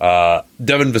 but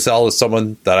Devin Vassell is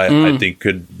someone that I think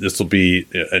this will be,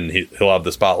 and he'll have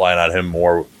the spotlight on him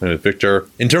more with Victor.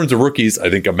 In terms of rookies, I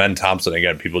think Amen Thompson,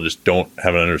 again, people just don't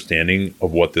have an understanding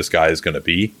of what this guy is going to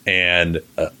be. And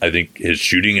I think his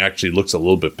shooting actually looks a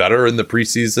little bit better in the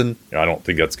preseason. I don't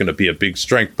think that's going to be a big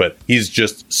strength, but he's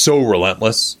just so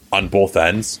relentless on both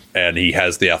ends, and he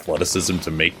has the athleticism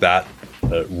to make that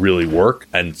really work.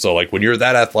 And so when you're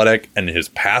that athletic, and his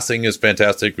passing is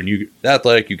fantastic, when you're that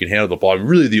athletic, you can handle the ball.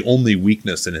 Really the only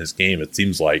weakness in his game, it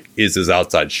seems is his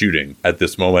outside shooting at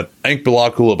this moment. I think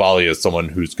Bilal Coulibaly is someone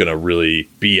who's going to really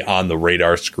be on the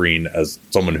radar screen as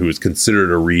someone who is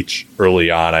considered a reach early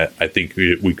on. I think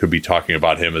we could be talking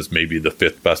about him as maybe the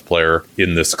 5th best player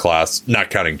in this class, not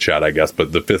counting Chet, I guess,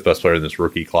 but the 5th best player in this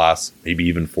rookie class, maybe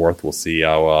even 4th. We'll see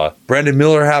how Brandon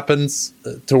Miller happens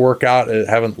to work out. I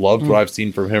haven't loved what I've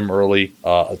seen from him early.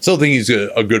 I still think he's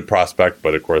a good prospect,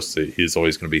 but of course he's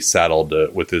always going to be saddled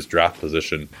with his draft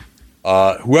position.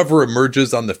 Whoever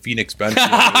emerges on the Phoenix bench,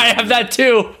 I have that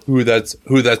too. Who that's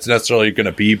necessarily going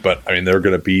to be, but I mean, there are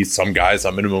going to be some guys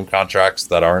on minimum contracts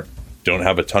that don't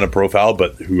have a ton of profile,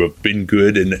 but who have been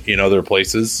good in other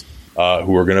places.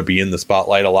 Who are going to be in the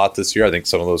spotlight a lot this year. I think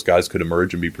some of those guys could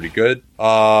emerge and be pretty good.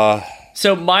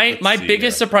 So my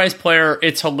biggest surprise player,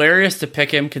 it's hilarious to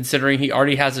pick him considering he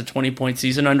already has a 20-point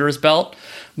season under his belt,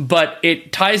 but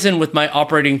it ties in with my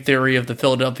operating theory of the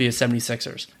Philadelphia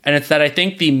 76ers. And it's that I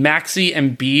think the Maxey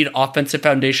and Embiid offensive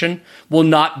foundation will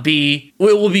be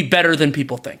better than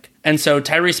people think. And so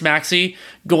Tyrese Maxey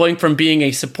going from being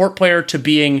a support player to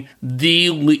being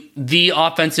the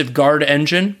offensive guard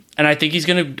engine, and I think he's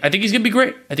gonna be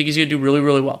great. I think he's gonna do really,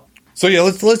 really well. So yeah,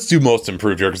 let's do most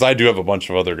improved here because I do have a bunch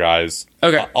of other guys.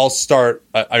 Okay, I'll start.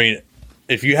 I mean,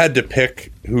 if you had to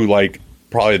pick who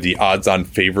probably the odds-on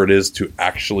favorite is to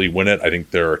actually win it, I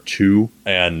think there are two,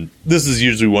 and this is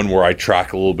usually one where I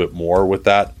track a little bit more with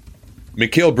that.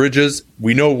 Mikal Bridges,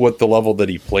 we know what the level that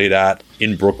he played at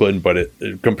in Brooklyn, but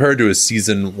compared to his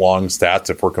season-long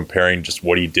stats, if we're comparing just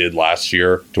what he did last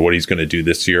year to what he's going to do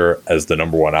this year as the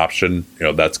number one option,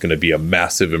 that's going to be a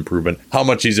massive improvement. How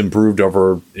much he's improved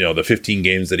over, the 15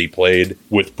 games that he played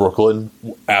with Brooklyn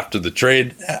after the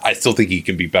trade, I still think he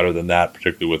can be better than that,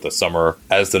 particularly with the summer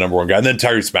as the number one guy. And then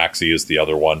Tyrese Maxey is the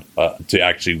other one to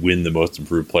actually win the most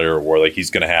improved player award.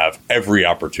 He's going to have every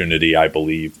opportunity, I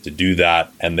believe, to do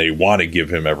that, and they want to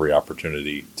give him every opportunity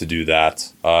opportunity to do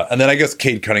that. And then I guess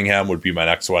Cade Cunningham would be my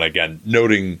next one. Again,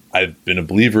 noting I've been a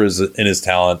believer in his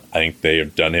talent. I think they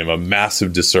have done him a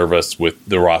massive disservice with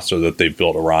the roster that they've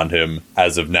built around him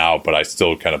as of now, but I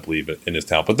still kind of believe in his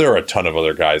talent. But there are a ton of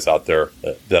other guys out there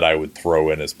that I would throw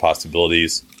in as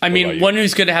possibilities. I mean, one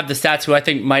who's going to have the stats who I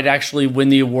think might actually win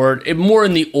the award, more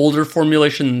in the older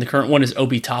formulation than the current one, is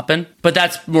Obi Toppin. But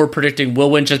that's more predicting will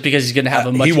win just because he's going to have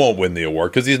a much... He won't win the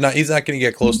award because he's not going to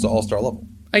get close to all-star level.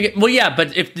 Well, yeah,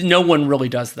 but if no one really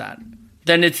does that,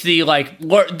 then it's the, like,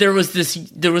 there was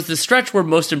this stretch where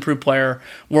most improved player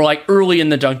were, like, early in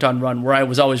the Dunked On run where I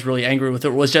was always really angry with it.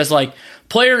 It was just like,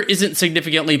 player isn't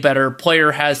significantly better,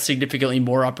 player has significantly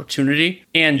more opportunity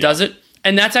and does it.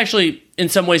 And that's actually, in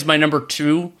some ways, my number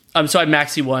 2. So I have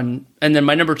Maxey 1, and then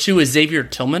my number 2 is Xavier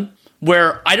Tillman,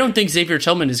 where I don't think Xavier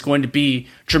Tillman is going to be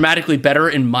dramatically better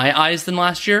in my eyes than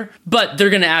last year, but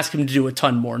they're going to ask him to do a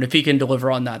ton more, and if he can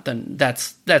deliver on that, then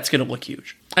that's going to look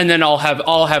huge. And then I'll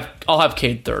have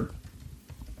Cade third.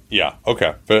 Yeah,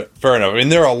 okay, fair enough. I mean,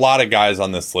 there are a lot of guys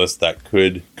on this list that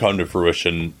could come to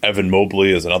fruition. Evan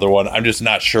Mobley is another one. I'm just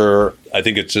not sure. I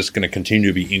think it's just going to continue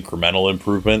to be incremental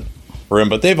improvement for him,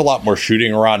 but they have a lot more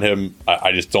shooting around him.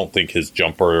 I just don't think his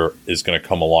jumper is going to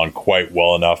come along quite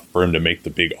well enough for him to make the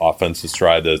big offensive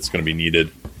stride that's going to be needed.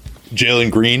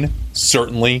 Jalen Green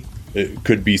certainly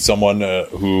could be someone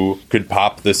who could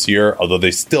pop this year, although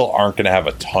they still aren't going to have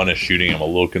a ton of shooting. I'm a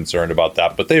little concerned about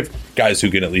that, but they have guys who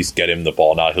can at least get him the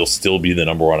ball now. He'll still be the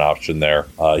number 1 option there.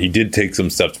 He did take some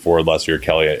steps forward last year.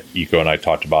 Kelly Iko and I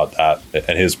talked about that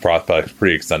and his prospects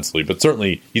pretty extensively, but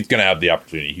certainly he's going to have the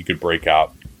opportunity. He could break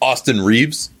out. Austin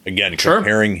Reeves, again,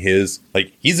 comparing his,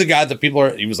 like, he's a guy that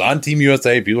he was on Team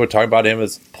USA. People are talking about him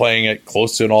as playing at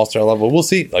close to an all-star level. We'll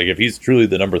see. Like, if he's truly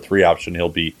the number 3 option,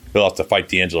 he'll have to fight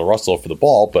D'Angelo Russell for the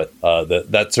ball, but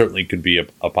that certainly could be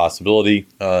a possibility.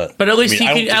 But at least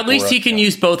he can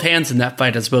use both hands in that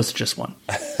fight as opposed to just one.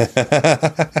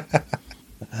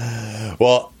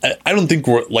 Well, I don't think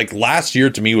last year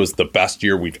to me was the best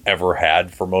year we've ever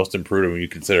had for most improved. When you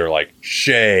consider like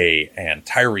Shea and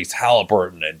Tyrese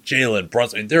Halliburton and Jalen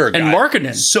Brunson, I mean, there are guys, and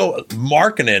Markkanen. So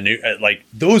Markkanen, like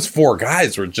those 4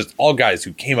 guys were just all guys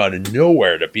who came out of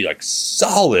nowhere to be like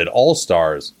solid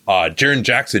all-stars. Jaren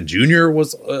Jackson Jr.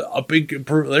 was a big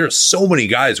improvement. There are so many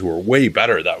guys who are way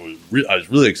better that I was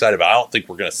really excited about. I don't think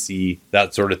we're going to see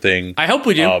that sort of thing. I hope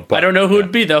we do. But I don't know who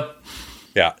it'd be though.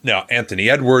 Yeah, now Anthony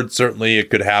Edwards, certainly it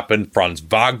could happen. Franz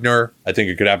Wagner, I think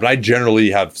it could happen. I generally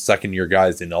have second-year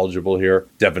guys ineligible here.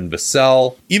 Devin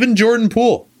Vassell, even Jordan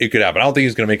Poole, it could happen. I don't think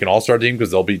he's going to make an all-star team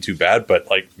because they'll be too bad, but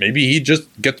like maybe he just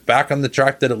gets back on the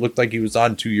track that it looked like he was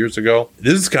on 2 years ago.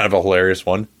 This is kind of a hilarious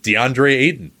one. DeAndre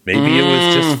Ayton. Maybe it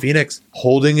was just Phoenix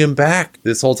holding him back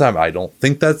this whole time. I don't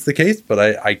think that's the case, but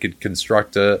I could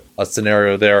construct a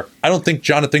scenario there. I don't think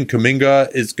Jonathan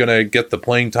Kuminga is going to get the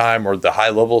playing time or the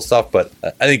high-level stuff, but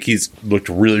I think he's looked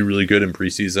really, really good in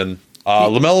preseason.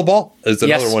 LaMelo Ball is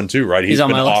another one too, right? He's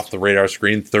been off the radar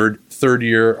screen.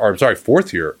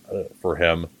 Fourth year for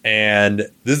him. And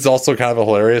this is also kind of a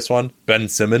hilarious one. Ben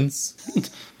Simmons.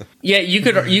 Yeah, you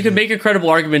could make a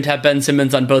credible argument to have Ben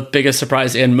Simmons on both biggest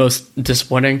surprise and most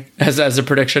disappointing as a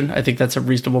prediction. I think that's a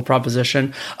reasonable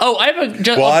proposition. Oh,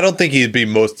 I don't think he'd be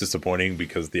most disappointing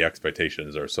because the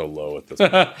expectations are so low at this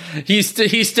point.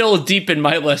 He's still deep in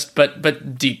my list,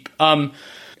 but deep.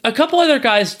 A couple other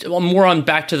guys more on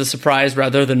back to the surprise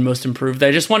rather than most improved.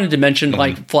 I just wanted to mention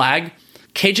like flag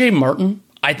KJ Martin.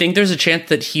 I think there's a chance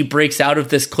that he breaks out of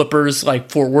this Clippers like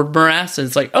forward morass, and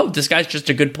it's like, oh, this guy's just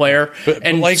a good player. But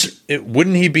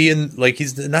wouldn't he be in? Like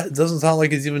he's not. It doesn't sound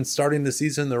like he's even starting the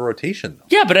season in the rotation. Though.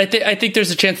 Yeah, but I think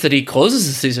there's a chance that he closes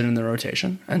the season in the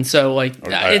rotation, and so like,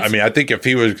 I think if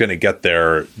he was going to get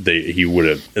there, he would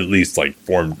have at least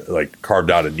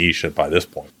carved out a niche by this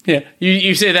point. Yeah,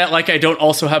 you say that like I don't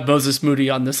also have Moses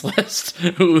Moody on this list,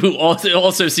 who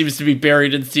also seems to be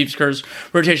buried in Steve Kerr's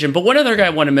rotation. But one other guy I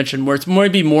want to mention where it's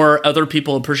maybe more other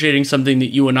people appreciating something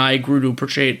that you and I grew to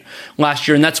appreciate last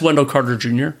year, and that's Wendell Carter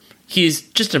Jr. He's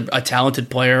just a talented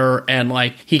player, and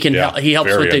like he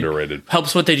helps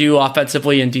what they do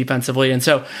offensively and defensively. And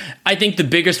so I think the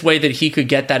biggest way that he could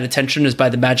get that attention is by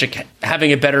the Magic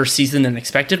having a better season than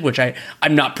expected, which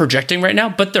I'm not projecting right now,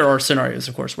 but there are scenarios,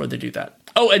 of course, where they do that.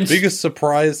 Oh, and biggest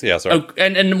surprise, yeah. Sorry. Oh,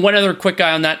 and one other quick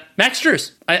guy on that, Max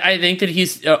Strus. I think that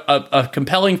he's a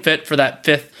compelling fit for that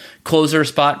 5th closer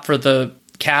spot for the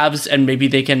Cavs, and maybe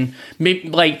they can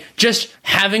just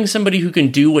having somebody who can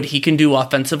do what he can do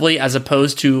offensively as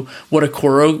opposed to what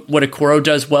Okoro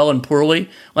does well and poorly.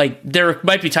 Like there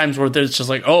might be times where there's just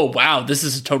like, oh wow, this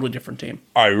is a totally different team.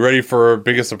 Are you ready for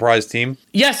biggest surprise team?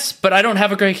 Yes, but I don't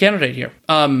have a great candidate here.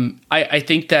 I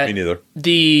think that me neither.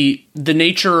 the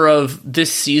nature of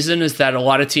this season is that a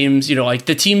lot of teams, like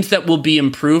the teams that will be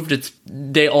improved,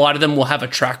 a lot of them will have a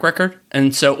track record.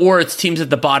 And so, or it's teams at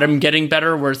the bottom getting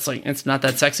better where it's like, it's not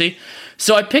that sexy.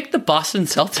 So I picked the Boston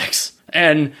Celtics.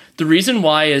 And the reason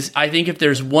why is I think if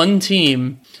there's one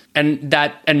team and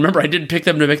remember, I did pick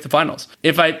them to make the finals.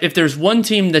 If there's one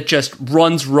team that just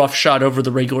runs roughshod over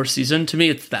the regular season, to me,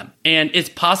 it's them. And it's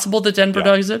possible that Denver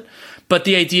does it, but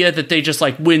the idea that they just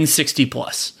like win 60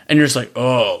 plus and you're just like,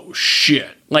 oh shit.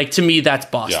 Like, to me, that's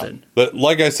Boston. Yeah. But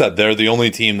like I said, they're the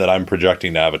only team that I'm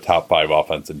projecting to have a top 5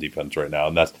 offense and defense right now.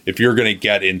 And that's, if you're going to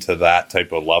get into that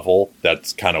type of level,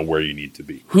 that's kind of where you need to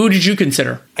be. Who did you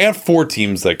consider? I have 4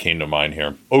 teams that came to mind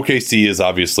here. OKC is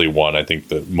obviously one. I think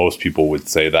that most people would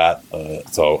say that.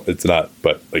 So it's not,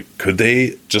 but like, could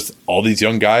they just, all these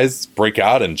young guys break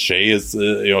out? And Shea is,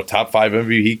 top 5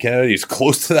 MVP candidate. He's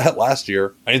close to that last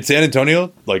year. In San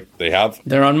Antonio, like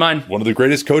they're on mine. One of the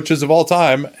greatest coaches of all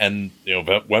time. And,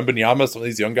 Wembanyama, some of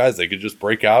these young guys, they could just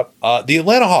break out. The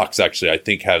Atlanta Hawks, actually, I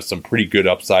think have some pretty good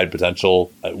upside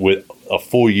potential with a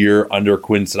full year under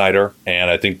Quinn Snyder. And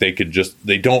I think they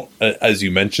don't, as you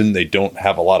mentioned, they don't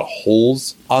have a lot of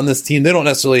holes on this team. They don't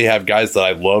necessarily have guys that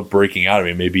I love breaking out. I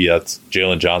mean, maybe that's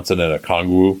Jalen Johnson and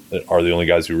Okongwu that are the only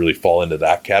guys who really fall into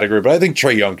that category. But I think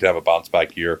Trae Young could have a bounce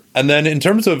back year. And then in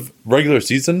terms of regular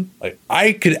season,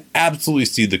 I could absolutely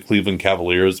see the Cleveland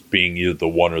Cavaliers being either the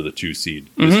 1 or the 2 seed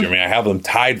this year. I mean, I have them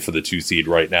tied for the 2 seed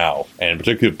right now. And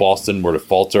particularly if Boston were to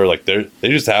falter, they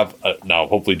just have, now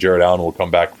hopefully Jared Allen will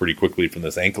come back pretty quickly from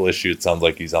this ankle issue. It sounds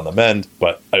like he's on the mend.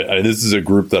 But this is a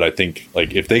group that I think,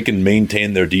 if they can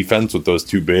maintain their defense with those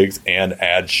 2 bigs and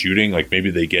add shooting,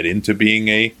 maybe they get into being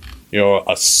a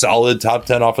solid top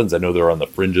 10 offense. I know they were on the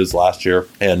fringes last year,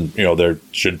 and they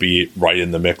should be right in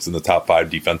the mix in the top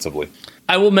 5 defensively.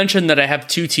 I will mention that I have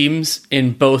 2 teams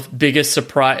in both biggest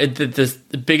surprise,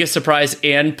 the biggest surprise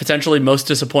and potentially most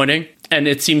disappointing. And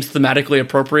it seems thematically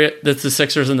appropriate. That's the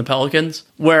Sixers and the Pelicans,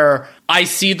 where I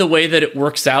see the way that it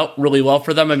works out really well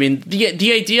for them. I mean,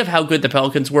 the idea of how good the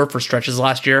Pelicans were for stretches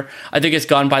last year, I think it's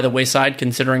gone by the wayside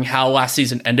considering how last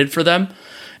season ended for them.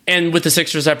 And with the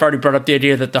Sixers, I've already brought up the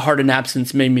idea that the Harden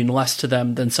absence may mean less to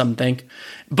them than some think.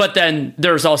 But then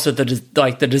there's also the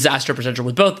disaster potential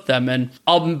with both of them. And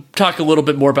I'll talk a little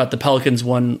bit more about the Pelicans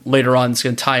one later on. It's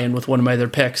going to tie in with one of my other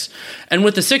picks. And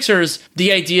with the Sixers,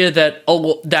 the idea that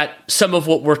some of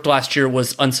what worked last year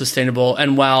was unsustainable.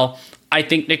 And while I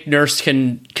think Nick Nurse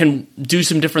can do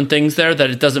some different things there,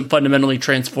 that it doesn't fundamentally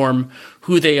transform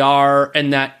who they are,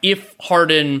 and that if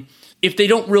they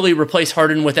don't really replace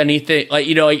Harden with anything,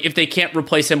 if they can't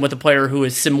replace him with a player who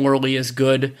is similarly as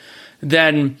good,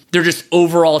 then their just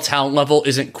overall talent level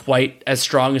isn't quite as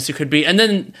strong as it could be. And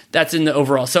then that's in the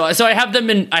overall. So I have them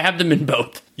in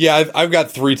both. Yeah, I've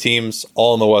got 3 teams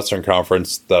all in the Western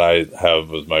Conference that I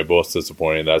have as my most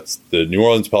disappointing. That's the New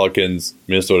Orleans Pelicans,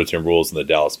 Minnesota Timberwolves, and the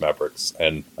Dallas Mavericks.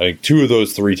 And I think 2 of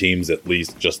those 3 teams, at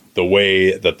least, just the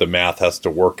way that the math has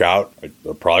to work out,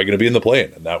 are probably going to be in the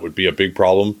play-in. And that would be a big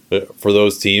problem for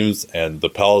those teams. And the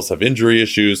Pels have injury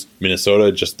issues.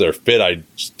 Minnesota, just their fit, I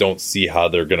just don't see how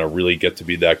they're going to really get to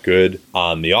be that good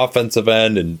on the offensive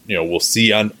end. And, we'll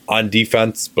see on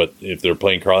defense. But if they're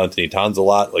playing Karl Anthony Towns a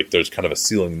lot, there's kind of a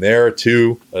ceiling there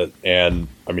too. And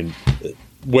I mean,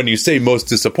 when you say most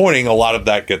disappointing, a lot of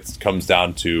that comes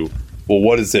down to, well,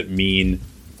 what does it mean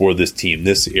for this team,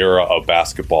 this era of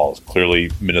basketball?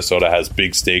 Clearly, Minnesota has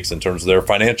big stakes in terms of their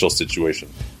financial situation.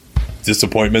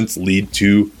 Disappointments lead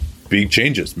to big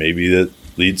changes. Maybe that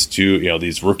leads to,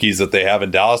 these rookies that they have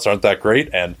in Dallas aren't that great.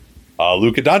 And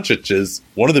Luka Doncic is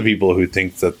one of the people who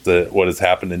thinks that what has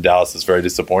happened in Dallas is very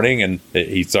disappointing, and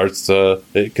he starts to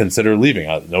consider leaving.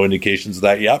 No indications of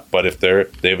that yet, but if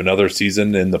they have another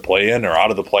season in the play-in or out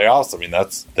of the playoffs, I mean,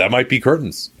 that might be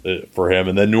curtains for him.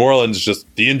 And then New Orleans, just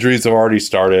the injuries have already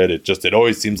started. It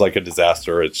always seems like a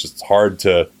disaster. It's just hard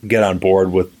to get on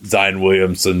board with Zion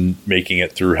Williamson making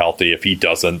it through healthy. If he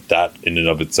doesn't, that in and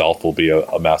of itself will be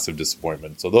a massive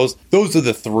disappointment. So those are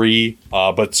the 3,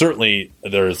 but certainly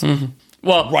there's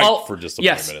for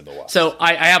disappointment in the West. So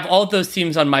I have all of those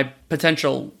teams on my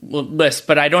potential list,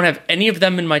 but I don't have any of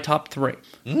them in my top 3.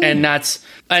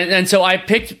 And so I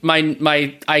picked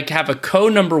I have a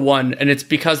number 1, and it's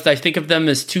because I think of them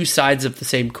as 2 sides of the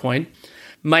same coin.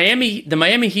 The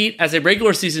Miami Heat as a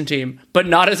regular season team, but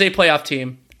not as a playoff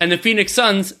team. And the Phoenix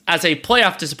Suns as a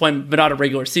playoff disappointment, but not a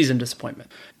regular season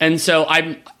disappointment. And so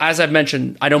as I've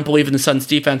mentioned, I don't believe in the Suns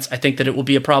defense. I think that it will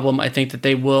be a problem. I think that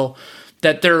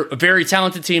that they're a very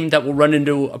talented team that will run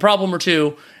into a problem or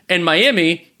two. And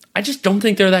Miami, I just don't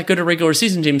think they're that good a regular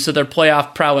season team, so their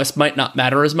playoff prowess might not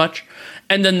matter as much.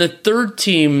 And then the third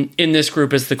team in this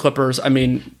group is the Clippers. I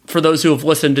mean, for those who have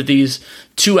listened to these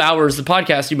 2 hours of the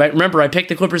podcast, you might remember I picked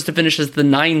the Clippers to finish as the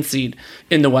 9 seed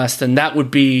in the West, and that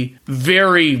would be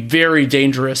very, very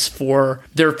dangerous for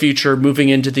their future moving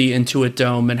into the Intuit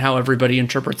Dome and how everybody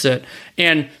interprets it.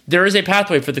 And there is a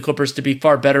pathway for the Clippers to be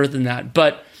far better than that.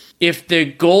 But if the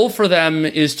goal for them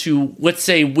is to, let's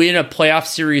say, win a playoff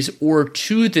series or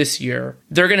 2 this year,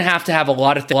 they're going to have a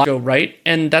lot of things go right,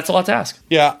 and that's a lot to ask.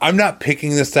 Yeah, I'm not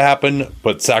picking this to happen,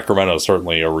 but Sacramento is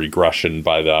certainly a regression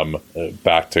by them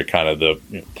back to kind of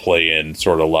the play-in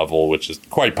sort of level, which is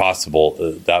quite possible.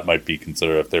 That might be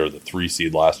considered, if they were the 3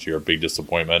 seed last year, a big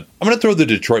disappointment. I'm going to throw the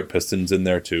Detroit Pistons in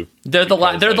there, too. They're the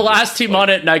last team on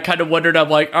it, and I kind of wondered, I'm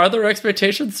like, are their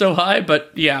expectations so high?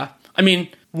 But yeah, I mean...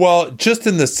 Well, just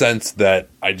in the sense that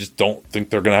I just don't think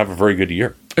they're going to have a very good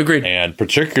year. Agreed. And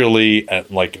particularly,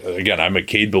 again, I'm a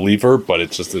Cade believer, but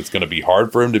it's going to be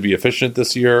hard for him to be efficient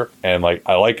this year. And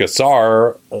I like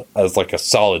Ausar as a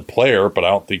solid player, but I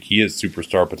don't think he has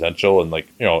superstar potential. And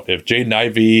if Jaden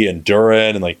Ivey and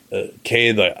Duren and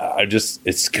Cade,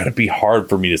 it's going to be hard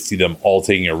for me to see them all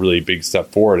taking a really big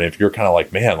step forward. And if you're kind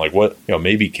of man, what,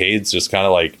 maybe Cade's just kind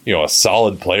of a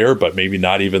solid player, but maybe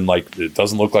not even it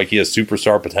doesn't look like he has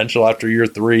superstar potential after year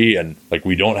 3. And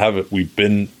we don't have it. We've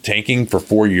been tanking for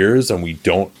 4 years, and we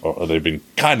don't, or they've been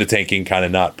kind of tanking, kind of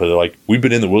not, but we've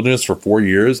been in the wilderness for 4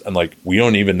 years, and we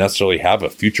don't even necessarily have a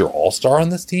future all-star on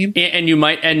this team. And you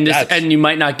might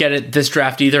not get it this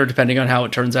draft either, depending on how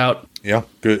it turns out. Yeah,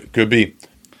 could be.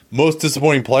 Most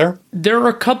disappointing player? There are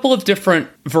a couple of different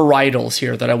varietals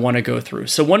here that I want to go through.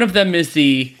 So one of them is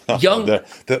the young,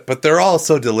 but they're all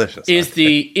so delicious.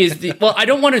 Well, I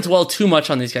don't want to dwell too much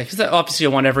on these guys because obviously I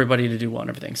want everybody to do well and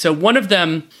everything. So one of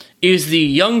them is the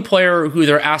young player who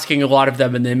they're asking a lot of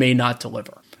them and they may not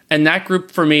deliver. And that group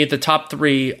for me, the top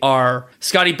 3 are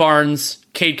Scotty Barnes,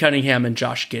 Cade Cunningham, and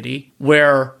Josh Giddey,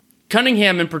 where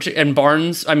Cunningham and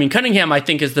Barnes, Cunningham I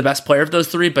think is the best player of those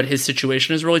 3, but his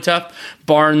situation is really tough.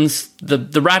 Barnes, the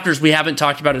Raptors, we haven't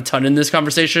talked about a ton in this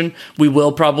conversation. We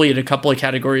will probably in a couple of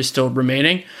categories still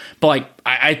remaining. But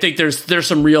I think there's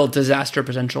some real disaster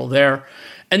potential there.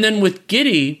 And then with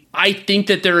Giddey, I think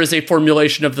that there is a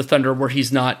formulation of the Thunder where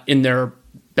he's not in their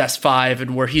best 5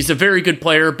 and where he's a very good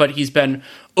player, but he's been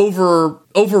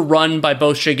overrun by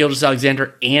both Shai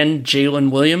Gilgeous-Alexander and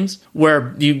Jalen Williams,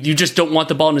 where you just don't want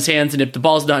the ball in his hands, and if the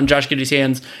ball's not in Josh Giddey's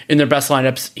hands in their best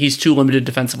lineups, he's too limited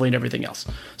defensively and everything else.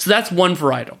 So that's one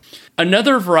varietal.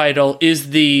 Another varietal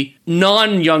is the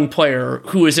non-young player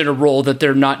who is in a role that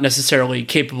they're not necessarily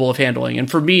capable of handling.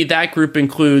 And for me, that group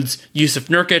includes Yusuf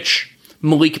Nurkic,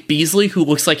 Malik Beasley, who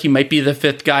looks like he might be the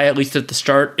 5th guy, at least at the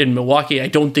start in Milwaukee. I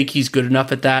don't think he's good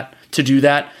enough at that to do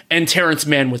that. And Terrence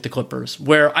Mann with the Clippers,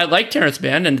 where I like Terrence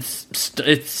Mann, and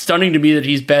it's stunning to me that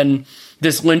he's been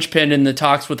this linchpin in the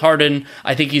talks with Harden.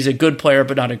 I think he's a good player,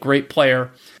 but not a great player.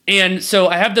 And so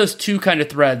I have those 2 kind of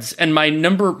threads, and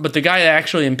but the guy I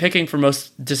actually am picking for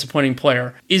most disappointing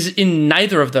player is in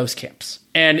neither of those camps.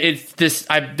 And it's this,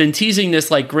 I've been teasing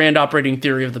this grand operating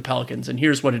theory of the Pelicans, and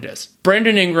here's what it is.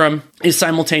 Brandon Ingram is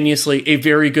simultaneously a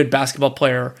very good basketball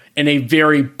player and a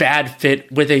very bad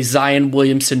fit with a Zion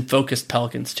Williamson-focused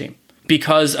Pelicans team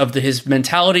because of his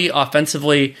mentality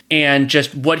offensively and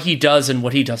just what he does and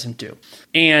what he doesn't do.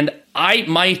 And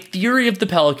my theory of the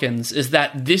Pelicans is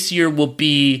that this year will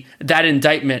be that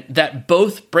indictment that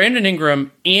both Brandon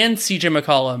Ingram and CJ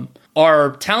McCollum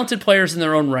are talented players in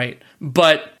their own right,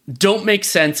 but don't make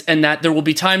sense, and that there will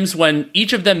be times when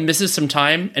each of them misses some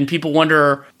time and people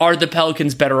wonder, are the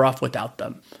Pelicans better off without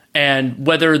them? And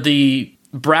whether the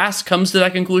brass comes to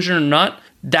that conclusion or not,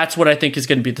 that's what I think is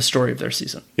going to be the story of their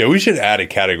season. Yeah, we should add a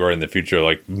category in the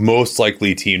future, most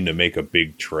likely team to make a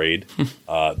big trade.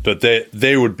 But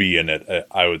they would be in it,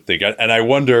 I would think. And I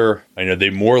wonder, are they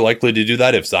more likely to do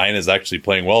that if Zion is actually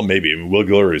playing well? Maybe. Will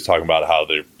Guillory was talking about how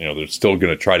they're still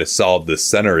going to try to solve this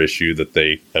center issue that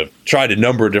they have tried a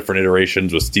number of different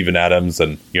iterations with Steven Adams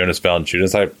and Jonas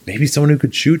Valanciunas. Maybe someone who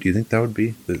could shoot. Do you think that would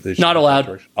be? Not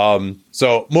allowed.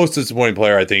 So most disappointing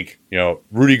player, I think,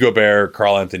 Rudy Gobert,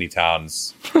 Karl Anthony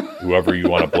Towns, whoever you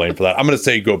want to blame for that. I'm going to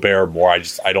say Gobert more.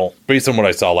 I don't, based on what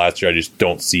I saw last year, I just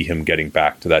don't see him getting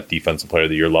back to that defensive player of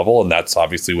the year level. And that's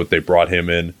obviously what they brought him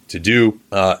in to do.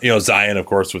 Zion, of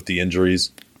course, with the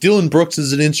injuries. Dillon Brooks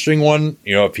is an interesting one.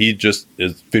 If he just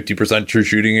is 50% true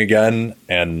shooting again,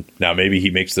 and now maybe he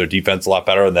makes their defense a lot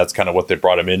better, and that's kind of what they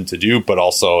brought him in to do. But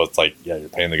also, it's like, yeah, you're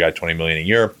paying the guy $20 million a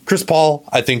year. Chris Paul,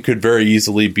 I think, could very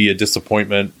easily be a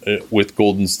disappointment with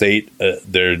Golden State.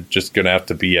 They're just going to have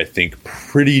to be, I think,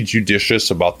 pretty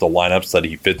judicious about the lineups that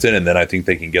he fits in, and then I think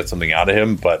they can get something out of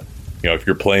him. But if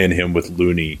you're playing him with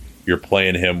Looney, you're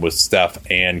playing him with Steph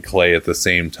and Clay at the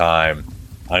same time.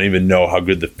 I don't even know how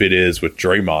good the fit is with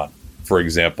Draymond, for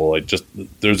example.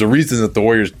 There's a reason that the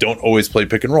Warriors don't always play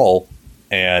pick and roll,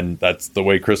 and that's the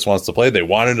way Chris wants to play. They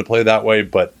want him to play that way,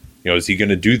 but is he going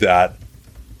to do that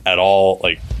at all?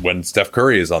 Like when Steph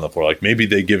Curry is on the floor, like maybe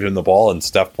they give him the ball and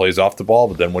Steph plays off the ball,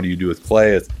 but then what do you do with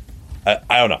Clay? I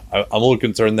don't know. I'm a little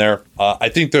concerned there. I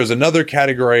think there's another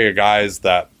category of guys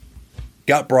that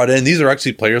got brought in. These are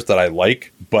actually players that I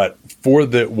like, but for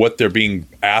what they're being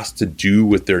asked to do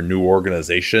with their new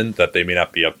organization, that they may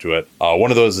not be up to it. One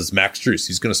of those is Max Strus.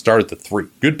 He's going to start at the 3.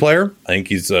 Good player. I think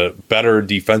he's better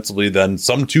defensively than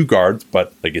some 2 guards,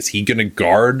 but is he going to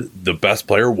guard the best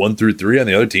player 1 through 3 on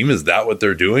the other team? Is that what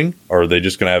they're doing? Or are they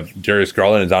just going to have Darius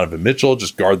Garland and Donovan Mitchell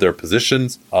just guard their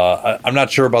positions? I'm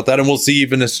not sure about that, and we'll see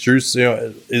even if Strus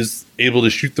is able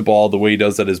to shoot the ball the way he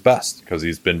does at his best, because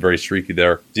he's been very streaky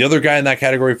there. The other guy in that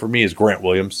category for me is Grant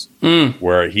Williams,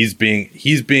 where he's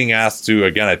being asked to,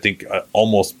 again, I think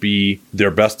almost be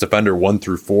their best defender 1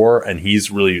 through 4, and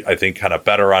he's really, I think, kind of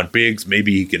better on bigs.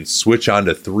 Maybe he can switch on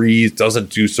to 3s,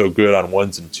 doesn't do so good on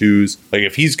 1s and 2s. Like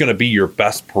if he's going to be your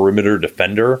best perimeter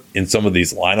defender in some of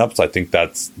these lineups, I think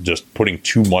that's just putting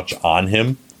too much on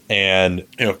him. And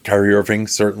Kyrie Irving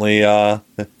certainly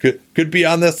could be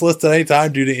on this list at any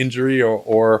time due to injury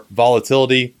or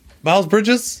volatility. Miles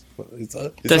Bridges,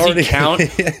 does he count?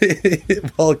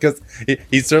 Well, because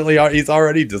he's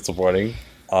already disappointing.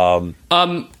 I'll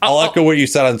echo what you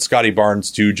said on Scotty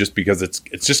Barnes too, just because it's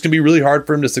just gonna be really hard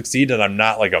for him to succeed, and I'm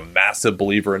not like a massive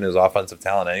believer in his offensive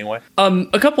talent anyway.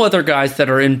 A couple other guys that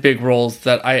are in big roles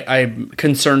that I'm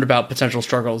concerned about potential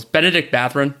struggles. Benedict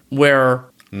Mathurin, where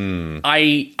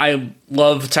I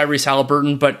love Tyrese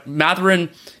Halliburton, but Mathurin,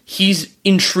 he's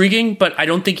intriguing, but I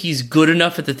don't think he's good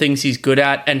enough at the things he's good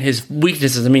at, and his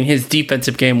weaknesses. I mean, his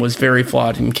defensive game was very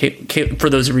flawed. And for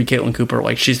those who read Caitlin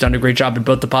Cooper, she's done a great job in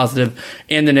both the positive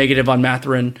and the negative on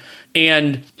Mathurin.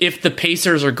 And if the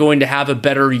Pacers are going to have a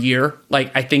better year,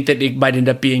 I think that it might end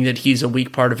up being that he's a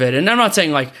weak part of it. And I'm not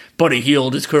saying Buddy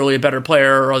Hield is clearly a better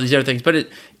player or all these other things, but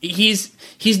he's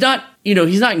not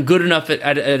he's not good enough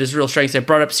at his real strengths. I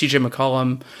brought up CJ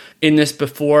McCollum in this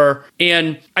before,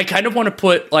 and I kind of want to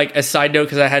put a side note,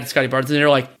 because I had Scotty Barnes in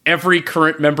there, every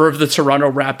current member of the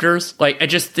Toronto Raptors. I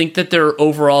just think that their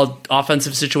overall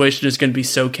offensive situation is going to be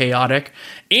so chaotic.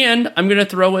 And I'm going to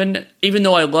throw in, even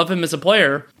though I love him as a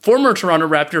player, former Toronto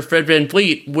Raptor Fred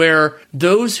VanVleet, where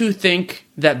those who think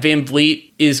that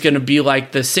VanVleet is going to be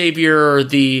the savior or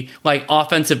the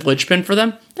offensive linchpin for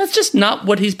them, that's just not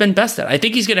what he's been best at. I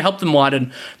think he's going to help them a lot,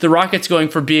 and the Rockets going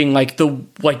from being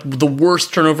the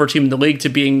worst turnover team in the league to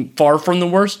being far from the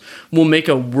worst will make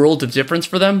a world of difference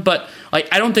for them. But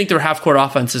I don't think their half-court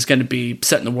offense is going to be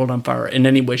setting the world on fire in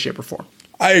any way, shape, or form.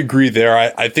 I agree there.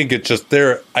 I think it's just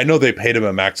I know they paid him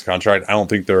a max contract. I don't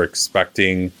think they're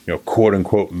expecting, quote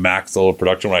unquote, max level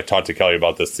production. When I talked to Kelly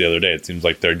about this the other day, it seems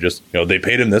like they're just, they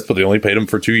paid him this, but they only paid him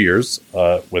for 2 years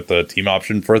with a team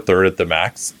option for a third at the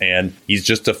max. And he's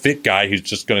just a fit guy who's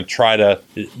just going to try to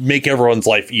make everyone's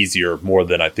life easier more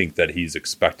than I think that he's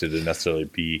expected to necessarily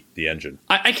be the engine.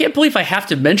 I can't believe I have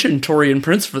to mention Taurean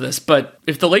Prince for this, but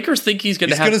if the Lakers think he's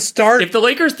going to start, if the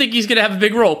Lakers think he's going to have a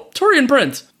big role, Taurean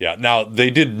Prince. Yeah. Now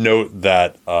they did note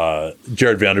that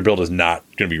Jared Vanderbilt is not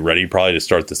going to be ready probably to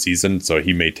start the season, so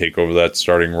he may take over that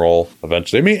starting role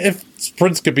eventually. I mean, if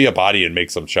Prince could be a body and make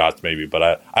some shots, maybe, but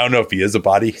I don't know if he is a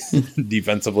body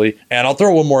defensively. And I'll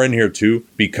throw one more in here too,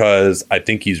 because I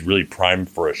think he's really primed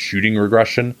for a shooting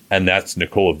regression, and that's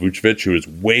Nikola Vucevic, who is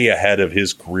way ahead of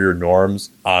his career norms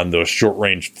on those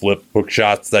short-range flip hook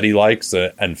shots that he likes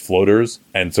and floaters.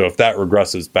 And so if that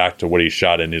regresses back to what he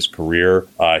shot in his career,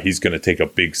 he's going to take a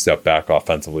big step back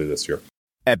offensively this year.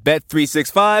 At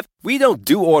Bet365, we don't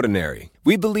do ordinary.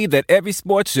 We believe that every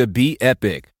sport should be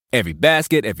epic. Every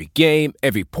basket, every game,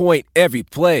 every point, every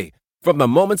play. From the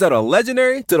moments that are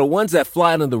legendary to the ones that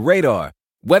fly under the radar.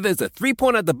 Whether it's a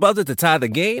three-pointer at the buzzer to tie the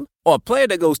game or a player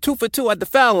that goes 2 for 2 at the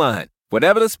foul line.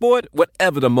 Whatever the sport,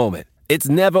 whatever the moment. It's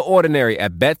never ordinary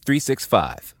at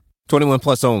Bet365. 21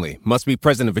 plus only. Must be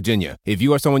present in Virginia. If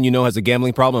you or someone you know has a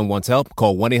gambling problem and wants help,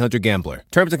 call 1-800-GAMBLER.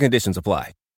 Terms and conditions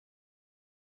apply.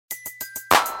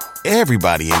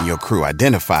 Everybody in your crew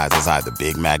identifies as either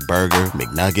Big Mac Burger,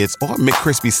 McNuggets, or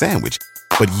McCrispy Sandwich.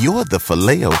 but you're the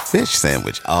Filet-O-Fish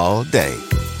Sandwich all day.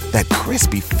 That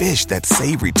crispy fish, that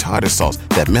savory tartar sauce,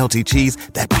 that melty cheese,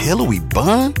 that pillowy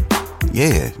bun.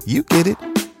 Yeah, you get it.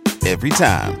 Every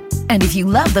time. And if you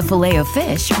love the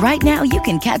Filet-O-Fish, right now you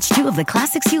can catch 2 of the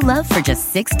classics you love for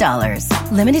just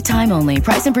 $6. Limited time only.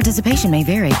 Price and participation may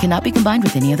vary. Cannot be combined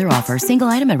with any other offer. Single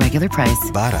item at regular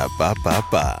price.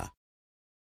 Ba-da-ba-ba-ba.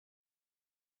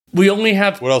 We only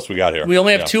have... What else we got here? We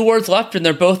only have 2 words left, and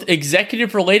they're both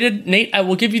executive related. Nate, I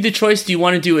will give you the choice. Do you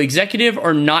want to do executive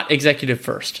or not executive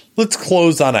first? Let's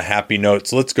close on a happy note.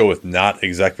 So let's go with not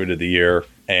executive of the year.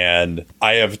 And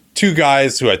I have 2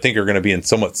 guys who I think are going to be in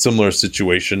somewhat similar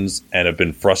situations and have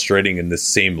been frustrating in this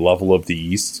same level of the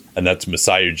East. And that's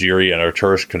Masai Ujiri and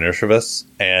Arturas Karnisovas.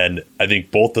 And I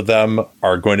think both of them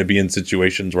are going to be in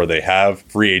situations where they have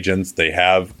free agents. They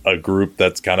have a group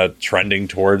that's kind of trending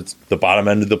towards the bottom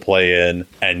end of the play-in.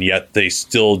 And yet they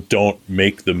still don't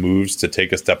make the moves to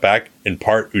take a step back. In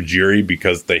part, Ujiri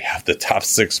because they have the top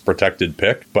 6 protected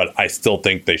pick. But I still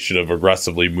think they should have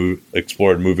aggressively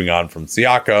explored moving on from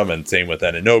Siakam, and same with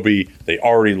Anunoby. They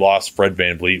already lost Fred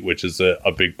VanVleet, which is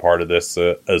a big part of this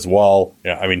as well.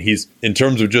 Yeah, I mean, he's, in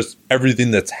terms of just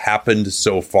everything that's happened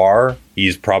so far,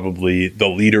 he's probably the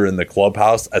leader in the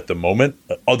clubhouse at the moment,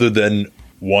 other than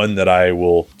one that I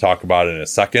will talk about in a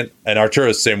second. And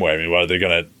Arturas, same way. I mean, are they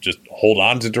going to just hold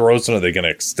on to DeRozan? Are they going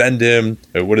to extend him?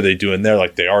 What are they doing there?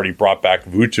 Like, they already brought back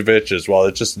Vucevic as well.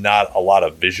 It's just not a lot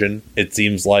of vision, it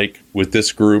seems like, with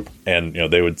this group. And,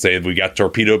 they would say we got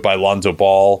torpedoed by Lonzo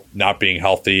Ball not being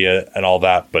healthy and all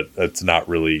that, but that's not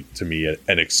really, to me,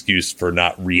 an excuse for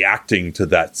not reacting to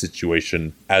that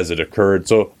situation as it occurred.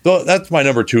 So that's my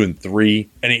number 2 and 3.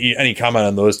 Any comment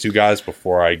on those 2 guys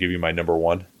before I give you my number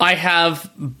 1? I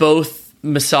have both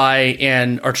Masai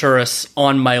and Arturas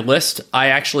on my list. I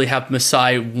actually have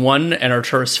Masai 1 and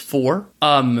Arturas 4.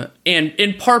 And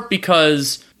in part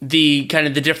because the kind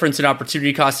of the difference in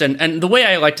opportunity cost and the way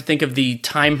I like to think of the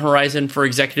time horizon for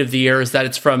executive of the year is that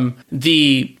it's from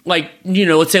the,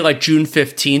 let's say like June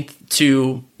 15th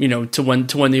to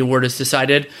when the award is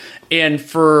decided. And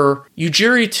for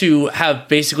Ujiri to have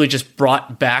basically just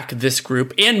brought back this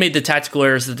group and made the tactical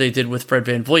errors that they did with Fred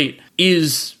VanVleet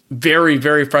is very,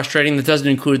 very frustrating. That doesn't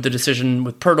include the decision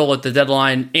with Poeltl at the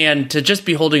deadline, and to just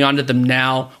be holding on to them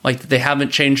now, like they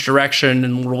haven't changed direction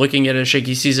and we're looking at a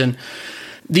shaky season.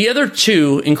 The other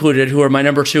 2 included, who are my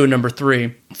number 2 and number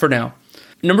 3 for now.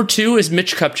 Number 2 is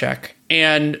Mitch Kupchak.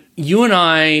 And you and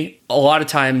I, a lot of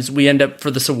times, we end up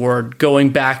for this award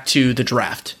going back to the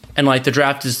draft. And like the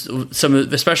draft is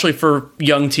especially for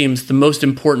young teams, the most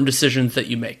important decisions that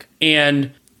you make.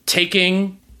 And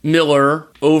taking Miller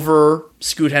over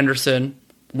Scoot Henderson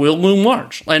will loom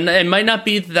large. And it might not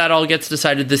be that all gets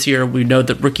decided this year. We know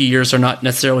that rookie years are not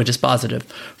necessarily dispositive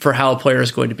for how a player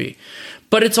is going to be.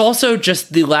 But it's also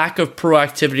just the lack of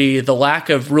proactivity, the lack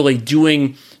of really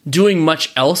doing much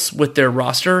else with their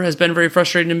roster has been very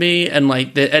frustrating to me.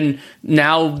 And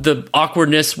now the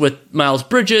awkwardness with Miles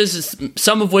Bridges,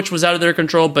 some of which was out of their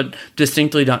control, but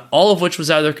distinctly not all of which was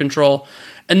out of their control.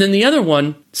 And then the other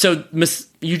one, so Miss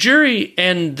Ujiri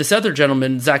and this other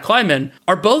gentleman, Zach Kleiman,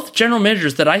 are both general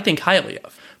managers that I think highly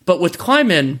of. But with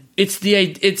Kleiman,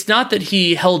 it's not that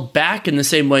he held back in the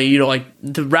same way, like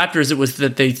the Raptors, it was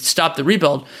that they stopped the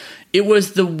rebuild. It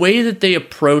was the way that they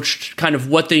approached kind of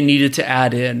what they needed to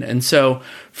add in. And so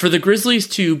for the Grizzlies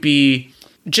to be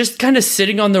just kind of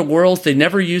sitting on their laurels, they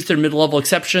never used their mid-level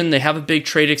exception. They have a big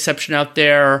trade exception out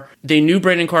there. They knew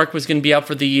Brandon Clark was going to be out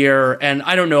for the year. And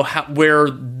I don't know where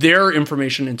their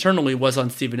information internally was on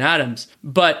Steven Adams.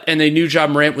 And they knew Ja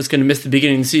Morant was going to miss the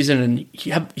beginning of the season. And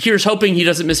here's hoping he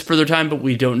doesn't miss further time, but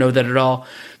we don't know that at all.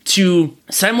 To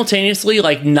simultaneously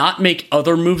not make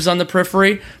other moves on the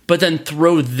periphery, but then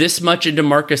throw this much into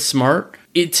Marcus Smart,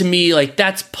 to me,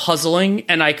 that's puzzling.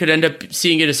 And I could end up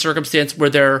seeing it as a circumstance where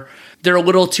they're a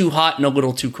little too hot and a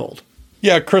little too cold.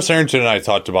 Yeah, Chris Harrington and I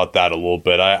talked about that a little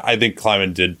bit. I think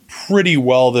Kleiman did pretty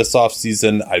well this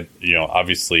offseason.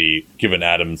 Obviously, given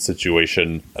Adams'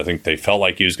 situation, I think they felt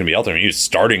like he was going to be out there. I mean, he was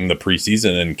starting the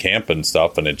preseason in camp and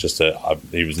stuff, and it just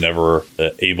he was never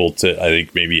able to. I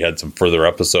think maybe he had some further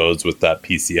episodes with that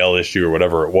PCL issue or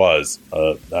whatever it was.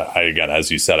 Again, as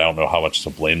you said, I don't know how much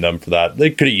to blame them for that. They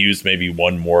could have used maybe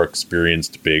one more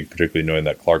experienced big, particularly knowing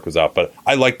that Clark was out. But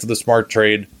I liked the Smart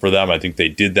trade for them. I think they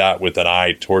did that with an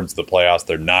eye towards the playoffs.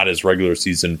 They're not as regular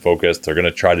season focused. They're going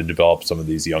to try to develop some of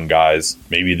these young guys.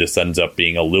 Maybe this ends up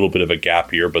being a little bit of a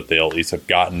gap here, but they'll at least have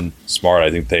gotten Smart. I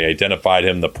think they identified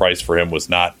him. The price for him was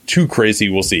not too crazy.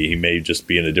 We'll see. He may just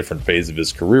be in a different phase of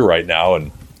his career right now,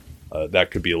 and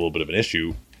that could be a little bit of an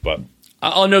issue. But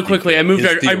I'll note quickly.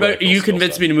 You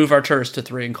convinced me to move Arturas to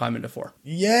 3 and climb into 4.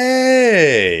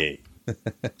 Yay!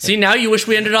 See, now you wish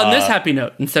we ended on this happy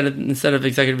note instead of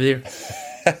Executive of the Year.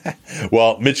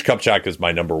 Well, Mitch Kupchak is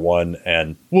my number 1,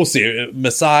 and we'll see.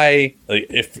 Masai, like,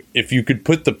 if you could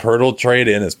put the Pirtle trade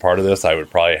in as part of this, I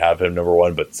would probably have him number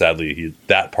 1, but sadly,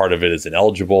 that part of it is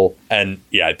ineligible. And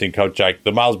yeah, I think Kupchak,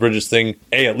 the Miles Bridges thing,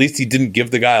 at least he didn't give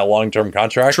the guy a long-term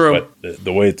contract. True. But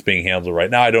the way it's being handled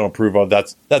right now, I don't approve of.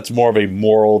 That's more of a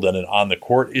moral than an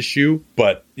on-the-court issue.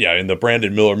 But yeah, in the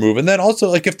Brandon Miller move. And then also,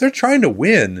 like, if they're trying to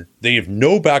win, they have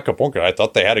no backup point guard. I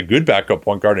thought they had a good backup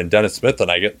point guard in Dennis Smith,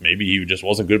 and I get maybe he just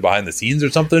wasn't good behind the scenes or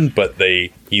something, but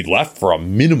he left for a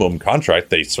minimum contract.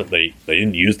 They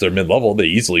didn't use their mid-level. They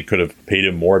easily could have paid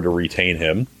him more to retain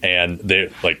him. And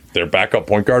their backup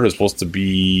point guard is supposed to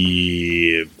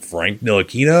be Frank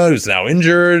Ntilikina, who's now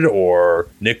injured, or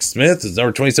Nick Smith, who's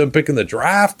number 27 pick in the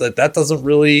draft. That doesn't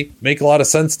really make a lot of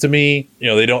sense to me.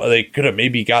 They could have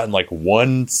maybe gotten like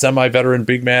one semi-veteran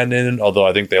big man in, although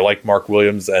I think they like Mark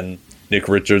Williams and Nick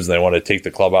Richards, and they want to take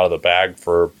the club out of the bag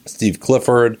for Steve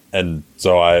Clifford. And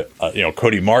so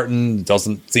Cody Martin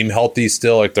doesn't seem healthy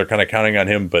still. Like, they're kind of counting on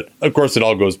him. But of course, it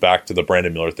all goes back to the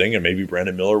Brandon Miller thing, and maybe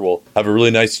Brandon Miller will have a really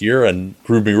nice year and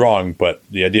prove me wrong. But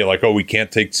the idea, like, we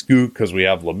can't take Scoot because we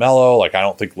have LaMelo. Like, I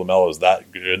don't think LaMelo is that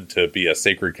good to be a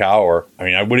sacred cow. Or, I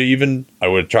mean, I would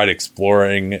have tried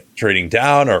exploring trading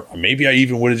down, or maybe I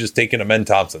even would have just taken Amen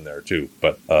Thompson there too.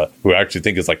 But who I actually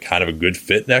think is like kind of a good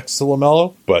fit next to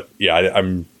LaMelo. But yeah,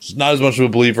 I'm not as much of a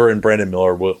believer in Brandon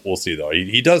Miller. We'll see though.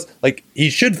 He does, like, he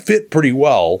should fit pretty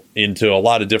well into a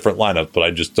lot of different lineups, but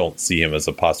I just don't see him as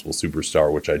a possible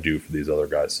superstar, which I do for these other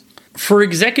guys. For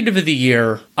Executive of the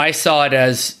Year, I saw it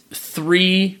as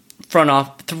three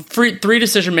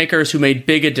decision makers who made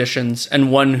big additions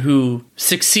and one who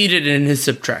succeeded in his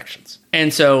subtractions.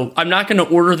 And so I'm not going to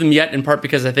order them yet, in part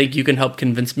because I think you can help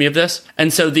convince me of this.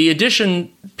 And so the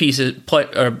addition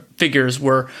figures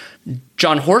were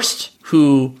John Horst,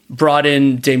 who brought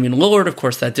in Damian Lillard. Of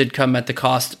course, that did come at the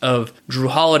cost of Drew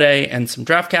Holiday and some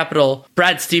draft capital.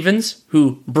 Brad Stevens,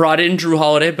 who brought in Drew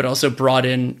Holiday, but also brought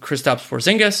in Kristaps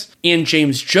Porzingis. And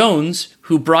James Jones,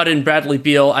 who brought in Bradley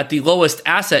Beal at the lowest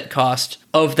asset cost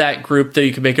of that group, though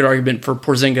you could make an argument for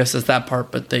Porzingis as that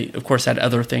part, but they, of course, had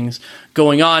other things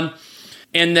going on.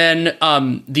 And then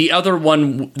the other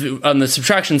one on the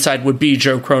subtraction side would be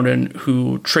Joe Cronin,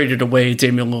 who traded away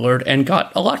Damian Lillard and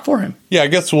got a lot for him. Yeah, I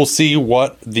guess we'll see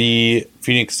what the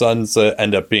Phoenix Suns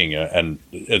end up being. And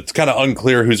it's kind of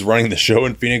unclear who's running the show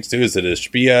in Phoenix, too. Is it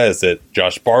Ishbia? Is it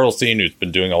Josh Bartelstein, who's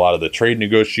been doing a lot of the trade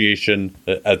negotiation?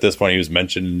 At this point, he was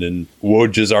mentioned in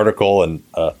Woj's article. And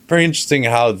very interesting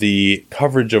how the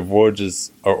coverage of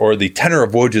Woj's, or the tenor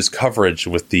of Woj's coverage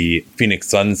with the Phoenix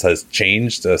Suns has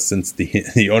changed since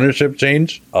the ownership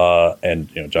change. And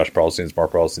Josh Bartelstein's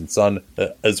Mark Bartelstein's son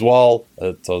as well.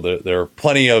 So there are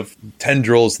plenty of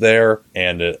tendrils there.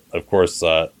 And of course,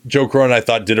 Joe Cronin, I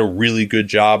thought, did a really good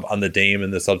job on the Dame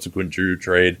and the subsequent Drew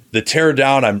trade. The tear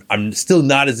down, I'm still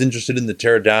not as interested in the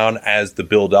tear down as the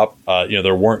build up.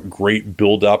 There weren't great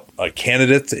build up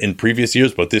candidates in previous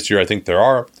years, but this year I think there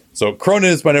are. So Cronin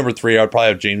is my number 3. I would probably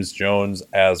have James Jones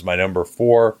as my number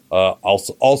 4.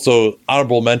 Also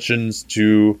honorable mentions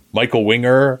to Michael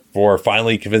Winger for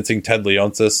finally convincing Ted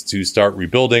Leonsis to start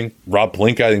rebuilding. Rob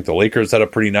Pelinka, I think the Lakers had a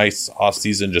pretty nice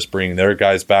offseason, just bringing their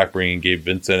guys back, bringing Gabe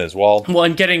Vincent as well. Well,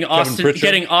 and getting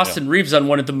Austin Reeves on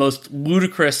one of the most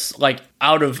ludicrous,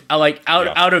 out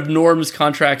of norms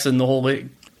contracts in the whole league.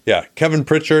 Yeah, Kevin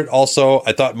Pritchard also.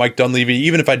 I thought Mike Dunleavy,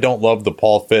 even if I don't love the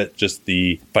Paul fit, just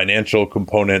the financial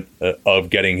component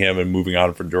of getting him and moving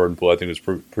on from Jordan Poole, I think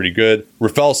was pretty good.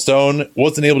 Rafael Stone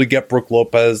wasn't able to get Brook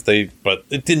Lopez, but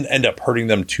it didn't end up hurting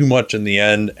them too much in the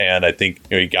end. And I think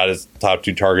he got his top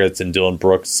 2 targets in Dylan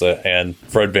Brooks and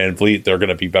Fred VanVleet. They're going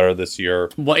to be better this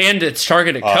year. Well, and it's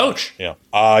targeted coach. Yeah.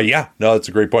 No, that's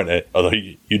a great point. Although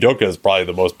Udoka is probably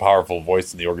the most powerful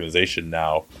voice in the organization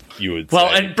now. You would say.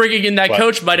 And bringing in that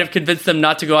coach might have convinced them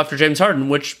not to go after James Harden,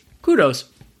 which kudos.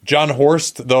 John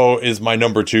Horst, though, is my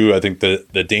number 2. I think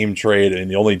the Dame trade, and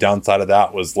the only downside of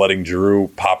that was letting Drew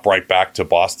pop right back to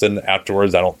Boston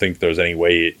afterwards. I don't think there's any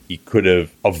way he could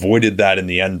have avoided that in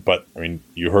the end. But, I mean,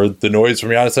 you heard the noise from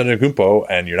Giannis Antetokounmpo,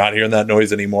 and you're not hearing that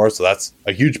noise anymore. So that's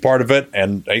a huge part of it.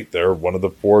 And hey, they're one of the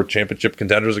 4 championship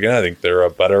contenders again. I think they're a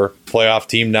better playoff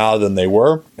team now than they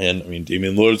were. And, I mean,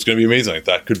 Damian Lillard's going to be amazing. Like,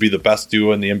 that could be the best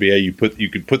duo in the NBA. You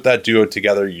could put that duo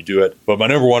together, you do it. But my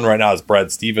number 1 right now is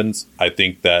Brad Stevens. I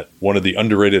think that that one of the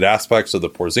underrated aspects of the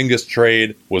Porzingis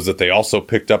trade was that they also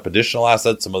picked up additional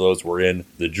assets. Some of those were in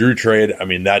the Drew trade. I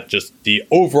mean, that just the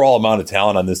overall amount of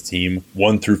talent on this team,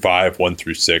 1 through 5, 1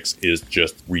 through 6, is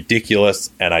just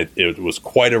ridiculous. And it was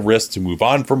quite a risk to move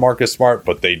on from Marcus Smart,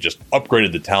 but they just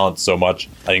upgraded the talent so much.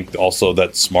 I think also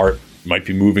that Smart might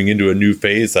be moving into a new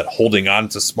phase, that holding on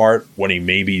to Smart when he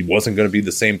maybe wasn't going to be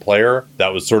the same player,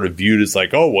 that was sort of viewed as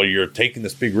like, oh, well, you're taking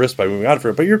this big risk by moving on for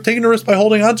it, but you're taking a risk by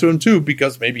holding on to him too,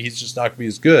 because maybe he's just not going to be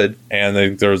as good. And I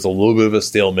think there's a little bit of a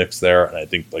stale mix there. And I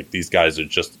think like these guys are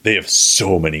just, they have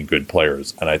so many good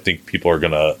players. And I think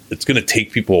it's going to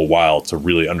take people a while to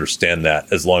really understand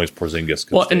that, as long as Porzingis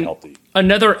can stay healthy.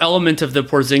 Another element of the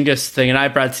Porzingis thing, and I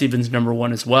have Brad Stevens number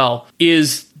 1 as well,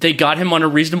 is they got him on a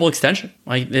reasonable extension.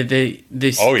 Like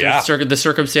the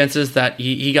circumstances that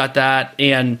he got that,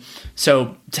 and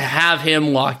so to have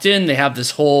him locked in, they have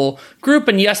this whole group.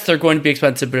 And yes, they're going to be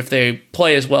expensive, but if they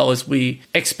play as well as we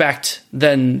expect,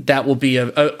 then that will be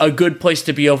a good place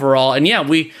to be overall. And yeah,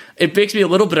 it makes me a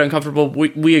little bit uncomfortable.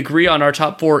 We agree on our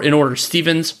top 4 in order: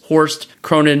 Stevens, Horst,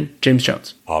 Cronin, James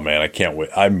Jones. Oh man, I can't wait.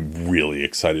 I'm really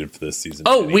excited for this season.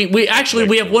 Oh, we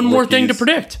have one more thing to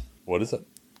predict. What is it?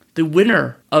 The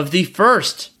winner of the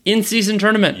first in-season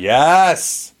tournament.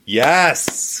 Yes.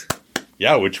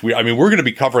 Yeah, we're going to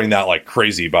be covering that like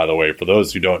crazy, by the way. For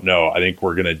those who don't know, I think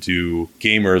we're going to do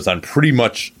gamers on pretty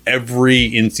much every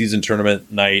in-season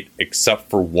tournament night except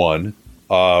for one.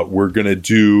 We're going to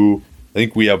do, I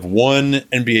think we have one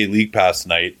NBA League Pass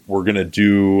night. We're going to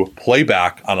do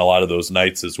playback on a lot of those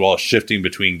nights, as well as shifting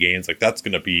between games. Like, that's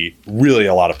going to be really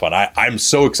a lot of fun. I'm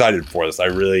so excited for this.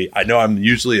 I know I'm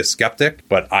usually a skeptic,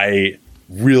 but I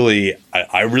really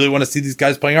want to see these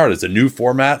guys playing hard. It's a new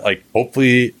format. Like,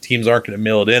 hopefully teams aren't going to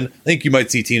mail it in. I think you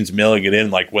might see teams mailing it in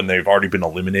like when they've already been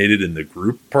eliminated in the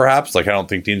group, perhaps. Like, I don't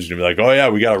think teams are going to be like, oh yeah,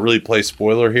 we got to really play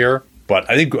spoiler here. But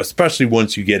I think especially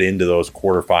once you get into those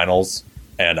quarterfinals,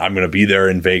 and I'm going to be there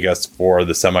in Vegas for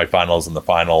the semifinals and the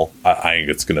final, I think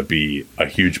it's going to be a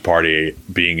huge party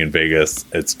being in Vegas.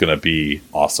 It's going to be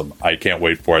awesome. I can't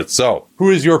wait for it. So,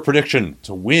 who is your prediction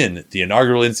to win the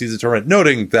inaugural in-season tournament?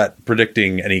 Noting that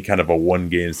predicting any kind of a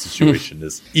one-game situation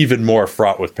is even more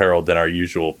fraught with peril than our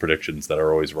usual predictions that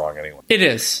are always wrong anyway. It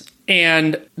is.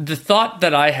 And the thought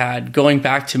that I had going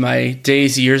back to my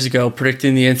days years ago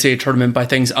predicting the NCAA tournament by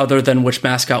things other than which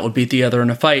mascot would beat the other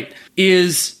in a fight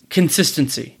is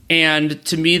consistency. And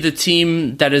to me, the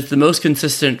team that is the most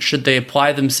consistent, should they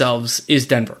apply themselves, is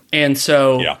Denver. And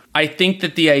so I think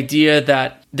that the idea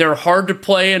that they're hard to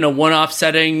play in a one-off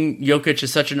setting, Jokic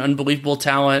is such an unbelievable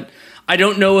talent. I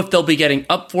don't know if they'll be getting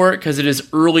up for it because it is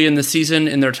early in the season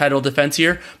in their title defense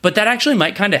year, but that actually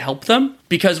might kind of help them,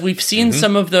 because we've seen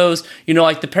some of those,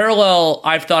 like the parallel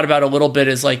I've thought about a little bit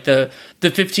is like the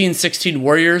 15-16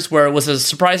 Warriors, where it was a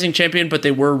surprising champion, but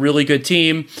they were a really good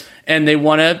team, and they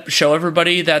want to show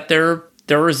everybody that they're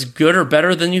as good or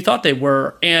better than you thought they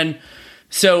were. And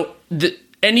so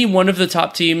any one of the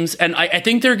top teams, and I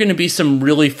think there are going to be some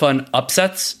really fun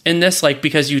upsets in this, like,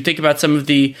 because you think about some of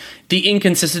the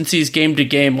inconsistencies game to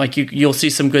game, like you'll see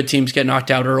some good teams get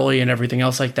knocked out early and everything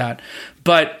else like that.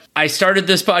 But I started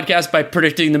this podcast by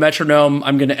predicting the Metronome.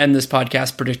 I'm going to end this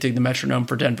podcast predicting the Metronome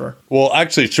for Denver. Well,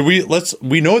 actually,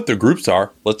 we know what the groups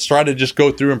are. Let's try to just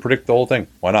go through and predict the whole thing.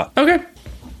 Why not? Okay.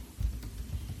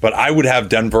 But I would have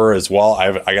Denver as well.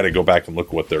 I got to go back and look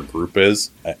at what their group is,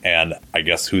 and I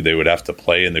guess who they would have to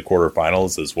play in the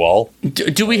quarterfinals as well.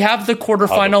 Do we have the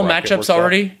quarterfinal matchups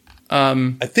already?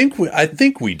 I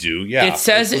think we do. Yeah. It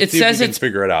says it's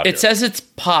figure it out. It says it's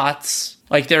pots.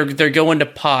 Like they're going to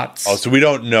pots. Oh, so we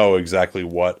don't know exactly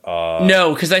what.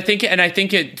 No, because I think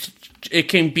it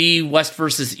can be West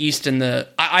versus East in the.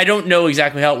 I don't know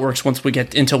exactly how it works once we get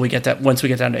down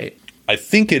to 8. I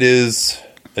think it is.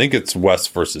 I think it's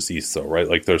West versus East, though, right?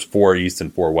 Like there's 4 East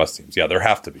and 4 West teams. Yeah, there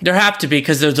have to be. There have to be,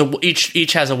 because there's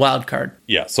each has a wild card.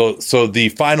 Yeah, so the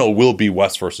final will be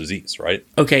West versus East, right?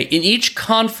 Okay, in each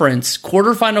conference,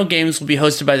 quarterfinal games will be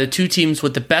hosted by the 2 teams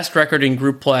with the best record in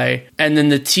group play, and then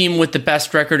the team with the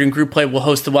best record in group play will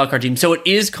host the wild card team. So it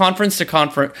is conference to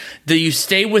conference. You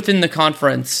stay within the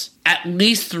conference at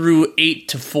least through 8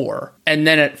 to 4, and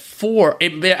then at 4,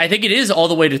 I think it is all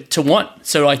the way to 1.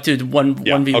 So like to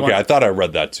 1v1. Okay, I thought I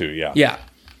read that too. Yeah. Yeah.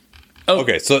 Oh.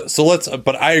 Okay, so let's.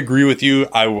 But I agree with you.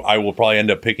 I will probably end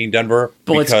up picking Denver.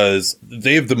 because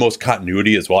they have the most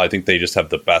continuity as well. I think they just have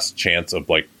the best chance of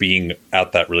like being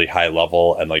at that really high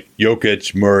level, and like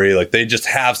Jokic, Murray, like they just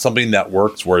have something that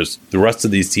works, whereas the rest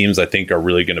of these teams I think are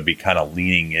really going to be kind of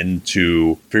leaning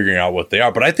into figuring out what they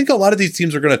are. But I think a lot of these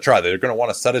teams are going to try. They're going to want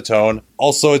to set a tone.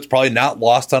 Also, it's probably not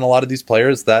lost on a lot of these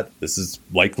players that this is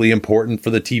likely important for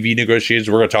the TV negotiations.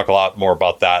 We're going to talk a lot more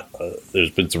about that.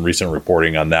 There's been some recent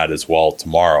reporting on that as well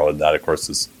tomorrow, and that of course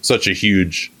is such a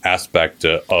huge aspect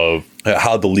of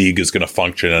how the league is going to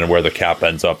function and where the cap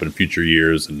ends up in future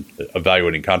years and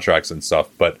evaluating contracts and stuff.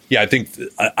 But yeah, I think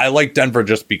I like Denver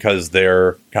just because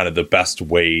they're kind of the best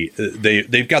way.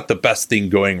 They've got the best thing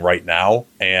going right now.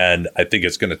 And I think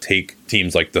it's going to take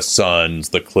teams like the Suns,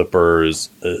 the Clippers,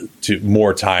 to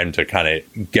more time to kind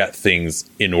of get things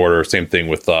in order. Same thing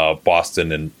with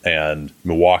Boston and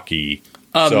Milwaukee.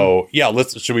 So yeah,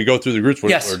 should we go through the groups?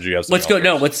 Yes, or do you have let's go.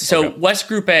 No, okay. West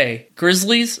Group A: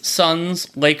 Grizzlies,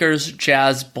 Suns, Lakers,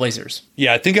 Jazz, Blazers.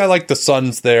 Yeah, I think I like the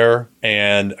Suns there,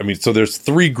 and I mean, so there's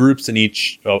 3 groups in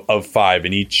each of 5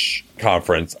 in each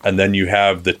conference, and then you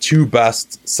have the 2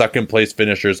 best second place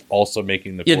finishers also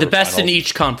making the the best in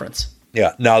each conference.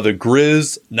 Yeah. Now the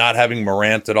Grizz not having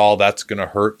Morant at all, that's going to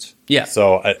hurt. Yeah.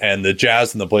 So, and the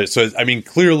Jazz and the Blazers. So, I mean,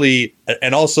 clearly,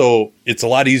 and also it's a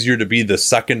lot easier to be the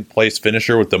second place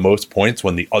finisher with the most points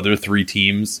when the other 3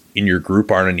 teams in your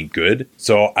group aren't any good.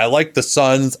 So I like the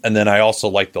Suns, and then I also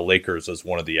like the Lakers as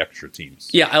one of the extra teams.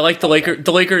 Yeah, I like the Lakers.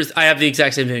 The Lakers, I have the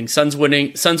exact same thing. Suns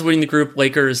winning the group,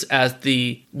 Lakers as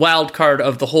the wild card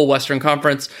of the whole Western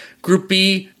Conference. Group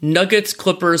B: Nuggets,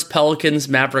 Clippers, Pelicans,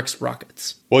 Mavericks,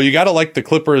 Rockets. Well, you got to like the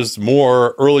Clippers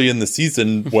more early in the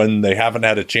season when they haven't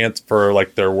had a chance for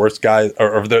like their worst guys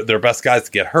or their best guys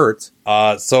to get hurt.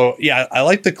 So yeah, I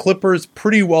like the Clippers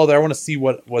pretty well there. I want to see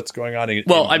what's going on.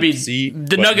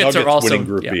 The Nuggets are also winning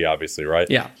Group B, obviously, right?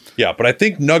 Yeah. But I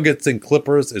think Nuggets and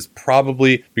Clippers is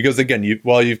probably because again,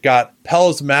 you've got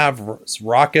Pels, Mavs,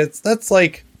 Rockets. That's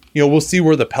like, we'll see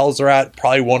where the Pels are at.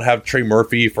 Probably won't have Trey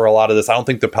Murphy for a lot of this. I don't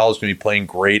think the Pels are going to be playing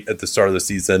great at the start of the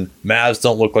season. Mavs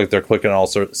don't look like they're clicking on all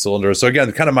cylinders. So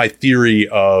again, kind of my theory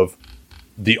of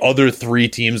the other 3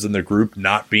 teams in the group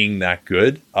not being that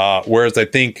good. Whereas I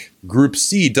think Group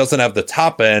C doesn't have the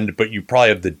top end, but you probably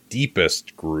have the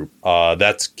deepest group.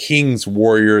 That's Kings,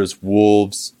 Warriors,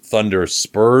 Wolves, Thunder,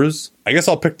 Spurs. I guess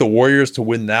I'll pick the Warriors to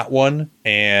win that one.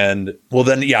 And well,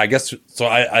 then, yeah, I guess so.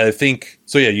 I think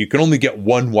so. Yeah, you can only get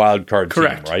 1 wild card team,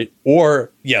 right?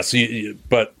 Or yes,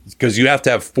 but because you have to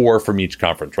have 4 from each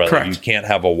conference, right? Correct. Like you can't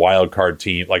have a wild card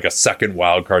team, like a second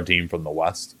wild card team from the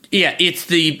West. Yeah, it's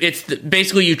the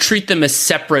basically you treat them as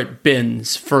separate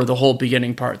bins for the whole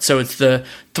beginning part. So it's the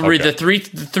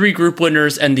three group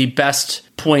winners and the best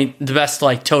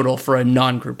like total for a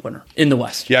non-group winner in the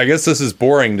West. Yeah, I guess this is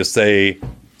boring to say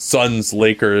Suns,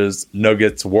 Lakers,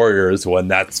 Nuggets, Warriors when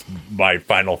that's my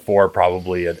final 4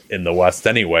 probably in the West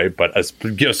anyway. But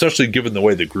especially given the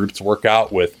way the groups work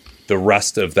out with the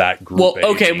rest of that group.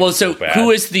 Well, okay. Well, so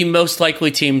who is the most likely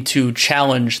team to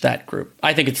challenge that group?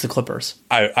 I think it's the Clippers.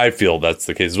 I feel that's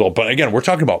the case as well. But again, we're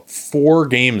talking about 4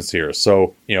 games here.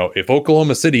 So, if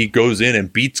Oklahoma City goes in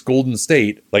and beats Golden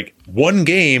State, like 1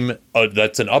 game,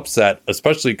 that's an upset,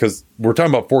 especially because we're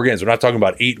talking about 4 games. We're not talking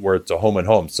about 8 where it's a home and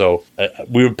home. So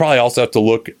we would probably also have to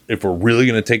look if we're really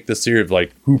going to take this series of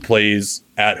like who plays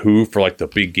at who for like the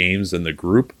big games in the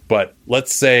group. But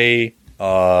let's say,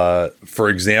 for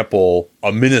example,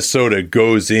 a Minnesota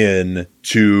goes in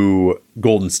to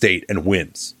Golden State and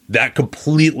wins. That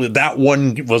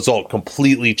one result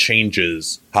completely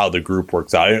changes how the group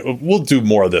works out. We'll do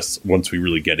more of this once we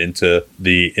really get into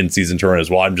the in-season tournament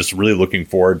as well. I'm just really looking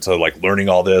forward to like learning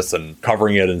all this and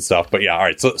covering it and stuff. But yeah, all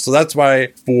right. So that's my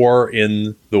 4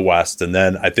 in the West, and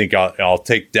then I think I'll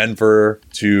take Denver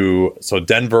so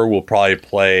Denver will probably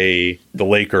play the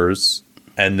Lakers.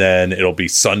 And then it'll be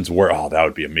Suns Warriors. Oh, that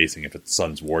would be amazing if it's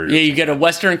Suns Warriors. Yeah, you get a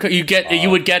Western. You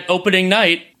would get opening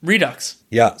night Redux.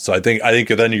 Yeah, so I think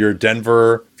then you're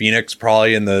Denver, Phoenix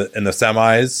probably in the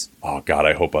semis. Oh God,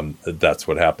 I hope that's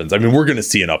what happens. I mean, we're going to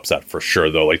see an upset for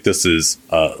sure, though. Like this is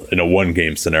in a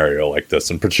 1-game scenario like this,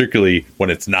 and particularly when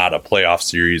it's not a playoff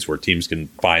series where teams can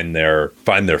find their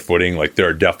footing. Like there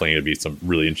are definitely going to be some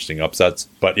really interesting upsets.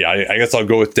 But yeah, I guess I'll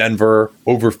go with Denver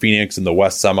over Phoenix in the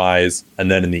West semis,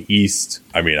 and then in the East.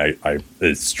 I mean,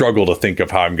 I struggle to think of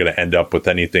how I'm going to end up with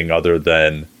anything other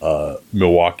than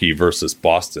Milwaukee versus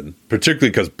Boston, particularly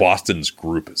because Boston's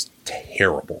group is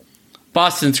terrible.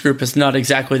 Boston's group is not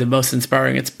exactly the most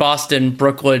inspiring. It's Boston,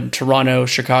 Brooklyn, Toronto,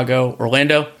 Chicago,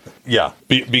 Orlando. Yeah,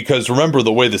 because remember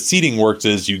the way the seeding works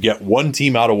is you get 1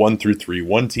 team out of 1 through 3,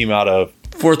 1 team out of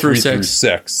 4 through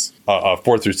 6.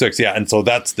 4 through 6, yeah. And so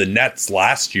that's the Nets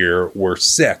last year were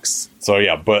 6. So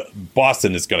yeah, but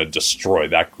Boston is going to destroy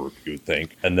that group, you would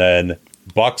think. And then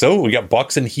Bucks. Oh, we got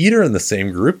Bucks and Heat are in the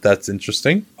same group. That's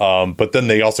interesting. But then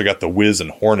they also got the Wiz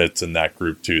and Hornets in that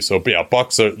group too. So yeah,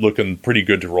 Bucks are looking pretty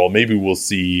good to roll. Maybe we'll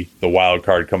see the wild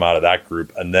card come out of that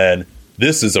group. And then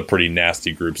this is a pretty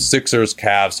nasty group: Sixers,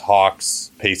 Cavs,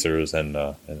 Hawks, Pacers, and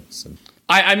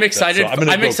I'm excited. So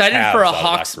I'm excited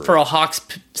for a Hawks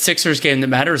Sixers game that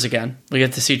matters again. We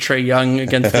get to see Trae Young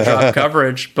against the drop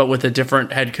coverage, but with a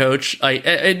different head coach.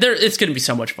 It's going to be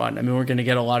so much fun. I mean, we're going to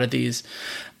get a lot of these.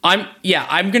 I'm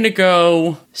going to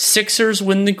go Sixers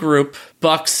win the group,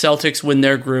 Bucks, Celtics win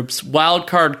their groups. Wild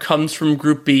card comes from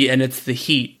Group B, and it's the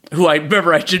Heat, who I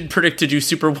didn't predict to do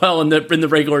super well in the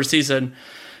regular season.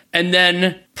 And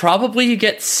then probably you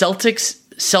get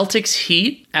Celtics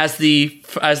Heat as the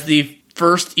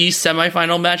first East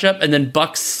semifinal matchup, and then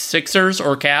Bucks Sixers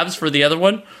or Cavs for the other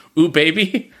one. Ooh,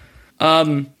 baby.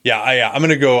 I'm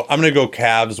gonna go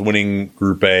Cavs winning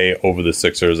Group A over the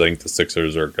Sixers. I think the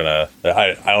Sixers are gonna.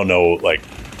 I don't know. Like,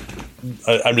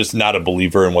 I'm just not a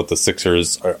believer in what the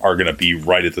Sixers are going to be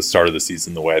right at the start of the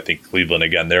season. The way I think Cleveland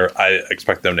again, I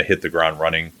expect them to hit the ground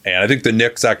running, and I think the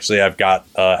Knicks actually I've got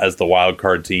as the wild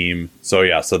card team. So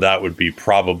yeah, so that would be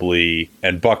probably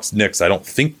and Bucks Knicks. I don't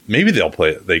think maybe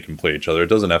they can play each other. It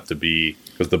doesn't have to be.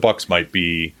 Because the Bucks might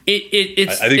be.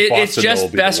 It's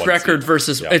just best record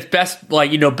versus it's best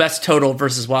best total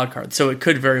versus wild card. So it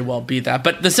could very well be that.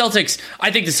 But the Celtics, I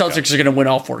think the Celtics are going to win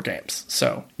all 4 games.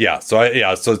 So so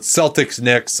it's Celtics,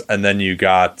 Knicks, and then you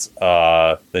got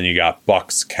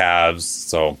Bucks, Cavs.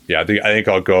 So yeah, I think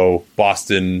I'll go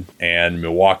Boston and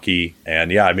Milwaukee.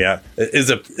 And yeah, I mean,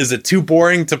 is it too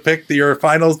boring to pick your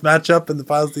finals matchup in the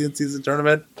finals of the in-season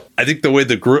tournament? I think the way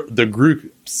the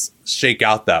groups shake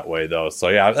out that way though. So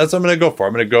yeah, that's what I'm going to go for.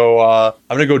 I'm going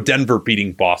to go Denver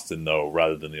beating Boston though,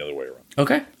 rather than the other way around.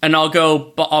 Okay. And I'll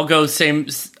go same.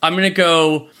 I'm going to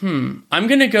go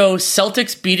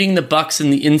Celtics beating the Bucks in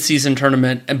the in-season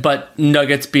tournament, but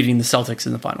Nuggets beating the Celtics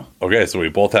in the final. Okay. So we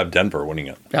both have Denver winning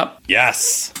it. Yep.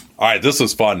 Yes. All right, this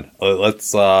was fun.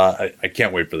 Let's. I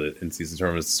can't wait for the in-season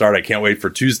tournament to start. I can't wait for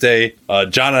Tuesday.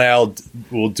 John and I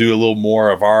will do a little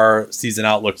more of our season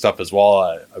outlook stuff as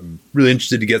well. I'm really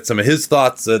interested to get some of his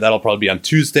thoughts. That'll probably be on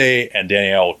Tuesday, and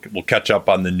Danielle will catch up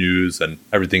on the news and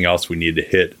everything else we need to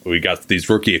hit. We got these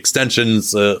rookie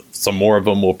extensions. Some more of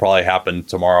them will probably happen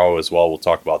tomorrow as well. We'll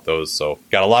talk about those. So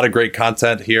got a lot of great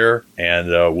content here, and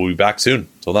we'll be back soon.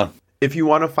 Till then. If you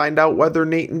want to find out whether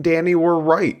Nate and Danny were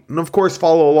right, and of course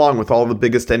follow along with all the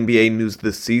biggest NBA news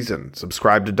this season,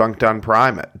 subscribe to Dunked On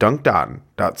Prime at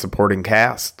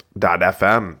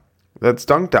dunkedon.supportingcast.fm. That's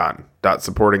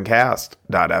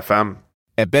dunkedon.supportingcast.fm.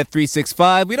 At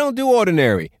Bet365, we don't do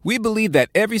ordinary. We believe that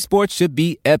every sport should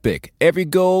be epic. Every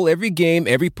goal, every game,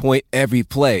 every point, every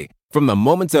play. From the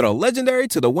moments that are legendary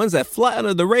to the ones that fly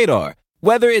under the radar.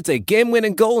 Whether it's a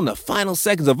game-winning goal in the final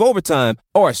seconds of overtime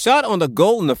or a shot on the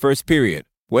goal in the first period.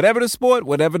 Whatever the sport,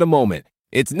 whatever the moment.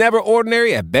 It's never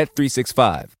ordinary at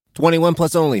Bet365. 21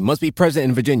 plus only. Must be present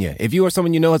in Virginia. If you or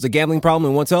someone you know has a gambling problem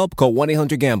and wants help, call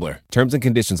 1-800-GAMBLER. Terms and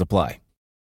conditions apply.